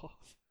Starve.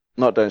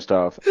 Not Don't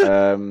Starve.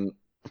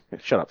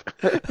 Shut up.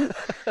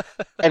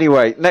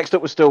 Anyway, next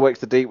up was Still Wakes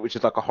the Deep, which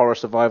is like a horror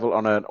survival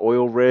on an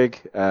oil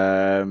rig.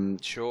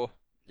 Sure.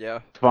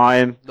 Yeah.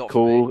 Fine. Not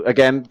cool.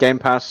 Again, Game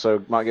Pass,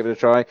 so might give it a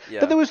try. Yeah.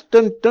 But there was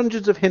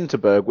Dungeons of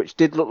Hinterberg, which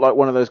did look like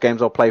one of those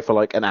games I'll play for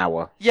like an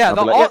hour. Yeah,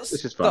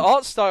 this is fun. The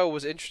art style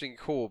was interesting and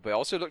cool, but it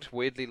also looked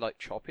weirdly like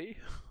choppy.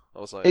 I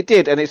was like, it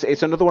did, and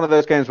it's another one of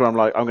those games where I'm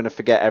like, I'm going to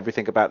forget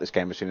everything about this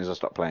game as soon as I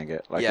stop playing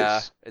it. Like, yeah,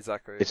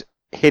 exactly. It's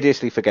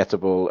hideously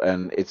forgettable,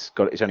 and it's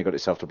only got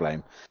itself to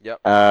blame.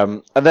 Yep.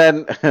 And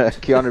then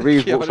Keanu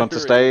Reeves walks onto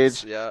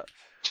stage. Yeah.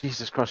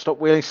 Jesus Christ! Stop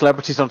wheeling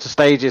celebrities onto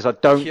stages. I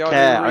don't Keanu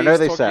care. Reeves I know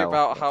they talking sell.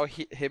 About how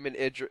him and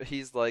Idris,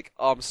 he's like,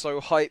 I'm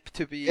so hyped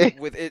to be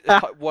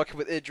working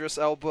with Idris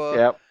Elba.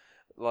 Yep.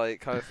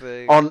 Like kind of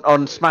thing.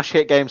 On smash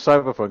hit game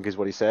Cyberpunk is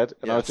what he said,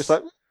 and I was just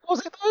like,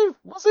 was it though?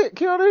 Was it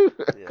Keanu?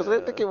 Because I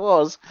don't think it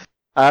was.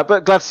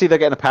 But glad to see they're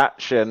getting a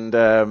patch and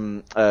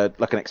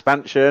like an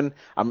expansion.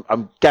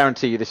 I'm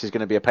guarantee you this is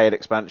going to be a paid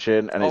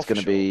expansion, and it's for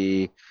going to sure.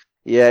 be,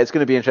 yeah, it's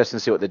going to be interesting to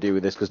see what they do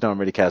with this because no one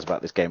really cares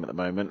about this game at the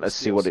moment. Let's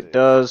It's see what it DLC.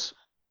 does.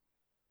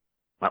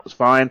 That was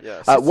fine.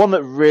 Yeah, One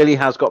that really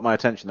has got my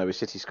attention though is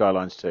City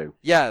Skylines 2.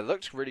 yeah, it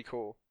looked really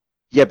cool.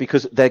 Yeah,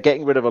 because they're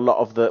getting rid of a lot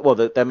of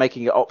they're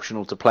making it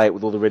optional to play it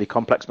with all the really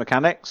complex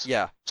mechanics.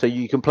 Yeah, So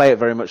you can play it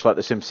very much like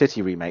the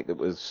SimCity remake that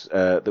was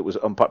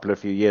unpopular a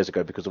few years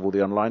ago because of all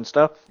the online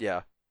stuff.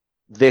 yeah,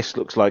 This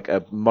looks like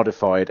a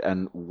modified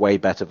and way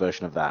better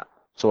version of that.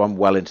 So I'm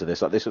well into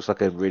this. Like this looks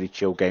like a really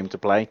chill game to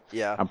play.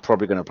 yeah. I'm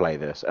probably going to play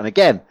this. And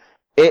again,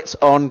 it's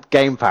on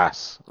Game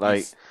Pass.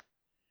 Like,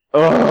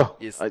 oh,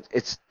 Yes.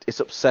 it's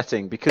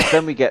upsetting because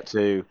then we get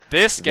to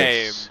This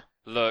game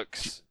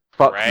looks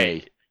fuck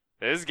great. me.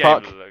 This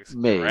game Fuck looks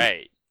me.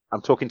 great.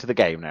 I'm talking to the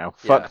game now.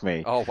 Yeah. Fuck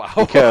me. Oh wow.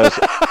 Because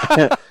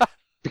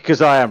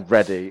because I am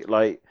ready.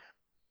 Like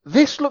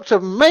this looks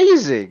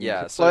amazing.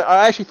 Yeah, so- like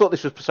I actually thought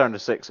this was Persona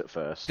 6 at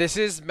first. This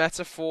is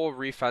Metaphor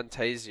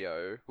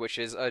Refantasio, which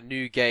is a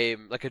new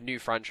game, like a new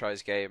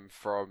franchise game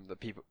from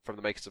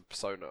the makers of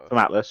Persona. From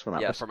Atlas.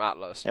 Yeah, from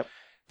Atlas. Yep.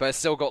 But it's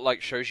still got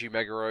like Shoji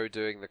Meguro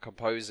doing the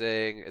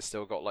composing. It's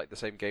still got like the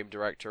same game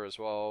director as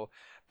well.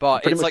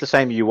 But Pretty it's much like the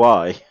same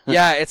UI.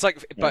 yeah, it's like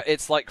Yeah. but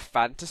it's like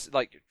fantasy,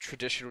 like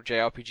traditional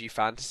JRPG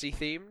fantasy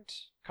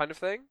themed kind of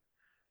thing.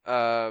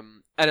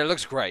 And it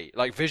looks great,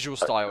 like visual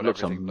style and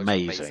looks everything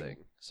amazing. looks amazing.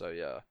 So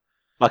yeah.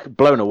 Like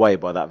blown away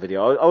by that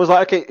video. I was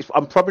like, okay,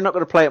 I'm probably not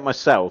going to play it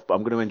myself, but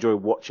I'm going to enjoy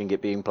watching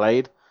it being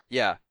played.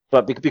 Yeah.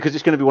 But because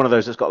it's going to be one of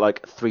those that's got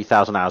like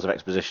 3,000 hours of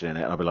exposition in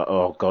it, and I'll be like,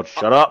 oh god,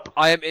 shut up!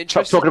 I am Stop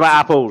interested. talking about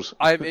apples.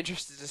 I am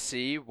interested to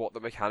see what the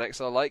mechanics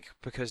are like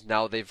because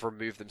now they've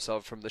removed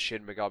themselves from the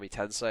Shin Megami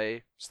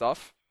Tensei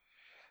stuff.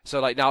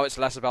 So like now it's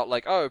less about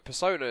like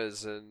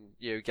personas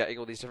and getting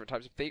all these different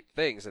types of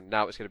things, and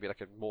now it's going to be like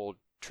a more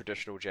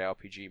traditional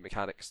JRPG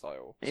mechanic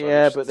style. So I'm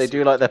Yeah, interested but to they see do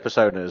what like their do.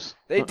 personas,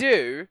 They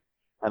do.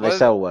 and they Well,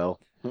 sell well.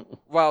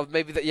 Well,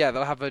 maybe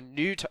they'll have a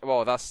new.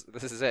 Well, this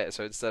is it.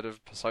 So instead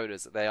of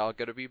personas, they are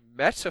going to be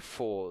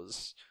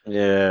metaphors.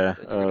 Yeah.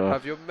 And you're going to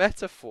have your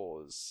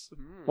metaphors.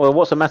 Well,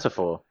 what's a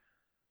metaphor?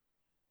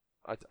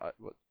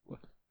 What?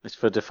 It's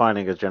for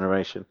defining a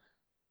generation.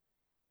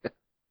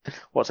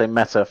 What's a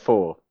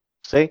metaphor?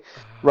 See?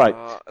 Right.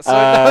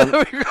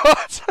 So we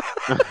got.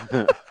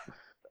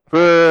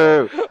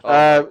 Boo! Oh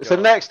my So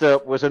God. next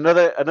up was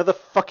another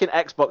fucking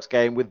Xbox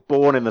game with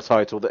Born in the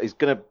title that is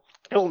gonna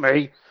kill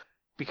me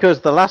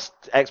because the last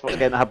Xbox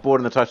game that had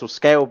Born in the title,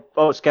 Scalebound.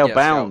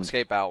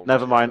 Scalebound.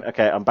 Never mind.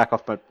 Okay, I'm back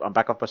off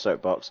my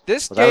soapbox.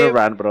 This I was having a game,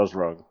 rant, but I was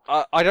wrong.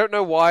 I don't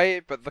know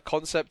why, but the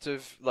concept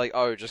of like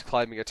just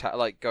climbing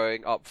like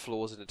going up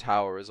floors in a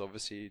tower is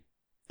obviously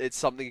it's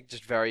something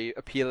just very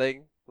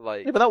appealing.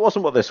 Like Yeah, but that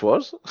wasn't what this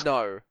was.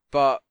 no,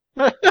 but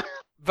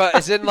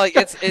it's in like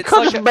it's You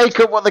can't like just make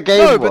up what the game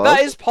no, was. but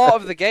that is part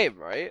of the game,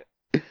 right?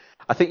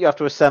 I think you have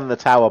to ascend the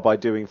tower by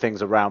doing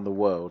things around the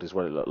world, is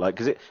what it looked like.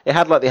 Because it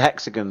had like the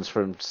hexagons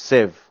from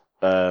Civ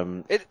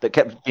that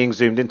kept being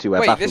zoomed into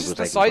where Wait, battles this is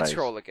were the taking place.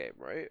 side-scroller game,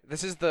 right?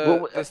 This is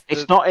the. Well,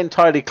 it's not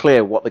entirely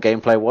clear what the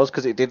gameplay was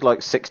because it did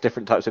like 6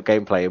 different types of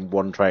gameplay in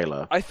one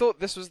trailer. I thought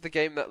this was the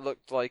game that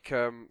looked like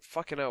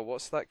fucking hell.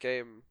 What's that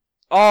game?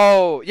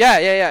 Oh yeah.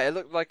 It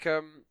looked like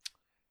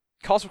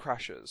Castle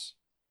Crashers.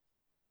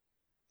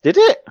 Did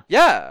it?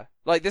 Yeah,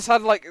 like this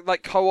had like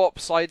co-op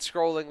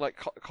side-scrolling like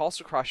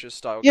Castle Crashers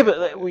style. Yeah,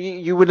 gameplay. but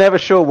you were never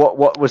sure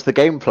what was the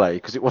gameplay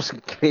because it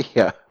wasn't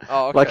clear.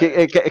 Oh, okay.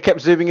 Like it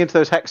kept zooming into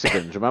those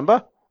hexagons.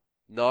 Remember?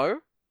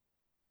 No.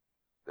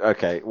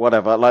 Okay,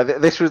 whatever. Like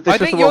this was I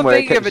the think one you're where it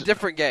thinking of kept... a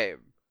different game.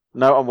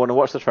 No, I'm going to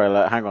watch the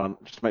trailer. Hang on,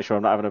 just to make sure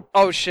I'm not having a.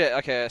 Oh shit!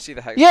 Okay, I see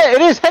the hex. Yeah,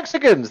 it is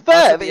hexagons.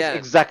 That's There, at the that's end.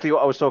 exactly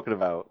what I was talking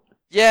about.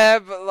 Yeah,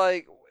 but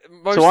like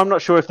most. So I'm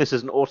not sure if this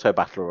is an auto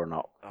battler or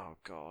not Oh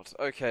god.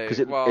 Okay. because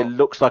it well,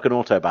 looks like an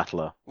auto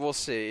battler. we'll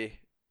see.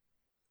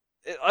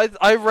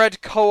 I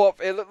read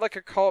co-op. It looked like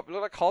a co-op. It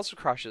looked like Castle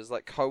Crashers,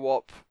 like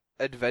co-op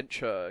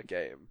adventure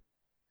game.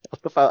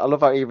 I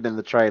love how even in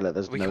the trailer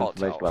there's We no can't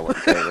information tell. about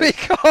what the game we is.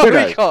 can't. Who We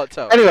knows? can't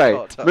tell. we Anyway,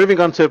 can't tell. moving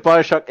on to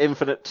Bioshock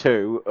Infinite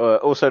 2,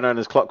 also known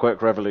as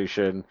Clockwork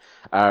Revolution.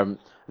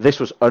 This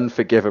was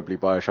unforgivably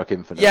Bioshock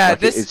Infinite. Yeah, Like,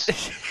 this.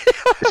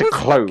 it's a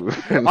clone.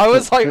 I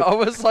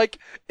was like,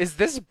 is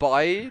this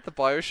by the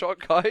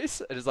Bioshock guys?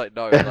 And it's like,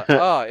 no. It's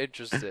like,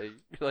 interesting.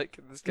 Like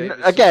this game is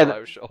Again,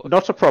 Bioshock.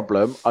 not a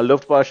problem. I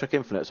loved Bioshock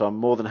Infinite, so I'm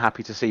more than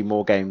happy to see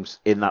more games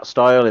in that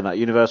style, in that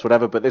universe,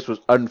 whatever. But this was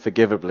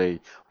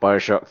unforgivably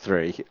Bioshock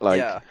 3. Like,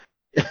 yeah.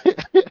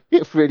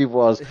 it really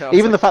was. Yeah, I was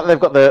Even the like, fact that they've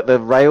got the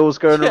rails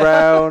going Yeah.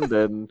 around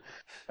and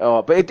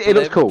but it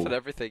looks Blimp cool. and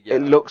everything. Yeah.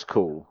 It looks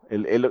cool.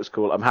 It looks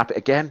cool. I'm happy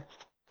again.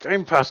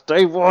 Game Pass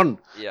Day 1.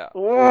 Yeah.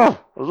 Oh,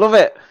 I love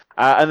it.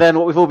 And then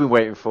what we've all been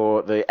waiting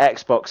for, the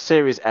Xbox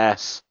Series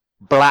S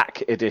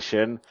Black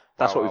Edition.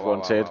 That's Wow, what we've wow,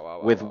 wanted. wow,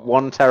 with wow.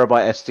 1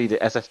 terabyte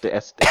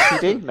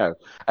SSD? No,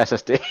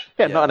 SSD.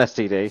 Yeah. Not an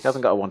STD. It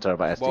hasn't got a 1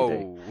 terabyte STD.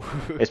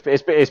 Whoa.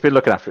 It's been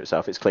looking after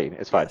itself. It's clean.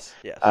 It's fine.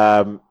 Yes.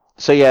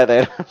 So yeah, they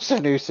announced a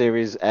new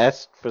Series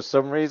S for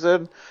some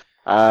reason.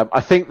 I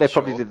think they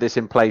probably Sure. did this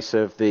in place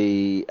of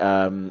the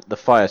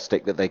Fire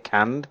Stick that they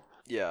canned.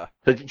 Yeah.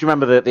 So do you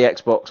remember the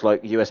Xbox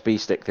like USB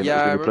stick thing that was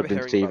Yeah, I going to be remember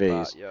plugged into hearing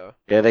about TVs? that.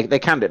 Yeah. Yeah, they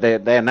canned it.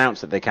 They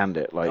announced that they canned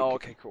it like Oh,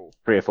 okay, cool.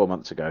 3 or 4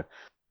 months ago,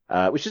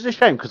 which is a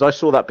shame because I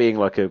saw that being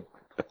like a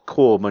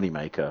core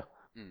moneymaker.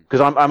 Mm. Because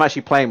I'm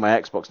actually playing my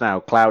Xbox now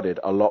clouded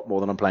a lot more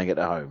than I'm playing it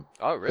at home.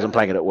 Oh, Because I'm really?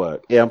 playing it at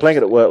work. Yeah, I'm playing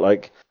it at work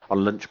like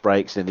on lunch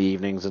breaks in the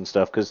evenings and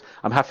stuff. Because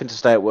I'm having to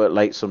stay at work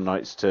late some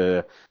nights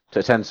to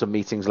attend some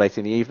meetings late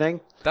in the evening.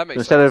 That So makes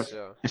instead sense. of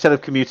Yeah. instead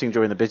of commuting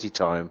during the busy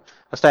time,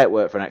 I stay at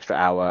work for an extra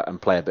hour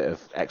and play a bit of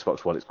Xbox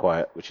while it's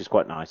quiet, which is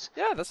quite nice.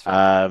 Yeah, that's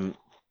fair.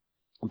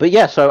 But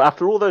yeah, so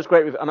after all those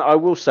great, and I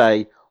will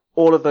say,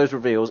 all of those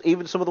reveals,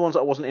 even some of the ones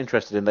that I wasn't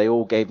interested in, they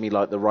all gave me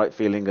like the right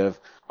feeling of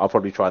I'll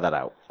probably try that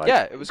out. Like,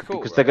 Yeah, it was cool,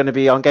 because right? they're going to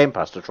be on Game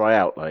Pass to try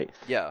out. Like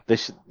Yeah.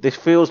 this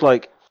feels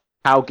like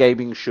how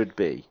gaming should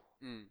be.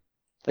 Mm.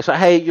 It's like,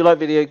 hey, you like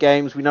video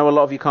games? We know a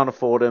lot of you can't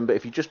afford them, but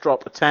if you just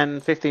drop a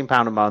 £10,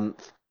 £15 a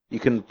month, you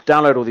can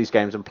download all these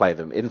games and play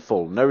them in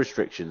full, no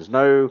restrictions,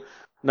 no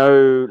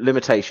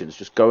limitations.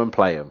 Just go and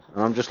play them.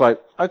 And I'm just like,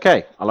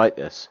 okay, I like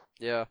this.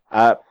 Yeah.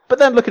 But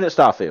then looking at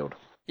Starfield.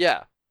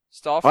 Yeah.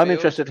 Starfield. I'm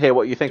interested to hear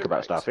what you think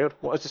about Direct. Starfield.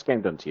 What has this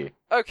game done to you?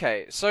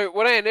 Okay, so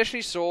when I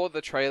initially saw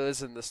the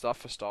trailers and the stuff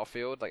for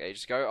Starfield like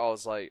ages ago, I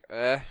was like,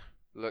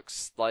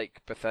 looks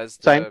like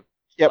Bethesda, Same.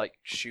 Yep. like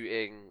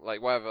shooting,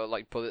 like whatever,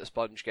 like bullet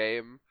sponge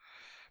game.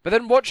 But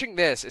then watching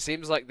this, it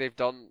seems like they've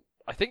done.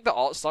 I think the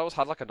art styles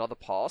had like another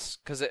pass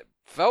because it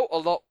felt a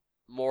lot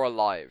more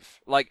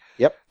alive. Like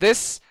Yep.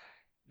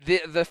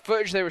 the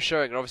footage they were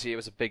showing, and obviously it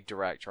was a big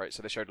direct, right?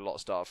 So they showed a lot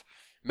of stuff.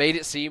 Made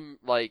it seem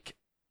like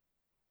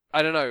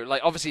I don't know,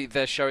 like obviously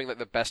they're showing like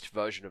the best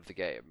version of the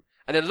game,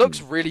 and it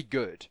looks really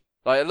good.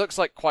 Like it looks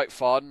like quite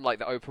fun. Like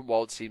the open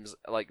world seems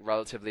like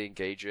relatively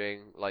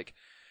engaging. Like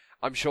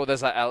I'm sure there's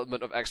that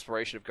element of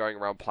exploration of going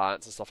around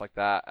planets and stuff like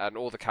that, and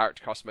all the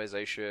character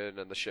customization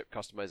and the ship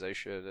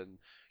customization and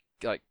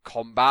like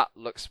combat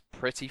looks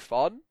pretty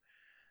fun.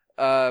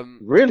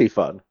 Really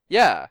fun.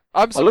 Yeah,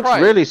 I'm It surprised.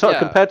 looks really yeah.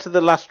 compared to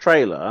the last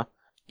trailer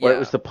where yeah. it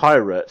was the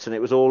pirates and it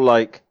was all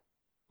like,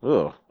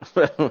 oh,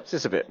 this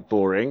is a bit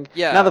boring.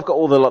 Yeah. Now they've got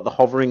all the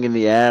hovering in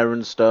the air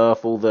and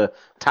stuff, all the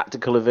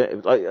tactical of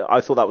it.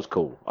 I thought that was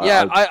cool.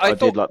 Yeah, I thought,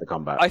 did like the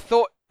combat. I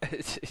thought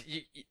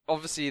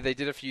obviously they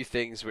did a few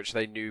things which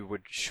they knew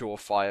would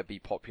surefire be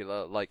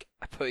popular, like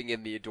putting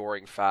in the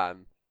adoring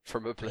fan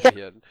from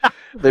Oblivion.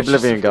 The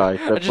Oblivion guy,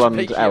 the just blonde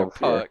making elf. it a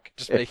perk,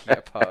 just making it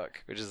a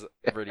perk, which is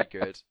really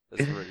good.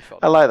 It's really fun.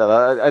 I like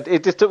that.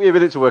 It just took me a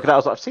minute to work it out. I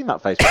was like, I've seen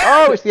that face.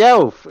 Oh, it's the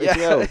elf. It's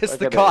the elf. It's I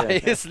the get guy.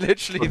 it, yeah. It's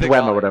literally Or the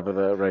Dwem guy. or whatever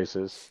the race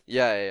is.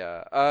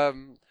 Yeah.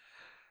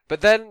 But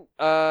then,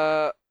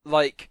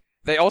 like,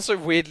 they also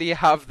weirdly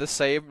have the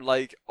same,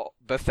 like,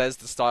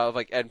 Bethesda style of,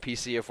 like,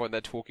 NPC of when they're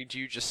talking to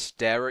you, just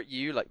stare at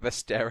you, like they're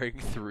staring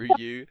through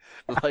you.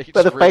 Like,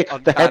 But just really the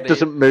head uncanny.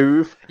 doesn't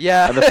move,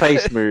 Yeah. and the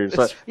face moves.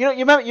 Like, you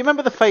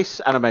remember the face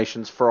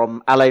animations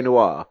from L.A.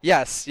 Noire?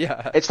 Yes,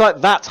 yeah. It's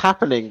like that's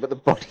happening, but the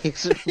body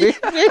isn't moving.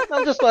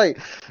 I'm just like,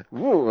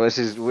 ooh, this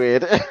is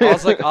weird. I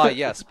was like,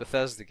 yes,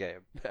 Bethesda game.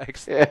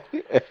 Excellent.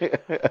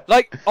 Yeah.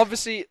 Like,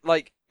 obviously,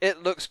 like,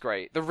 it looks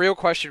great. The real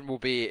question will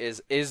be,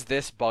 is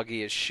this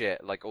buggy as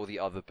shit, like all the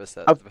other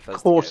Bethesda Of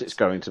course games? it's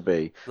going to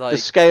be. Like, The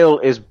scale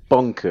is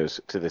bonkers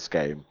to this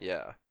game.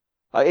 yeah.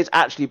 It's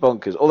actually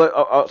bonkers.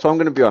 Although, so I'm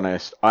going to be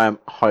honest, I am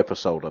hyper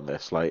sold on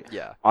this. Like,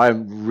 Yeah. I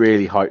am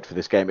really hyped for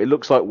this game. It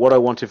looks like what I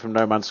wanted from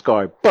No Man's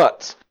Sky,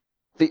 but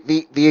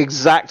the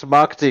exact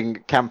marketing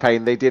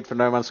campaign they did for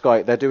No Man's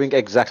Sky, they're doing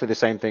exactly the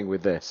same thing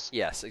with this.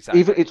 Yes, exactly.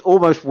 Even it's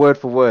almost word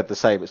for word the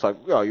same. It's like,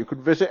 oh, you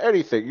can visit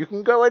anything, you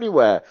can go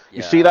anywhere.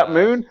 You see that Yeah.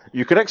 moon,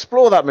 you can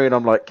explore that moon.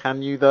 I'm like,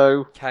 can you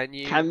though? Can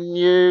you? Can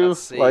you? Let's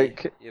see.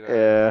 Like, You know,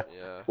 yeah.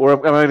 Yeah. Or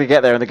I'm going to get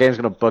there and the game's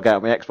going to bug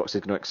out. My Xbox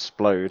is going to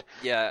explode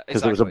Yeah,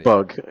 because exactly. there was a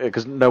bug.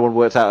 Because no one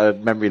worked out a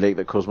memory leak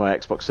that caused my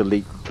Xbox to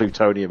leak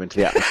plutonium into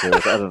the atmosphere.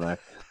 I don't know.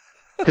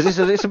 Because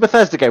it's a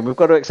Bethesda game, we've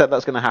got to accept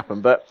that's going to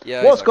happen. But Yeah,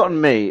 what's exactly. gotten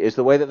me is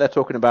the way that they're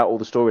talking about all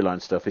the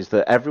storyline stuff. Is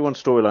that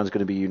everyone's storyline is going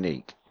to be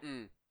unique.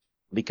 Mm.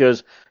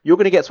 Because you're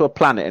going to get to a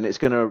planet and it's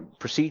going to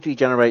procedurally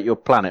generate your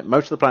planet.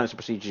 Most of the planets are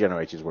procedurally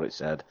generated, is what it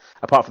said,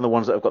 apart from the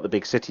ones that have got the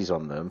big cities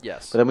on them.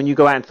 Yes. But then when you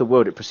go out into the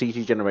world, it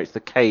procedurally generates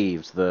the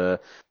caves, the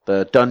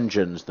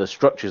dungeons, the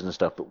structures and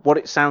stuff. But what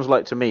it sounds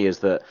like to me is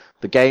that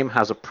the game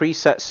has a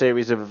preset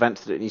series of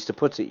events that it needs to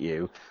put at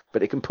you,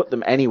 but it can put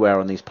them anywhere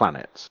on these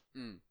planets.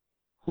 Mm.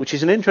 Which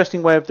is an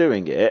interesting way of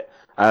doing it.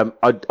 I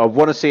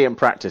want to see it in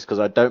practice because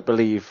I don't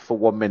believe for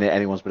 1 minute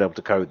anyone's been able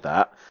to code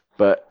that.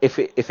 But if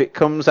it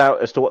comes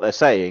out as to what they're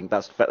saying,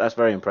 that's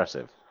very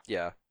impressive.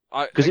 Yeah.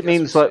 Because it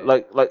means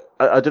like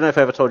I don't know if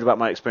I ever told you about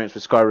my experience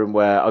with Skyrim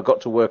where I got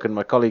to work and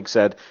my colleague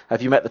said,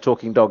 "Have you met the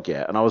talking dog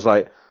yet?" And I was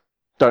like,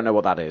 "Don't know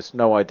what that is.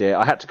 No idea."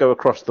 I had to go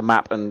across the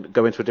map and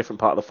go into a different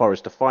part of the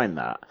forest to find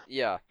that.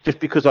 Yeah. Just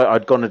because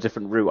I'd gone a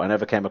different route, I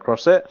never came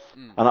across it.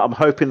 Mm. And I'm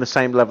hoping the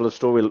same level of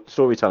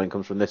storytelling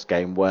comes from this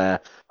game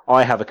where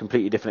I have a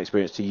completely different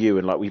experience to you,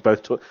 and like we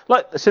both talk,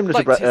 like similar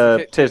Like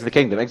to Tears of the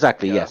Kingdom.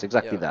 Exactly, Yeah, yes,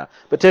 exactly yeah. that.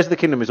 But Tears of the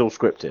Kingdom is all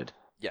scripted.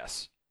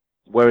 Yes.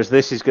 Whereas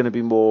this is going to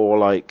be more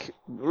like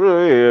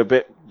a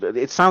bit.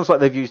 It sounds like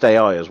they've used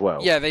AI as well.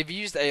 Yeah, they've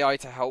used AI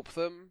to help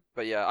them,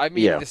 but yeah, I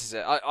mean, Yeah. this is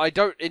it. I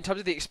don't, in terms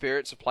of the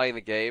experience of playing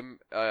the game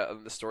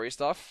and the story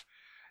stuff,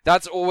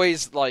 that's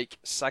always like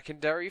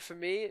secondary for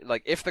me.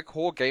 Like, if the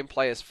core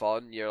gameplay is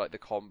fun, like the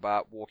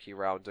combat, walking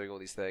around, doing all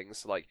these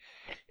things, like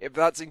if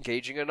that's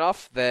engaging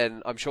enough,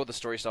 then I'm sure the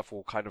story stuff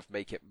will kind of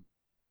make it,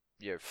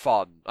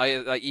 fun.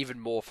 Like even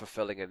more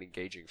fulfilling and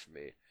engaging for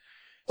me.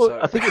 Well,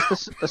 So I think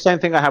it's the same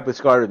thing I had with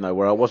Skyrim though,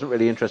 where I wasn't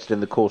really interested in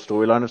the core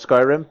storyline of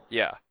Skyrim.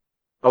 yeah.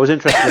 I was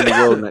interested in the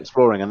world and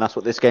exploring, and that's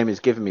what this game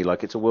is giving me.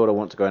 Like, it's a world I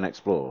want to go and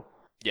explore.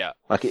 Yeah.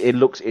 Like, it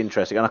looks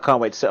interesting, and I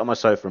can't wait to sit on my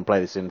sofa and play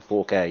this in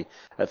 4K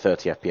at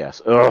 30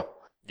 FPS. Ugh!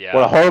 Yeah.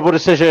 What a horrible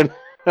decision!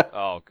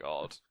 Oh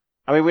god.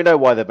 I mean, we know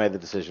why they made the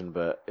decision,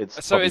 but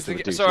it's So probably is to the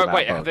reduce so the amount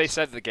wait, of have they bugs.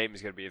 said the game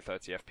is going to be in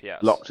 30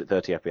 FPS? Locked at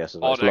 30 FPS as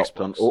well. On It's locked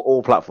Xbox? on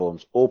all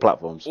platforms. All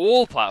platforms.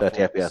 All 30 platforms.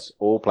 FPS.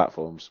 All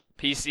platforms.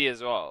 PC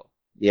as well.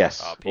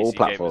 Yes, PC all gamers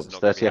platforms. are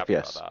not gonna be 30 happy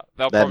FPS. about that.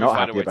 They'll They're probably not find a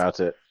happy way about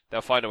it.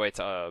 They'll find a way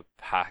to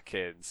hack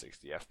in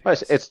 60 FPS.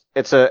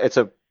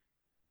 Well,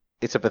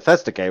 it's a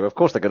Bethesda game. Of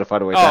course, they're going to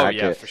find a way to Oh, hack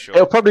yeah, it. for sure.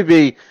 It'll probably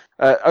be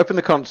open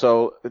the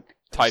console,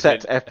 Type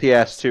set in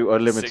FPS to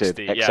unlimited,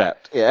 60, yeah.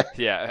 accept. Yeah.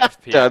 Yeah,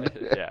 FPS. Done.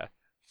 Yeah.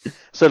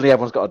 Suddenly,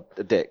 everyone's got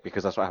a dick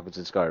because that's what happens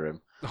in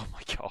Skyrim. Oh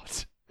my god.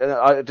 Did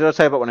I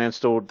tell you about when I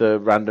installed the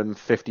random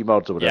 50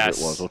 mods or whatever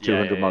Yes. it was, or Yeah,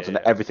 200 yeah, mods, yeah.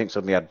 and everything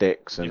suddenly had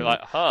dicks? And You're like,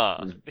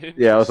 huh?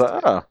 yeah, I was like,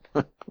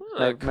 Interesting.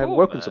 maybe Cool,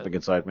 woken man. something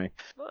inside me.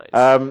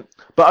 Nice.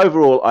 But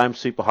overall, I'm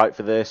super hyped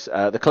for this.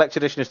 The collector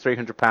edition is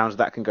 £300.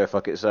 That can go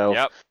fuck itself.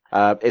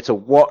 Yep. It's a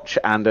watch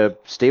and a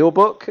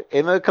steelbook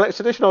in the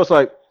collector edition. I was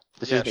like,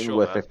 this isn't even sure,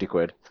 worth man. 50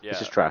 quid. Yeah.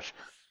 This is trash.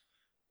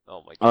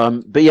 Oh my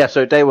god. But yeah,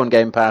 so day one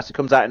Game Pass. It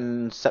comes out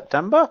in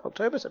September.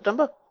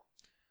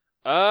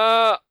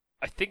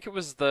 I think it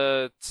was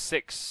the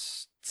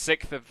 6th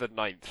of the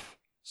 9th.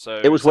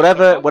 So It was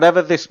September?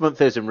 whatever this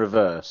month is in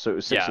reverse. So it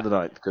was 6th Yeah. of the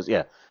 9th, because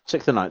 6th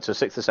of the 9th, so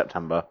 6th of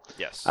September.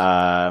 Yes.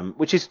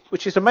 Which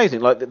is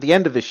amazing. Like at the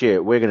end of this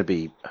year, we're going to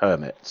be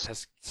hermits.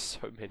 There's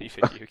so many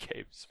video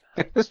games.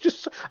 It's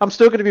just I'm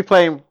still going to be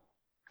playing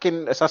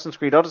fucking Assassin's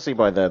Creed Odyssey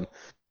by then.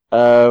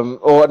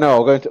 Or no,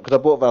 I'll go into because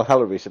I bought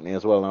Valhalla recently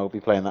as well, and I'll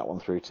be playing that one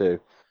through too.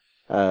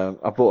 I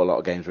bought a lot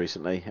of games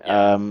recently.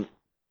 So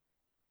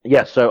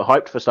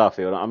hyped for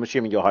Starfield. I'm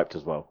assuming you're hyped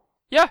as well.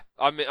 Yeah,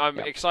 I'm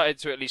excited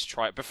to at least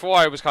try it. Before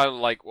I was kind of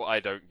like, well, I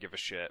don't give a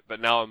shit,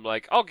 but now I'm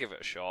like, I'll give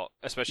it a shot,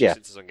 especially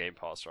since it's on Game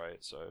Pass, right?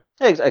 So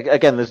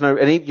Again, there's no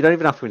you don't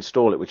even have to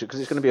install it, because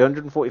it's going to be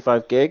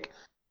 145 gig,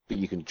 but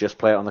you can just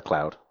play it on the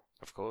cloud.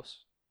 Of course.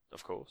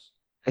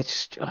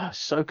 It's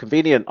so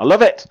convenient. I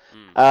love it.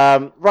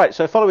 Right,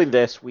 so following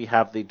this, we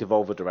have the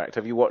Devolver Direct.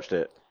 Have you watched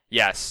it?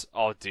 Yes.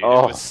 Oh, dude, it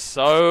was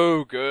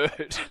so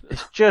good.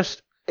 It's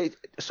just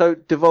so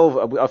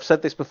Devolver. I've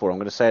said this before. I'm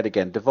going to say it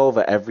again.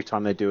 Devolver, every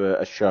time they do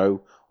a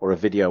show or a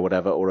video, or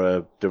whatever, or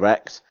a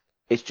direct,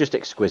 it's just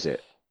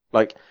exquisite.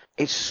 Like,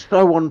 it's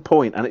so on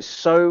point, and it's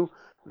so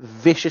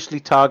viciously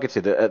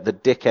targeted at the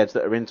dickheads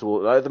that are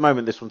into. At the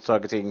moment, this one's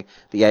targeting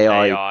the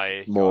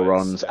AI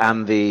morons, guys,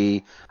 and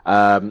the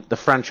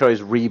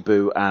franchise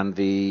reboot, and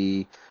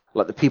the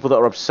people that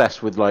are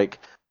obsessed with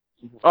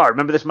I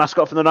remember this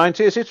mascot from the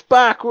 90s. It's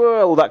back,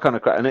 whoa, all that kind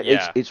of crap, and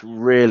it's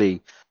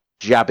really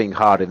jabbing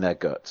hard in their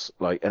guts,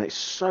 and it's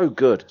so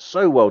good,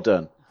 so well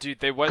done. Dude,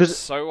 they went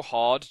so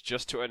hard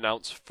just to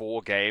announce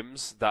 4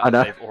 games that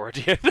they've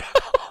already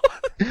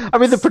announced. I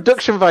mean, the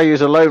production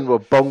values alone were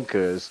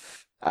bonkers.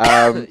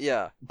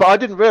 Yeah. But I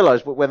didn't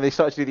realise when they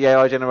started to do the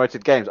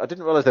AI-generated games, I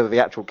didn't realise they were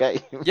the actual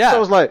game. Yeah. So I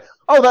was like,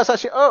 oh, that's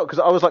actually... Oh, because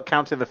I was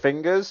counting the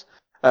fingers,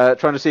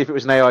 trying to see if it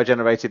was an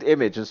AI-generated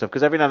image and stuff,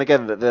 because every now and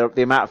again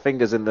the amount of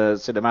fingers in the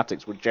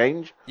cinematics would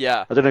change.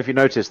 Yeah. I don't know if you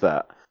noticed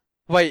that.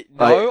 Wait,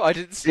 no, I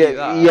didn't see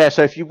that. Yeah,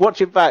 so if you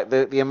watch it back,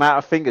 the amount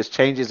of fingers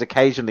changes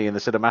occasionally in the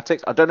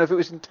cinematics. I don't know if it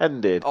was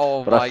intended,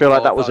 but I feel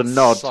like that was a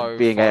nod to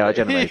being AI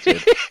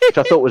generated, which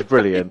I thought was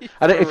brilliant.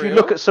 And if you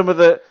look at some of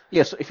the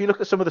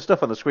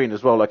stuff on the screen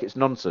as well, it's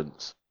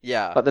nonsense.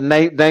 Yeah. Like the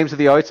names of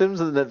the items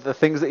and the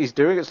things that he's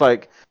doing, it's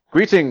like,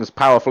 greetings,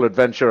 powerful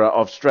adventurer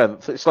of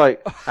strength. It's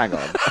like, hang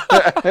on.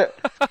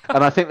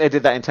 And I think they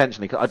did that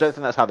intentionally, because I don't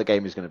think that's how the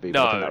game is going to be,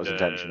 but I think that was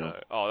intentional. No.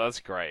 Oh, that's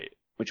great.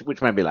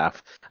 Which made me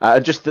laugh,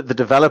 and just the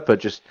developer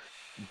just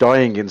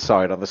dying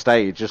inside on the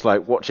stage, just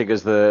watching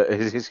as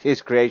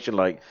his creation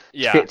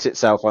shits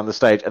itself on the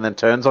stage, and then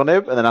turns on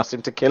him, and then asks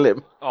him to kill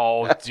him.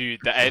 Oh, dude,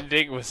 the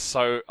ending was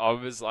so. I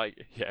was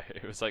like,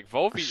 it was like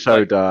Volvi.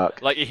 So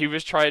dark. He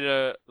was trying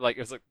to it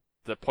was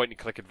the point and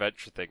click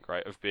adventure thing,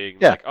 right? Of being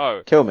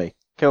kill me.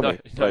 No,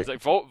 it's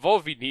like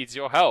Volvi needs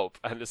your help,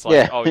 and it's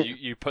like,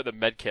 you put the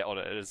med kit on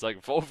it, and it's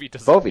like Volvi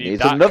doesn't. Volvi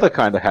needs another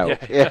kind of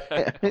help. Yeah.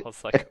 I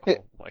was like,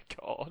 oh my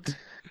god.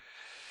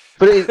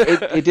 But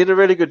it did a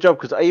really good job,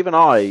 because even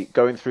I,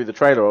 going through the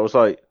trailer, I was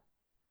like,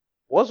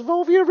 was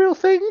Volvi a real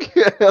thing?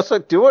 I was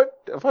like,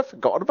 have I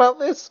forgotten about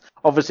this?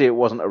 Obviously, it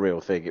wasn't a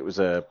real thing. It was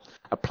a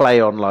play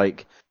on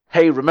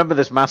hey, remember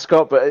this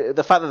mascot? But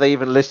the fact that they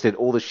even listed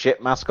all the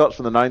shit mascots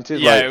from the 90s,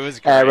 Yeah, like it was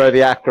great. Aero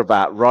the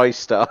Acrobat,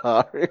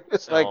 Rystar, it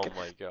was like, Oh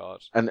my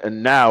god.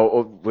 and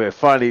now we're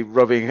finally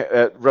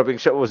rubbing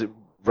shoulders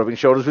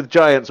with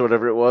giants or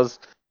whatever it was.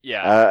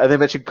 Yeah. And they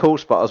mentioned Cool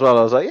Spot as well.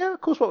 I was like, yeah,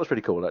 Cool Spot was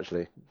pretty cool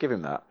actually. Give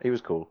him that. He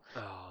was cool.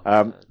 Oh,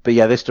 man. But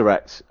yeah, this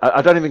direct,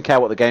 I don't even care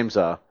what the games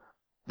are.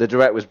 The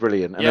direct was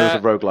brilliant, and there was a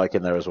roguelike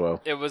in there as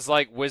well. It was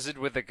like Wizard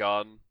with a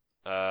Gun,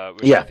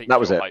 which Yeah, I think that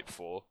was you're it. hyped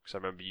for, because I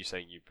remember you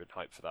saying you've been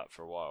hyped for that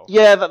for a while.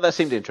 Yeah, that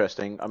seemed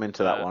interesting. I'm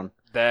into that one.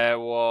 There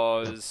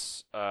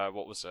was,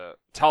 what was it?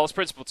 Talos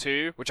Principle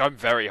 2, which I'm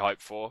very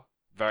hyped for.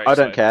 Very I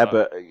don't excited care, for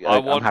that.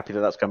 but I'm happy that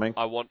that's coming.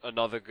 I want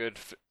another good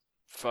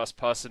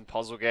first-person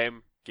puzzle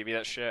game. Give me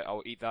that shit.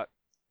 I'll eat that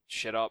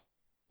shit up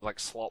like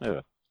slop.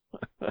 Yeah.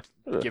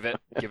 Give it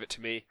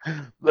to me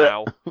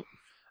now.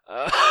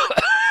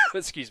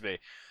 Excuse me.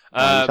 You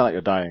sound like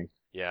you're dying.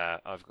 Yeah,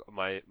 I've got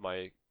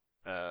my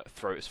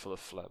throat is full of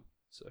phlegm.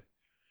 So,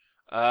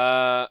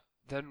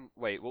 then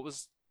wait, what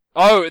was?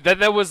 Oh, then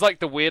there was like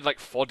the weird like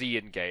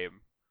Fodian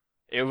game.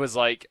 It was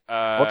like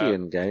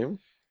Fodian game.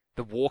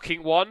 The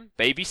walking one,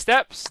 Baby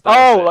Steps.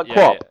 Like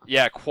Quap.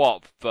 Yeah,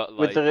 Quap, but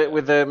like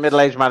With the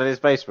middle-aged man in his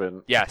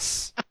basement.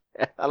 Yes.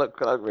 that looked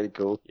really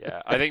cool.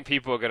 Yeah, I think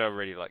people are gonna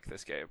really like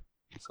this game.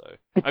 So,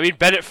 I mean,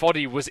 Bennett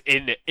Foddy was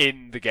in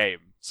the game,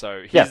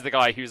 so he's the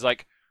guy who's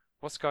like,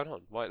 "What's going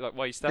on? Why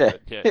are you stabbing?"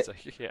 Yeah, it's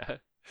like, yeah.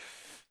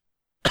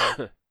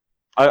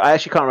 I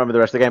actually can't remember the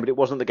rest of the game, but it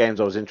wasn't the games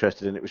I was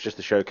interested in. It was just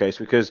the showcase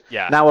because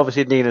now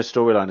obviously Nina's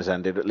storyline has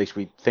ended. At least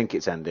we think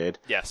it's ended.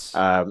 Yes.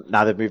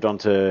 Now they've moved on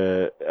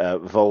to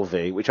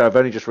Volvi, which I've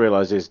only just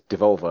realised is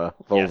Devolver.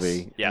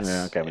 Volvi. Yes.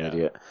 Yeah, okay, I'm an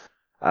idiot.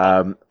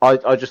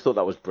 I just thought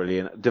that was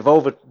brilliant.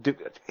 Devolver.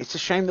 It's a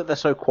shame that they're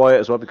so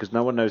quiet as well because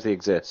no one knows they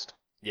exist.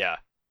 Yeah.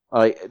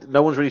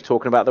 No one's really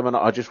talking about them, and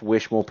I just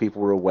wish more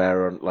people were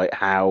aware on like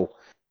how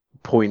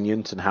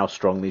poignant and how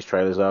strong these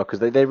trailers are because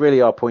they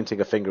really are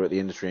pointing a finger at the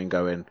industry and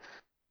going,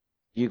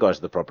 "You guys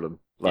are the problem."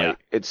 Like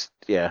it's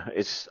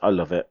I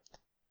love it.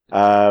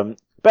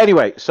 But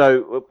anyway,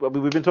 so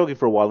we've been talking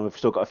for a while and we've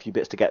still got a few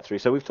bits to get through.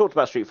 So we've talked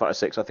about Street Fighter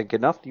 6, I think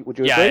enough. Would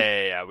you agree?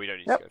 Yeah. We don't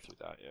need to go through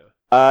that.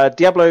 Yeah.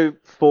 Diablo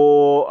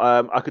 4.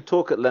 I could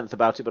talk at length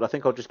about it, but I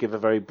think I'll just give a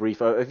very brief.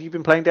 Have you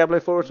been playing Diablo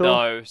 4 at all?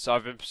 No, so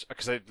I've been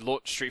because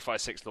Street Fighter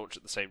 6 launched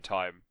at the same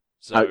time.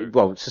 So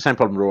well, it's the same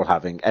problem we're all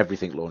having.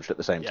 Everything launched at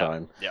the same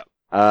time. Yeah.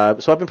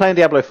 So I've been playing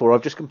Diablo 4.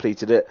 I've just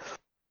completed it.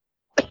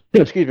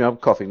 Excuse me, I'm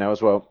coughing now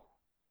as well.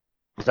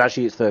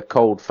 It's the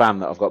cold fan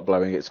that I've got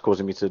blowing. It's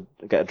causing me to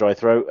get a dry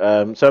throat.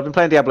 So I've been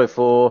playing Diablo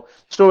 4.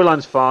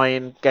 Storyline's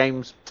fine.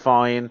 Game's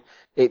fine.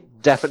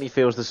 It definitely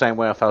feels the same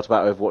way I felt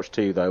about Overwatch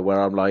 2, though,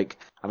 where I'm like,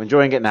 I'm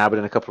enjoying it now, but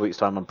in a couple of weeks'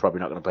 time, I'm probably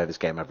not going to play this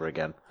game ever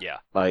again. Yeah.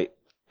 Like,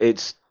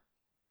 it's...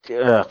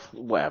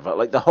 whatever.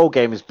 Like, the whole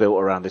game is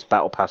built around this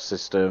Battle Pass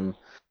system.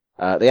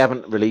 They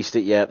haven't released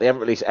it yet. They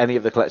haven't released any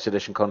of the Collector's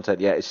Edition content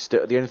yet. It's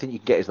still the only thing you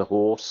can get is the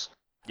horse.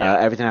 Yeah.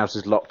 Everything else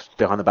is locked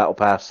behind the Battle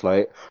Pass.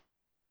 Like...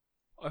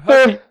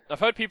 I've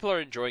heard people are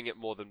enjoying it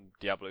more than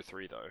Diablo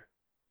 3 though.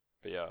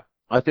 But yeah.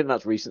 I think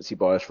that's recency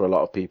bias for a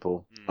lot of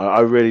people. I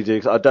really do.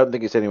 'Cause I don't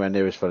think it's anywhere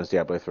near as fun as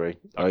Diablo 3.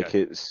 Like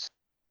it's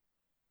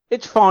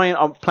fine.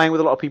 I'm playing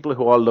with a lot of people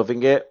who are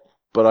loving it,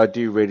 but I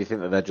do really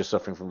think that they're just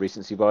suffering from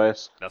recency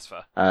bias. That's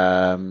fair.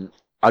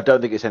 I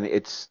don't think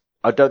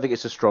I don't think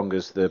it's as strong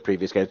as the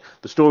previous games.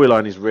 The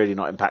storyline is really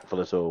not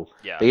impactful at all.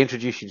 Yeah. They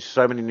introduce you to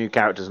so many new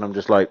characters, and I'm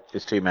just like,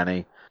 it's too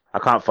many. I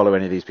can't follow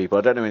any of these people.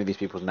 I don't know any of these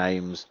people's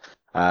names.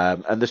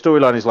 And the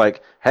storyline is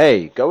like,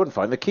 hey, go and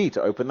find the key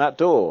to open that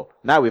door.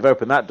 Now we've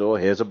opened that door,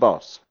 here's a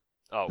boss.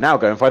 Oh. Now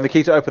go and find the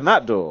key to open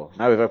that door.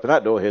 Now we've opened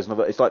that door, here's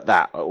another. It's like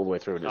that all the way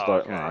through, and it's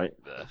like, all right.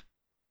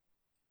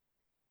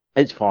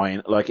 It's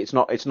fine. Like it's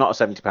not a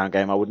 £70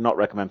 game. I would not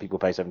recommend people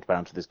pay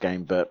 £70 for this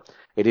game, but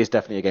it is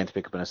definitely a game to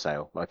pick up in a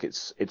sale. Like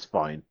it's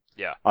fine.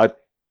 Yeah. I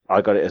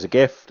got it as a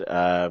gift.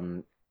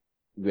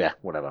 Yeah,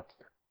 whatever.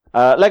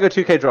 Lego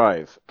 2K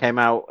Drive came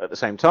out at the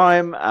same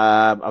time.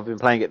 I've been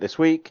playing it this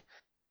week.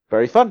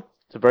 Very fun.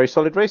 It's a very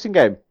solid racing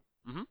game.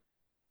 Mm-hmm.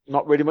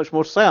 Not really much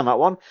more to say on that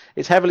one.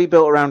 It's heavily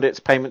built around its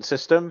payment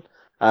system.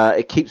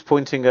 It keeps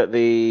pointing at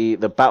the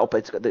battle.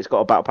 It's got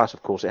a battle pass,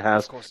 of course it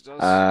has. Of course it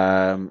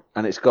does.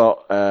 And it's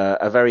got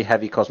a very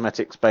heavy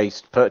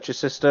cosmetics-based purchase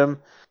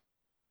system.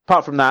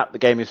 Apart from that, the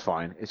game is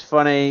fine. It's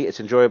funny. It's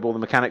enjoyable. The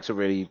mechanics are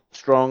really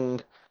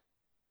strong.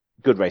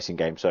 Good racing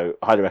game. So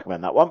highly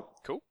recommend that one.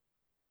 Cool.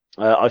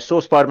 I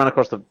saw Spider-Man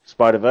Across the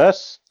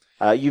Spider-Verse.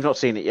 You've not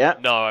seen it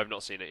yet? No, I've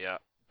not seen it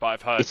yet. But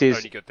I've heard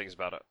only good things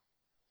about it.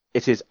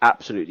 It is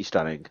absolutely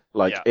stunning.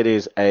 It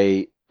is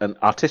an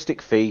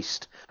artistic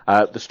feast.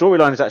 The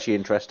storyline is actually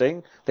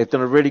interesting. They've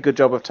done a really good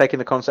job of taking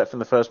the concept from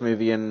the first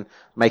movie and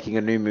making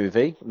a new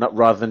movie, not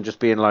rather than just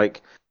being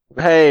like,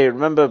 hey,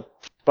 remember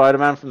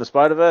Spider-Man from the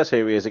Spider-Verse?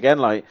 Here he is again.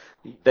 Like,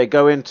 they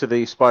go into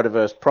the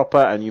Spider-Verse proper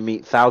and you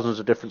meet thousands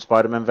of different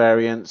Spider-Man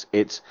variants.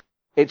 It's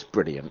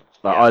brilliant.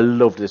 I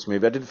loved this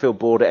movie. I didn't feel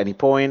bored at any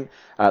point.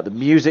 The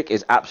music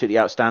is absolutely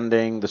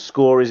outstanding. The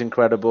score is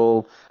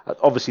incredible.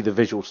 Obviously, the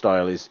visual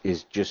style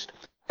is just...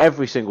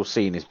 Every single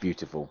scene is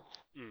beautiful.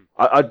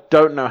 I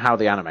don't know how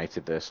they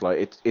animated this.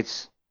 Like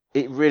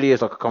it really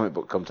is like a comic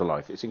book come to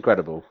life. It's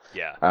incredible.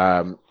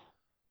 Yeah.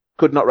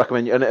 Could not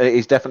recommend you, and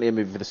it's definitely a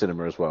movie for the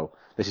cinema as well.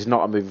 This is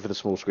not a movie for the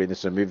small screen. This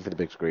is a movie for the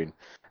big screen.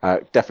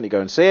 Definitely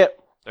go and see it.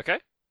 Okay.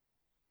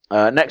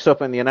 Next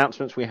up in the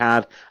announcements, we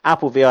had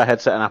Apple VR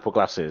headset and Apple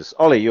glasses.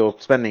 Ollie, you're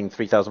spending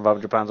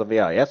 £3,500 on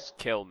VR, yes?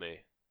 Kill me.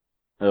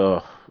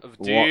 Oh,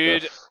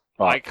 dude,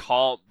 what I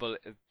can't believe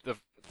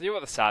you know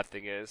what the sad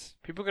thing is?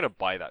 People are gonna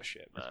buy that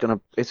shit,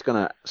 man. It's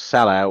gonna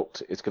sell out.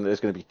 There's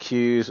gonna be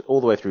queues all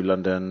the way through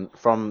London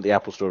from the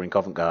Apple Store in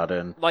Covent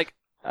Garden. Like,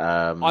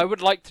 I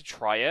would like to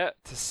try it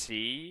to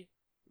see,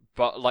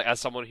 but like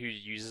as someone who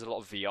uses a lot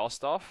of VR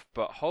stuff,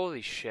 but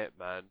holy shit,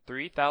 man,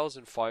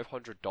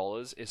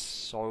 $3,500 is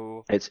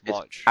so it's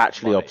much.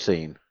 Actually money.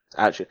 obscene.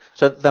 Actually,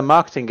 so they're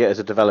marketing it as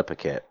a developer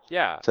kit.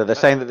 Yeah. So they're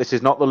saying that this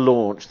is not the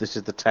launch. This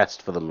is the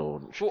test for the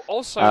launch. Well,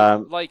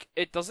 also, like,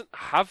 it doesn't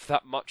have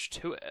that much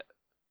to it.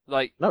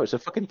 Like, no, it's a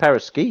fucking pair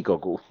of ski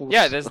goggles.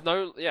 Yeah, there's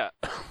no. Yeah.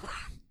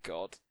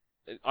 God.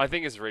 I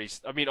think it's really.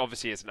 I mean,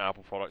 obviously, it's an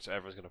Apple product, so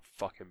everyone's gonna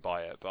fucking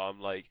buy it. But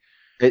I'm like,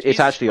 it's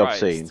actually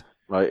Christ. obscene.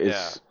 Like,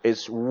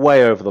 it's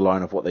way over the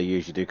line of what they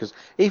usually do. Because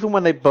even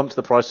when they bumped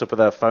the price up of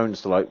their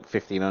phones to like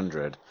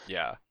 1,500,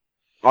 yeah,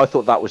 I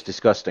thought that was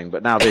disgusting.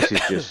 But now this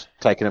is just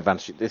taking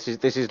advantage. This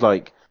is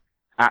like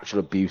actual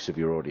abuse of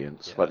your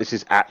audience. Yeah. Like, this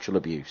is actual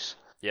abuse.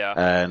 Yeah.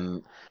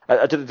 And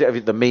I don't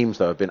think the memes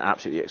though have been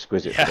absolutely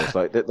exquisite for this.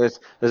 Like, there's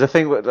a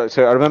thing.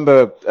 So I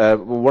remember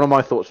one of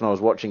my thoughts when I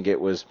was watching it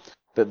was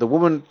that the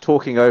woman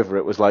talking over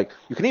it was like,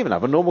 you can even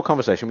have a normal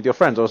conversation with your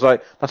friends. I was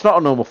like, that's not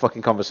a normal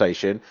fucking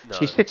conversation. No.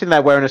 She's sitting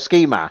there wearing a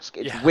ski mask.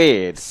 It's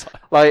weird.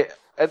 Like,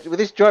 with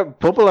this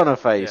giant bubble on her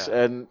face.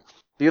 Yeah. And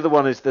the other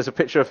one is there's a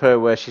picture of her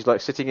where she's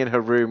like sitting in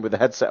her room with the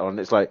headset on.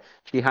 It's like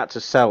she had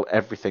to sell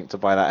everything to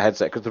buy that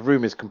headset because the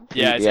room is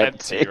completely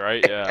empty,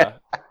 right? Yeah.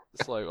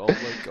 It's like, oh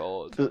my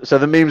god. So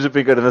the memes have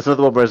been good, and there's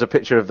another one where there's a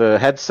picture of the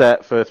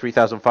headset for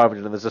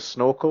 3,500, and there's a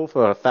snorkel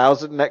for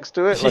 1,000 next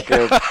to it.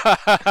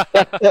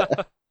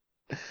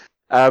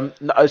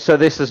 So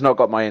this has not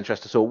got my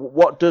interest at all.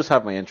 What does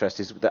have my interest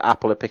is that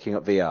Apple are picking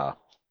up VR,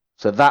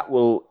 so that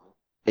will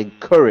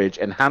encourage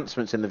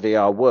enhancements in the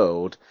VR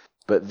world.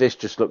 But this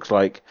just looks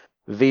like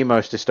the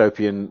most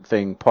dystopian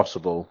thing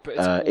possible. But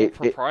it's all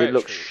proprietary. It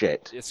looks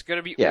shit. It's going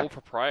to be all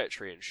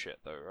proprietary and shit,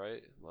 though,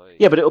 right? Like...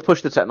 Yeah, but it'll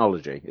push the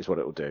technology, is what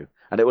it will do,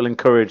 and it will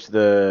encourage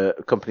the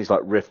companies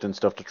like Rift and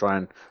stuff to try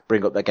and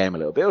bring up their game a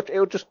little bit.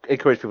 It'll just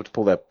encourage people to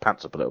pull their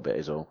pants up a little bit,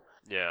 is all.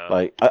 Yeah.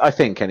 Like, I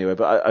think anyway.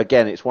 But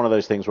again, it's one of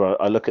those things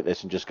where I look at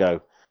this and just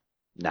go,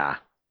 nah,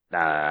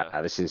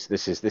 this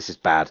is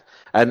bad.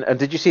 And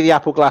did you see the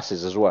Apple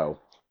glasses as well?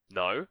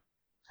 No.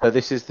 So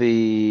this is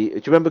the. Do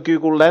you remember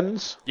Google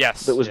Lens?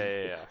 Yes. That was,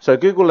 yeah. So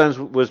Google Lens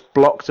was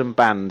blocked and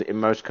banned in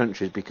most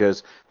countries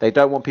because they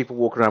don't want people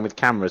walking around with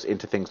cameras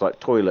into things like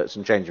toilets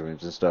and changing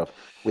rooms and stuff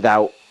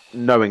without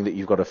knowing that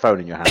you've got a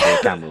phone in your hand or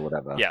a camera or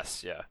whatever.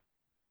 Yes. Yeah.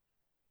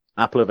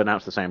 Apple have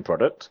announced the same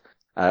product.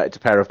 It's a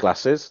pair of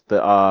glasses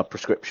that are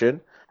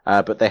prescription,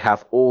 but they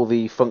have all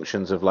the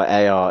functions of like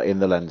AR in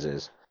the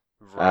lenses.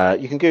 Right.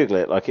 You can Google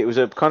it. Like, it was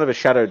a kind of a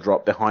shadow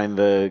drop behind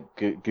the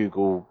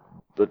Apple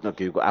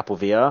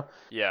VR.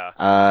 Yeah.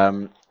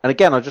 And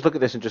again, I just look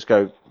at this and just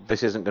go,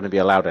 this isn't going to be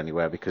allowed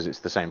anywhere because it's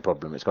the same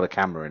problem. It's got a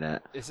camera in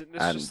it. Isn't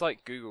this just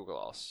like Google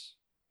Glass?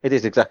 It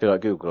is exactly like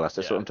Google Glass.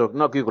 That's what I'm talking.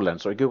 Not Google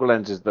Lens. Sorry, Google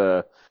Lens is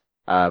the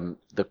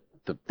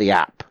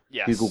app.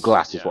 Yes. Google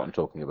Glass is what I'm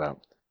talking about.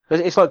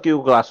 It's like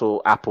Google Glass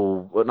or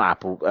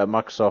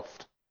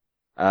Microsoft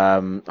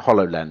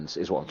HoloLens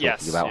is what I'm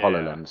talking about.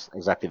 HoloLens,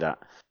 exactly that.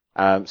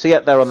 So yeah,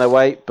 they're on their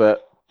way,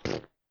 but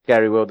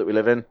scary world that we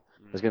live in.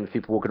 There's going to be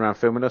people walking around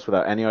filming us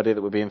without any idea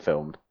that we're being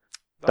filmed.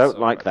 Don't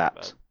like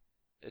that.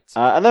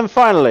 And then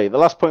finally, the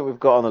last point we've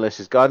got on the list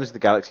is Guardians of the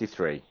Galaxy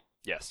 3.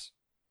 Yes.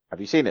 Have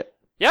you seen it?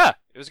 Yeah,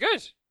 it was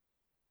good.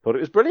 Thought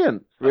it was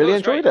brilliant. Really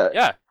enjoyed it.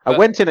 Yeah. I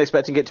went in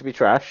expecting it to be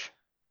trash.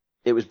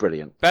 It was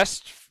brilliant.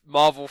 Best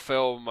Marvel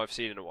film I've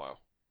seen in a while.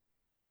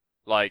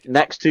 Like,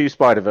 next to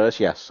Spider-Verse,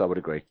 yes, I would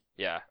agree.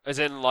 Yeah, as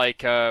in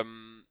like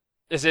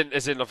as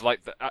in of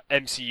like the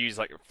MCU's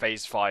like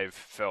Phase 5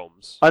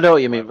 films. I know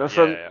what you mean. But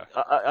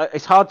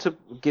it's hard to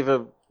give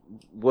a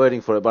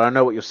wording for it, but I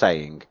know what you're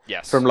saying.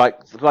 Yes. From like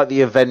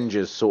the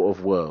Avengers sort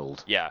of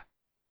world. Yeah.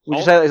 Would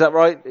you say, is that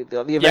right?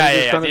 The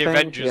Avengers kind of the thing?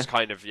 Avengers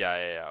kind of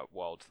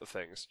world of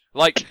things.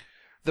 Like,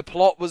 the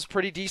plot was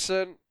pretty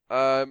decent.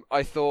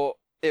 I thought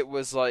it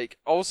was like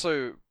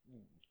also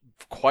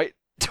quite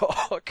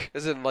dark,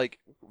 as in like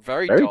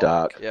very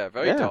dark. Yeah,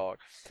 very dark.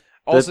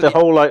 Also, the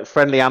whole like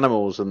friendly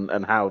animals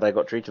and how they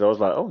got treated, I was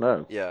like, oh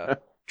no. Yeah,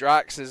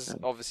 Drax is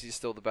obviously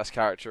still the best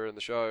character in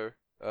the show,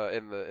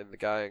 in the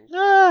gang.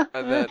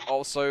 And then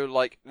also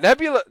like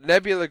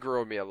Nebula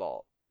grew on me a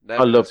lot.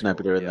 I love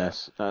Nebula in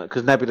this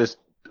because Nebula's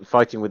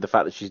fighting with the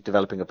fact that she's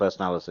developing a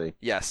personality.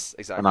 Yes,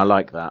 exactly. And I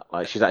like that.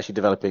 Like, she's actually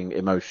developing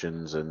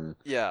emotions and.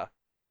 Yeah.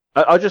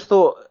 I just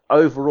thought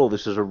overall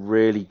this was a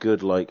really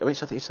good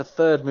it's a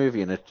third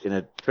movie in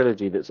a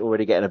trilogy that's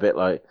already getting a bit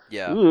like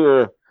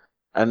ugh.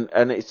 And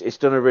it's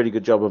done a really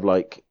good job of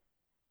like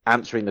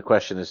answering the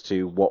question as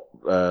to what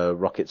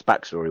Rocket's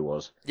backstory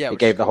was. Yeah, it which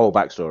gave is the cool. whole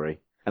backstory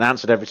and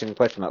answered every single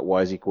question, like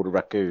why is he called a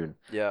raccoon?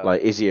 Yeah.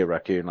 Like, is he a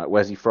raccoon? Like,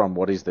 where's he from?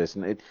 What is this?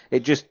 And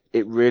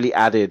it really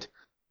added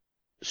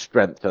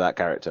strength to that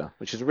character,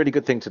 which is a really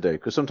good thing to do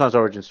because sometimes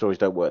origin stories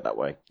don't work that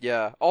way.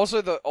 Yeah.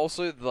 Also the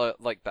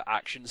like the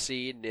action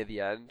scene near the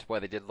end where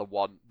they did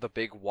the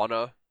big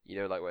oneer,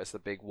 like where it's the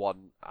big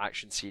one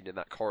action scene in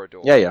that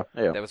corridor. Yeah.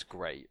 That was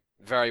great.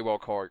 Very well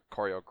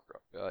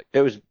choreographed.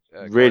 It was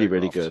really,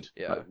 really choreographed. good.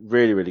 Yeah. Like,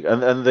 really, really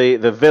good. And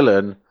the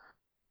villain,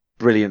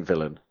 brilliant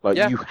villain. Like,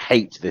 Yeah. you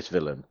hate this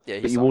villain, Yeah,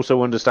 he but you sucked.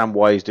 also understand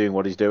why he's doing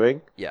what he's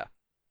doing. Yeah.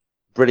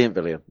 Brilliant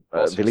villain.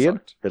 Also, he Villain?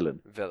 sucked. Villain.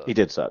 Villain. He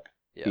did suck.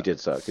 Yeah. He did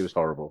suck. He was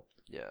horrible.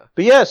 Yeah.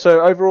 But yeah,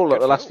 so overall, like,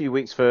 Good the last film. few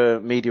weeks for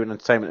media and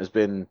entertainment has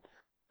been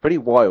pretty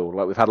wild.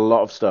 Like, we've had a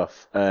lot of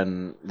stuff,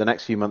 and the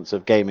next few months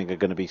of gaming are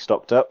going to be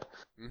stocked up.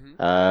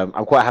 Mm-hmm.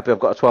 I'm quite happy. I've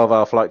got a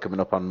 12-hour flight coming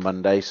up on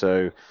Monday,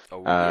 so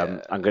yeah.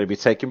 I'm going to be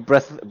taking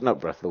not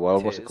Breath of the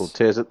World. What's it called?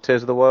 Tears of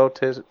the World.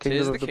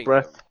 Kingdom of the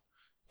Breath.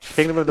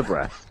 Kingdom of the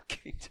Breath.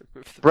 Kingdom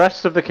of the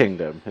Breath of the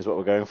Kingdom is what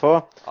we're going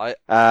for. You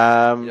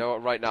know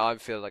what? Right now, I'm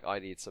feeling like I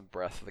need some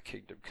Breath of the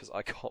Kingdom because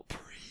I can't breathe.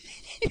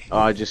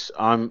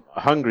 I'm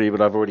hungry, but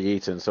I've already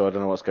eaten, so I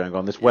don't know what's going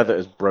on. This weather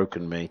has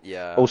broken me.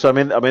 Yeah. Also, I'm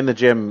in the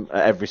gym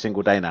every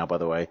single day now. By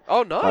the way.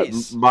 Oh,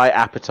 nice. My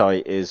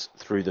appetite is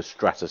through the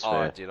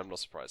stratosphere. Oh, dude, I'm not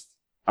surprised.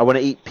 I want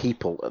to eat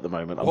people at the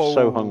moment. I'm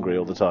so hungry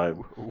all the time.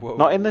 Whoa.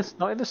 Not in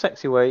the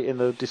sexy way, in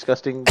the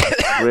disgusting,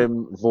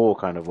 grim vor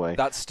kind of way.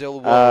 That's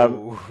still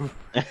whoa.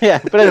 Yeah,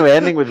 but anyway,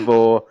 ending with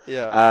vor.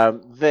 Yeah.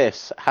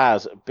 This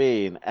has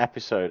been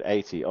episode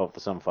 80 of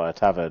the Sunfire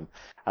Tavern.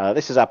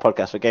 This is our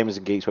podcast for gamers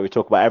and geeks where we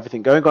talk about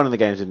everything going on in the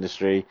games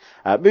industry,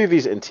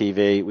 movies and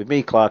TV, with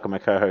me, Clark, and my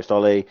co-host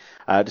Ollie,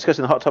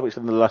 discussing the hot topics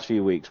from the last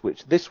few weeks,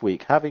 which this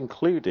week have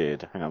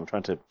included... Hang on, I'm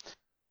trying to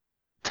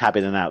tab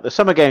in and out. The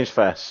Summer Games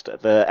Fest,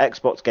 the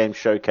Xbox Games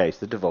Showcase,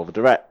 the Devolver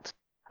Direct,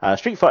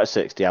 Street Fighter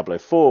 6, Diablo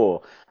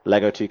 4,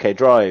 Lego 2K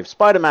Drive,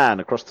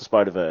 Spider-Man Across the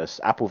Spider-Verse,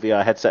 Apple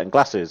VR headset and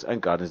glasses,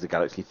 and Guardians of the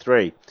Galaxy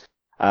 3.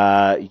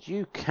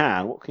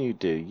 What can you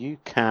do? You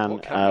can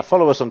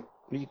follow us on...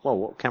 Well,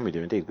 what can we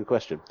do indeed? Good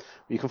question.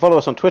 You can follow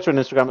us on Twitter and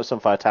Instagram at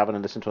Sunfire Tavern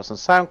and listen to us on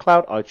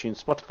SoundCloud,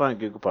 iTunes, Spotify, and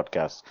Google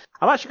Podcasts.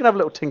 I'm actually going to have a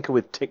little tinker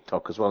with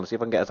TikTok as well and see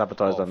if I can get us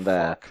advertised on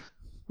there.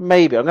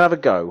 Maybe. I'm going to have a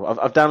go.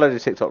 I've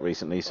downloaded TikTok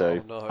recently,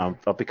 so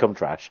I've become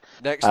trash.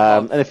 Next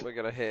month, we're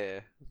going to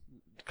hear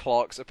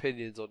Clark's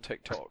opinions on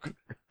TikTok.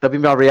 That'll be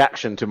my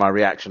reaction to my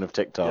reaction of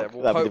TikTok.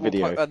 Yeah, that'll be the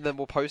video. And then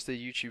we'll post a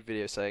YouTube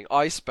video saying,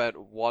 I spent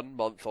 1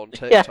 month on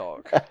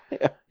TikTok.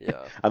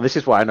 Yeah. And this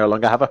is why I no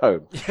longer have a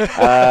home.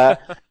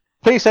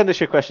 Please send us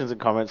your questions and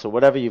comments or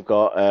whatever you've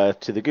got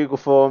to the Google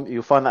form.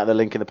 You'll find that in the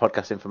link in the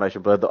podcast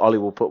information below that Ollie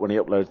will put when he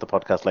uploads the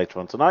podcast later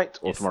on tonight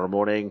or tomorrow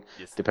morning,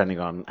 depending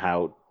on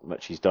how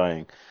much he's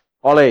dying.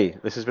 Ollie,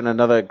 this has been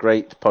another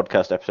great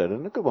podcast episode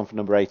and a good one for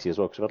number 80 as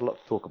well because we've had a lot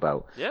to talk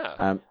about.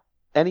 Yeah.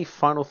 Any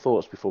final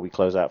thoughts before we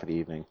close out for the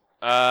evening?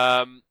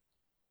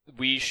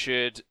 We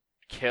should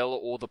kill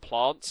all the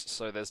plants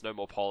so there's no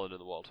more pollen in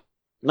the world.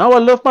 No, I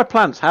love my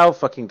plants. How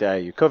fucking dare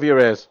you? Cover your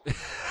ears.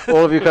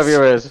 All of you cover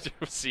your ears.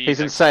 He's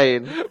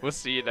insane. We'll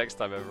see you next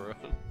time, everyone.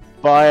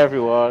 Bye,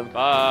 everyone.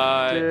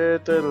 Bye.